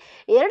ದೇಶಗಳಲ್ಲಿ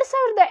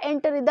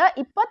 2008ರಿಂದ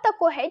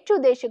 20ಕ್ಕೂ ಹೆಚ್ಚು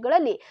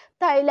ದೇಶಗಳಲ್ಲಿ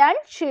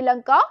Thailand,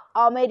 Sri Lanka,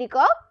 America,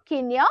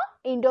 Kenya,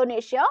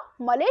 Indonesia,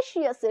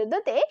 Malaysia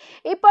ಸೇರಿದಂತೆ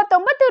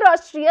 29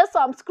 ರಾಷ್ಟ್ರೀಯ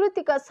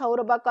ಸಾಂಸ್ಕೃತಿಕ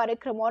ಸೌರಭ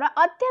ಕಾರ್ಯಕ್ರಮವನ್ನು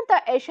ಅತ್ಯಂತ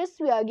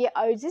ಯಶಸ್ವಿಯಾಗಿ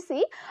ಆಯೋಜಿಸಿ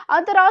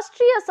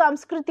ಅಂತಾರಾಷ್ಟ್ರೀಯ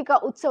ಸಾಂಸ್ಕೃತಿಕ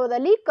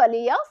ಉತ್ಸವದಲ್ಲಿ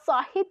ಕಲೆಯ,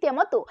 ಸಾಹಿತ್ಯ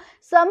ಮತ್ತು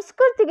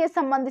ಸಂಸ್ಕೃತಿಗೆ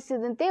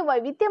ಸಂಬಂಧಿಸಿದಂತೆ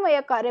ವೈವಿಧ್ಯಮಯ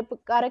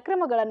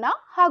ಕಾರ್ಯಕ್ರಮಗಳನ್ನು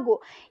ಹಾಗೂ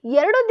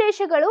 2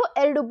 ದೇಶಗಳು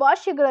 2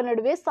 ಭಾಷೆಗಳ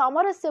ನಡುವೆ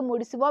ಸಾಮರಸ್ಯ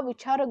ಮೂಡಿಸುವ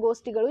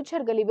ವಿಚಾರಗೋಷ್ಠಿಗಳು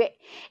ಜರುಗಲಿವೆ.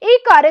 ಈ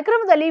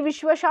ಕಾರ್ಯಕ್ರಮದಲ್ಲಿ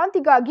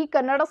ವಿಶ್ವಶಾಂತಿಗಾಗಿ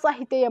ಕನ್ನಡ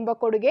ಸಾಹಿತ್ಯ ಎಂಬ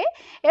ಕೊಡುಗೆ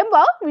ಎಂಬ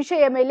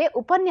ವಿಷಯ ಮೇಲೆ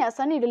ಉಪನ್ಯಾಸ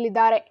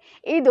ನೀಡಲಿದ್ದಾರೆ.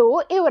 ಇದು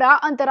ಇವರ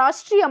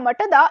ಅಂತಾರಾಷ್ಟ್ರೀಯ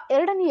ಮಟ್ಟದ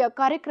 2ನೆಯ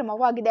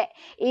ಕಾರ್ಯಕ್ರಮವಾಗಿದೆ.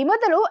 ಈ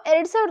ಮೊದಲು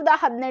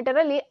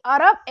 2018ರಲ್ಲಿ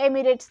ಅರಬ್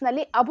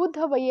ಎಮಿರೇಟ್ಸ್ನಲ್ಲಿ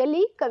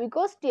ಅಬುಧಾಬಿಯಲ್ಲಿ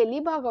ಕವಿಗೋಷ್ಠಿಯಲ್ಲಿ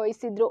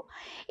ಭಾಗವಹಿಸಿದ್ರು.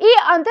 ಈ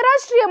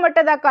ಅಂತಾರಾಷ್ಟ್ರೀಯ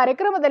ಮಟ್ಟದ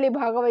ಕಾರ್ಯಕ್ರಮದಲ್ಲಿ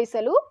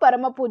ಭಾಗವಹಿಸಲು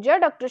ಪರಮ ಪೂಜ್ಯ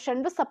ಡಾಕ್ಟರ್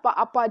ಷಣ್ಬಸಪ್ಪ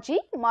ಅಪ್ಪಾಜಿ,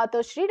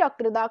 ಮಾತೋಶ್ರೀ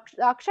ಡಾಕ್ಟರ್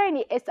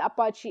ದಾಕ್ಷಾಯಿಣಿ ಎಸ್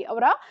ಅಪ್ಪಾಜಿ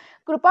ಅವರ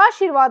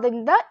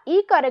ಕೃಪಾಶೀರ್ವಾದದಿಂದ ಈ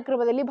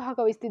ಕಾರ್ಯಕ್ರಮದಲ್ಲಿ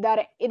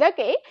ಭಾಗವಹಿಸಿದ್ದಾರೆ.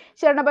 ಇದಕ್ಕೆ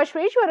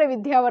ಶರಣಬಸವೇಶ್ವರ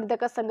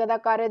ವಿದ್ಯಾವರ್ಧಕ ಸಂಘದ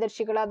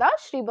ಕಾರ್ಯದರ್ಶಿಗಳಾದ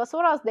ಶ್ರೀ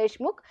ಬಸವರಾಜ್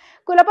ದೇಶಮುಖ್,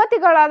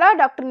 ಕುಲಪತಿಗಳಾದ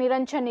ಡಾಕ್ಟರ್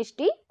ನಿರಂಜನ್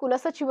ನಿಷ್ಠಿ,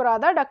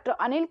 ಕುಲಸಚಿವರಾದ ಡಾಕ್ಟರ್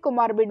ಅನಿಲ್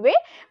ಕುಮಾರ್ ಬಿಡ್ವೆ,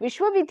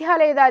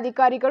 ವಿಶ್ವವಿದ್ಯಾಲಯದ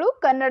ಅಧಿಕಾರಿಗಳು,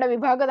 ಕನ್ನಡ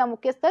ವಿಭಾಗದ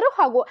ಮುಖ್ಯಸ್ಥರು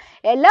ಹಾಗೂ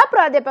ಎಲ್ಲಾ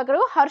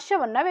ಪ್ರಾಧ್ಯಾಪಕರು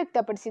ಹರ್ಷವನ್ನ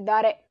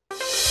ವ್ಯಕ್ತಪಡಿಸಿದ್ದಾರೆ.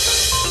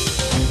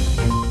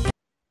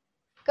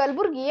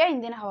 ಕಲಬುರಗಿಯ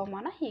ಇಂದಿನ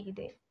ಹವಾಮಾನ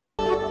ಹೀಗಿದೆ.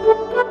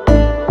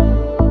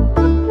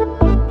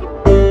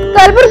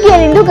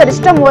 ಕಲಬುರಗಿಯಲ್ಲಿಂದು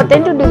ಗರಿಷ್ಠ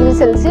 38 ಡಿಗ್ರಿ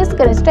ಸೆಲ್ಸಿಯಸ್,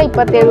 ಕನಿಷ್ಠ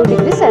 27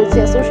 ಡಿಗ್ರಿ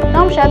ಸೆಲ್ಸಿಯಸ್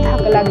ಉಷ್ಣಾಂಶ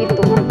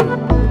ದಾಖಲಾಗಿತ್ತು.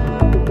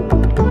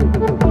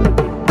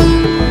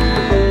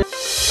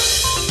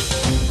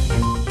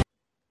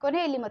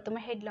 ಕೊನೆಯಲ್ಲಿ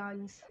ಮತ್ತೊಮ್ಮೆ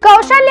ಹೆಡ್ಲೈನ್ಸ್.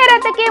 ಕೌಶಲ್ಯ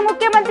ರಥಕ್ಕೆ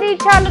ಮುಖ್ಯಮಂತ್ರಿ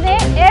ಚಾಲನೆ.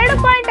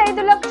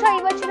 2.5 ಲಕ್ಷ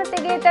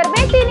ಯುವಜನತೆಗೆ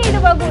ತರಬೇತಿ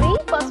ನೀಡುವ ಗುರಿ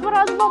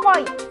ಬಸವರಾಜ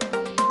ಬೊಮ್ಮಾಯಿ.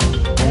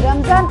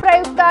 ರಂಜಾನ್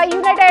ಪ್ರಯುಕ್ತ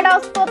ಯುನೈಟೆಡ್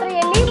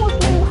ಆಸ್ಪತ್ರೆಯಲ್ಲಿ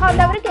ಮುಸ್ಲಿಂ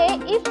ಬಾಂಧವರಿಗೆ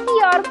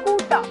ಇಫ್ತಿಯಾರ್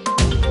ಕೂಟ.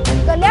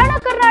 ಕಲ್ಯಾಣ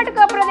ಕರ್ನಾಟಕ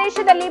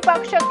ಪ್ರದೇಶದಲ್ಲಿ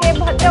ಪಕ್ಷಕ್ಕೆ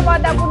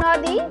ಭದ್ರವಾದ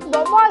ಬುನಾದಿ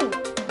ಬೊಮ್ಮಾಯಿ.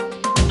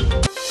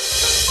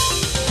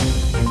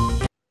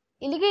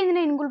 ಇಲ್ಲಿಗೆ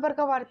ಇಂದಿನ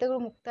ಗುಲ್ಬರ್ಗಾ ವಾರ್ತೆಗಳು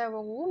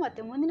ಮುಕ್ತಾಯವಾಗುವು.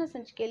 ಮತ್ತೆ ಮುಂದಿನ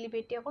ಸಂಚಿಕೆಯಲ್ಲಿ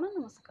ಭೇಟಿಯಾಗೋಣ.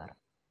 ನಮಸ್ಕಾರ.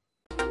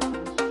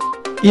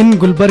 ಇನ್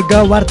ಗುಲ್ಬರ್ಗಾ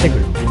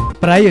ವಾರ್ತೆಗಳು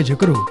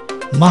ಪ್ರಾಯೋಜಕರು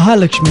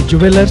Mahalakshmi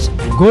jewellers,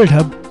 gold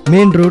hub,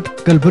 main road,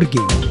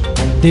 Kalaburagi.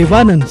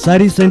 Devanand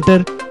ಸಾರಿ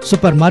ಸೆಂಟರ್,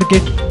 ಸೂಪರ್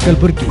ಮಾರ್ಕೆಟ್,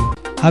 ಕಲಬುರ್ಗಿ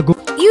ಹಾಗೂ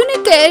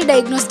Unicare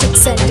diagnostic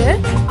centre,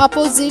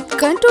 opposite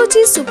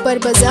ಕಂಟೋಜಿ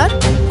super bazaar,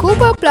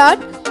 Koba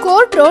plot,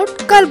 court road,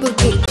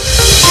 Kalaburagi.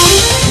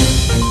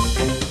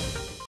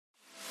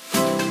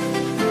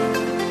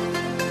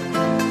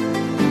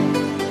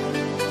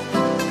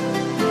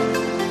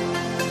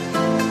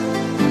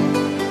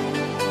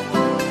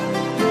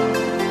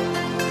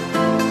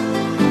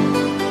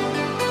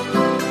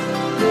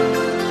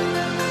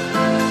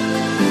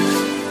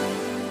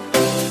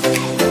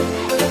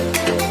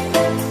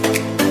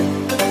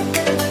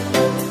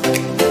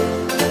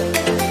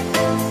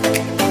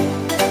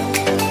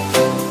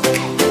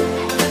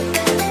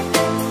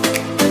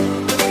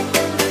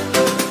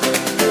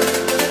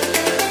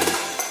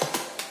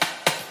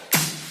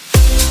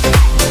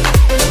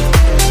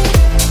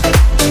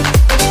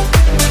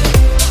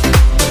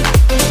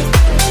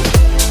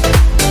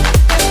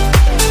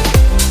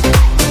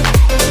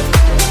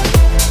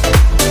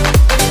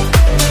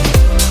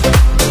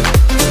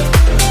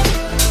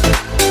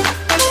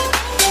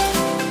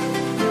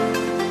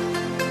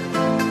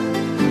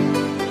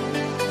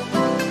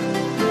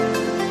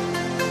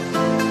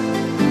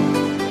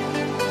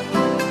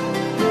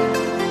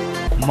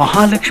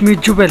 Mahalakshmi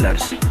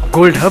jewellers,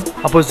 gold hub,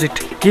 opposite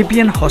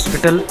KPN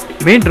hospital,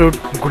 main road,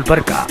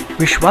 Gulbarga.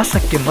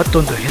 ವಿಶ್ವಾಸಕ್ಕೆ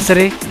ಮತ್ತೊಂದು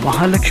ಹೆಸರೇ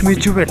ಮಹಾಲಕ್ಷ್ಮಿ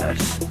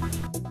ಜುವೆಲ್ಲರ್ಸ್.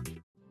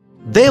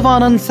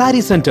 ದೇವಾನಂದ್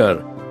ಸ್ಯಾರಿ ಸೆಂಟರ್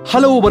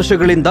ಹಲವು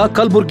ವರ್ಷಗಳಿಂದ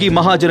ಕಲಬುರ್ಗಿ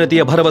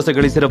ಮಹಾಜನತೆಯ ಭರವಸೆ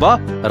ಗಳಿಸಿರುವ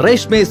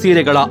ರೇಷ್ಮೆ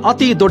ಸೀರೆಗಳ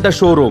ಅತಿ ದೊಡ್ಡ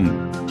ಶೋರೂಮ್.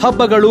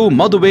 ಹಬ್ಬಗಳು,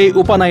 ಮದುವೆ,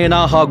 ಉಪನಯನ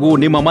ಹಾಗೂ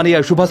ನಿಮ್ಮ ಮನೆಯ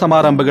ಶುಭ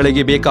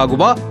ಸಮಾರಂಭಗಳಿಗೆ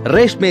ಬೇಕಾಗುವ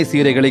ರೇಷ್ಮೆ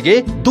ಸೀರೆಗಳಿಗೆ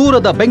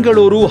ದೂರದ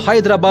ಬೆಂಗಳೂರು,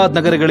 ಹೈದರಾಬಾದ್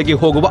ನಗರಗಳಿಗೆ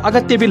ಹೋಗುವ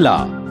ಅಗತ್ಯವಿಲ್ಲ.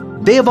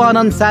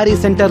 ದೇವಾನಂದ್ ಸ್ಯಾರಿ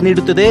ಸೆಂಟರ್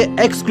ನೀಡುತ್ತಿದೆ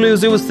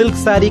exclusive silk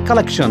sari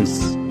collections.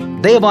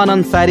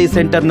 Devanand sari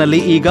ಸೆಂಟರ್ನಲ್ಲಿ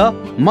ಈಗ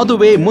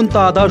ಮದುವೆ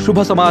ಮುಂತಾದ ಶುಭ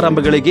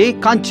ಸಮಾರಂಭಗಳಿಗೆ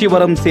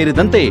ಕಾಂಚೀವರಂ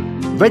ಸೇರಿದಂತೆ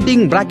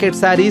wedding brocade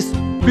saris,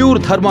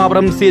 pure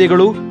Dharmavaram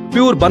ಸೀರೆಗಳು,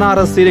 ಪ್ಯೂರ್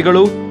ಬನಾರಸ್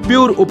ಸೀರೆಗಳು,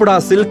 pure Uppada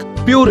silk,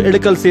 pure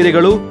Ilkal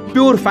ಸೀರೆಗಳು,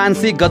 pure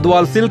fancy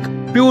Gadwal silk,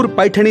 pure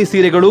Paithani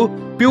ಸೀರೆಗಳು,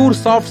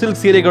 ಪ್ಯೂರ್ ಸಾಫ್ಟ್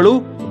ಸಿಲ್ಕ್ ಸೀರೆಗಳು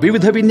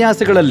ವಿವಿಧ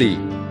ವಿನ್ಯಾಸಗಳಲ್ಲಿ.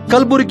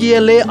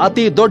 ಕಲಬುರಗಿಯಲ್ಲೇ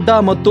ಅತಿ ದೊಡ್ಡ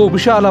ಮತ್ತು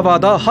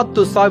ವಿಶಾಲವಾದ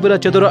 10,000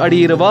 ಚದುರ ಅಡಿ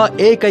ಇರುವ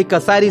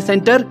ಏಕೈಕ ಸ್ಯಾರಿ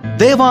ಸೆಂಟರ್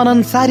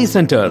ದೇವಾನಂದ್ ಸ್ಯಾರಿ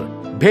ಸೆಂಟರ್.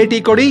 ಭೇಟಿ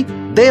ಕೊಡಿ.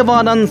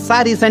 ದೇವಾನಂದ್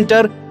ಸ್ಯಾರಿ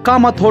ಸೆಂಟರ್,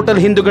 ಕಾಮತ್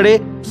ಹೋಟೆಲ್ ಹಿಂದುಗಡೆ,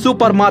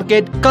 super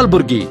market,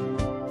 Kalaburagi.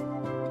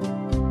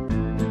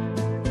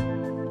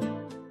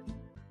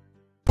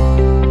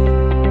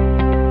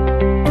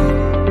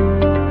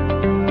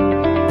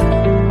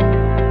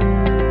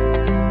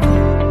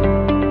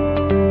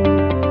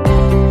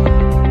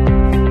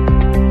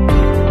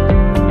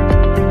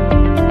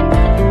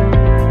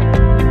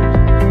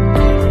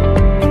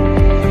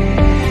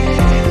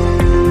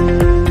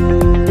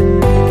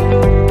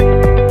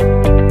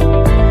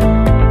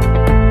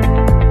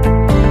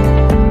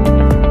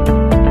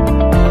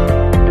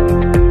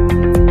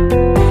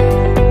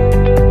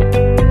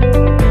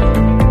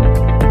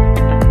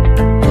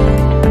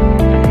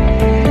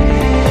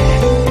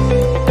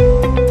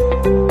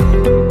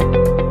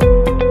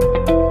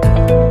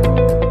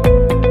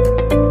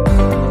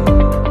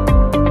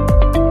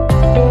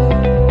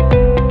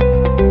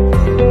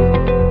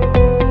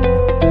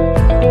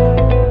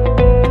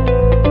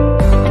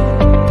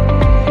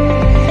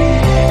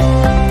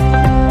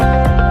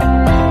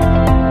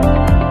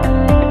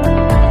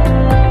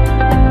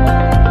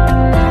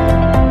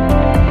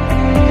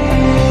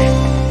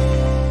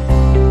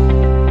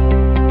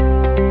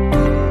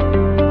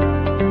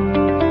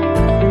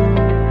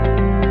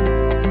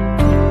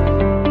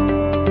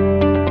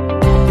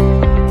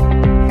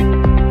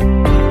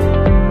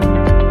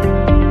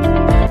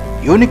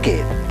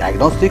 Unicare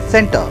Diagnostic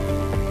Center.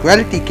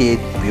 Quality care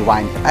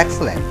behind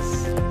excellence.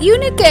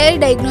 Unicare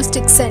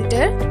Diagnostic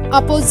Center,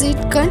 opposite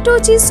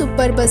Kantoji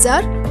Super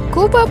Bazaar,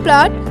 Kuba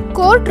Plot,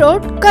 Court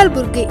Road,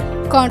 Kalburgi.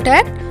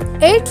 Contact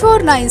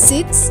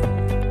 8496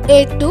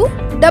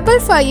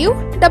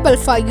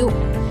 825555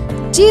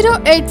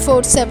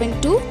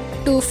 08472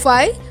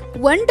 25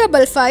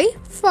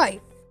 1555.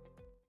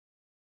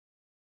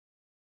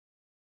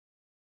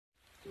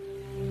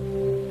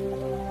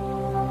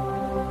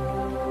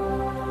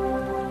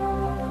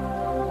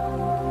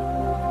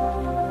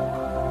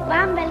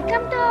 Warm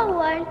welcome to our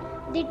world,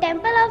 the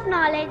Temple of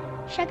Knowledge,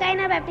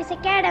 Shekinah Baptist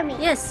Academy.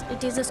 Yes,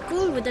 it is a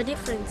school with a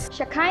difference.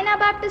 Shekinah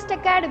Baptist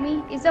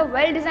Academy is a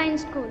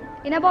well-designed school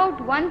in about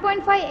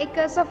 1.5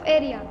 acres of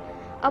area.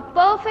 A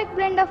perfect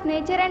blend of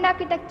nature and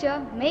architecture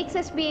makes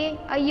SBA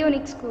a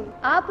unique school.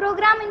 Our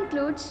program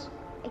includes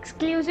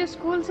exclusive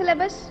school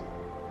syllabus,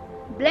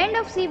 blend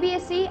of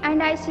CBSE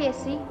and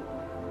ICSE,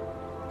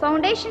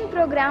 foundation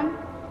program,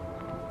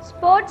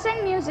 sports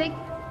and music,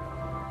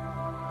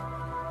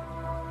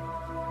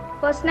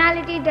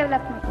 personality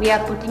development. We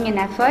are putting in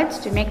efforts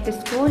to make the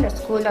school a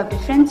school of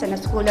difference and a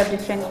school of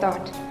different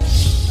thought.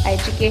 Our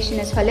education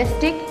is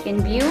holistic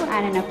in view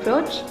and in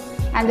approach,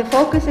 and the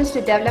focus is to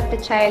develop the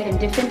child in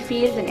different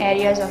fields and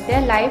areas of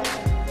their life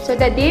so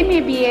that they may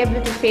be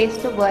able to face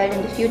the world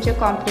in the future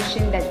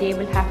competition that they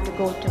will have to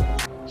go to.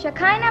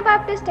 Shekinah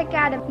Baptist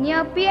Academy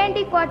near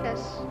P&T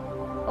quarters,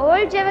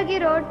 Old Javagi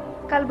Road,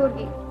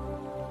 Kalburgi.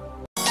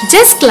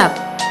 Chess Club,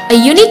 a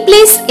unique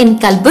place in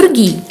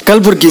Kalburgi.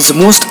 Kalburgi's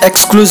most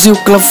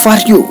exclusive club for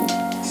you.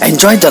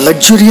 Enjoy the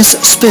luxurious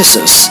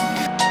spaces.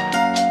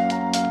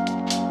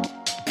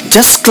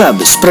 Chess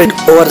Club spread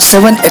over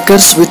 7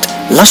 acres with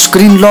lush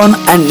green lawn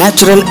and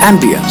natural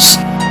ambience.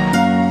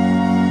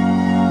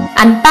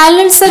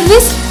 Unparalleled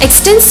service,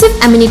 extensive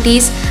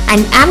amenities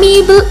and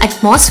amiable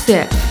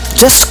atmosphere.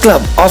 Chess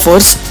Club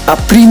offers a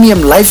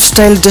premium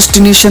lifestyle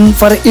destination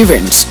for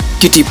events,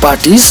 kitty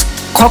parties,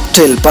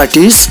 cocktail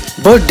parties,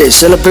 birthday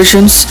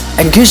celebrations,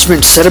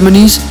 engagement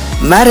ceremonies,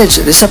 marriage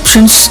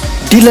receptions,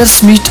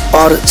 dealers meet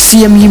or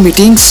CME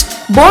meetings,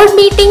 board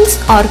meetings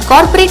or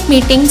corporate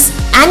meetings,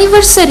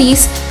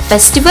 anniversaries,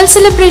 festival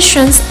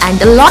celebrations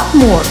and a lot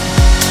more.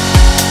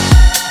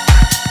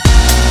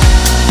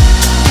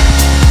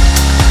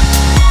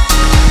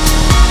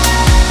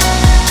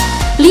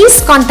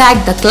 Please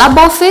contact the club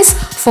office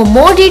for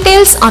more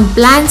details on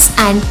plans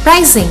and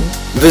pricing.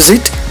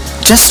 Visit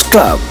Chess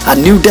Club, a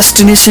new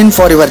destination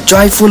for your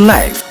joyful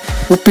life.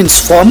 Uppin's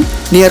Farm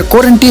near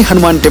Koranti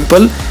Hanuman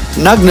Temple,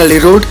 Nagnalli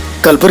Road,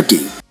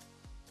 Kalburgi.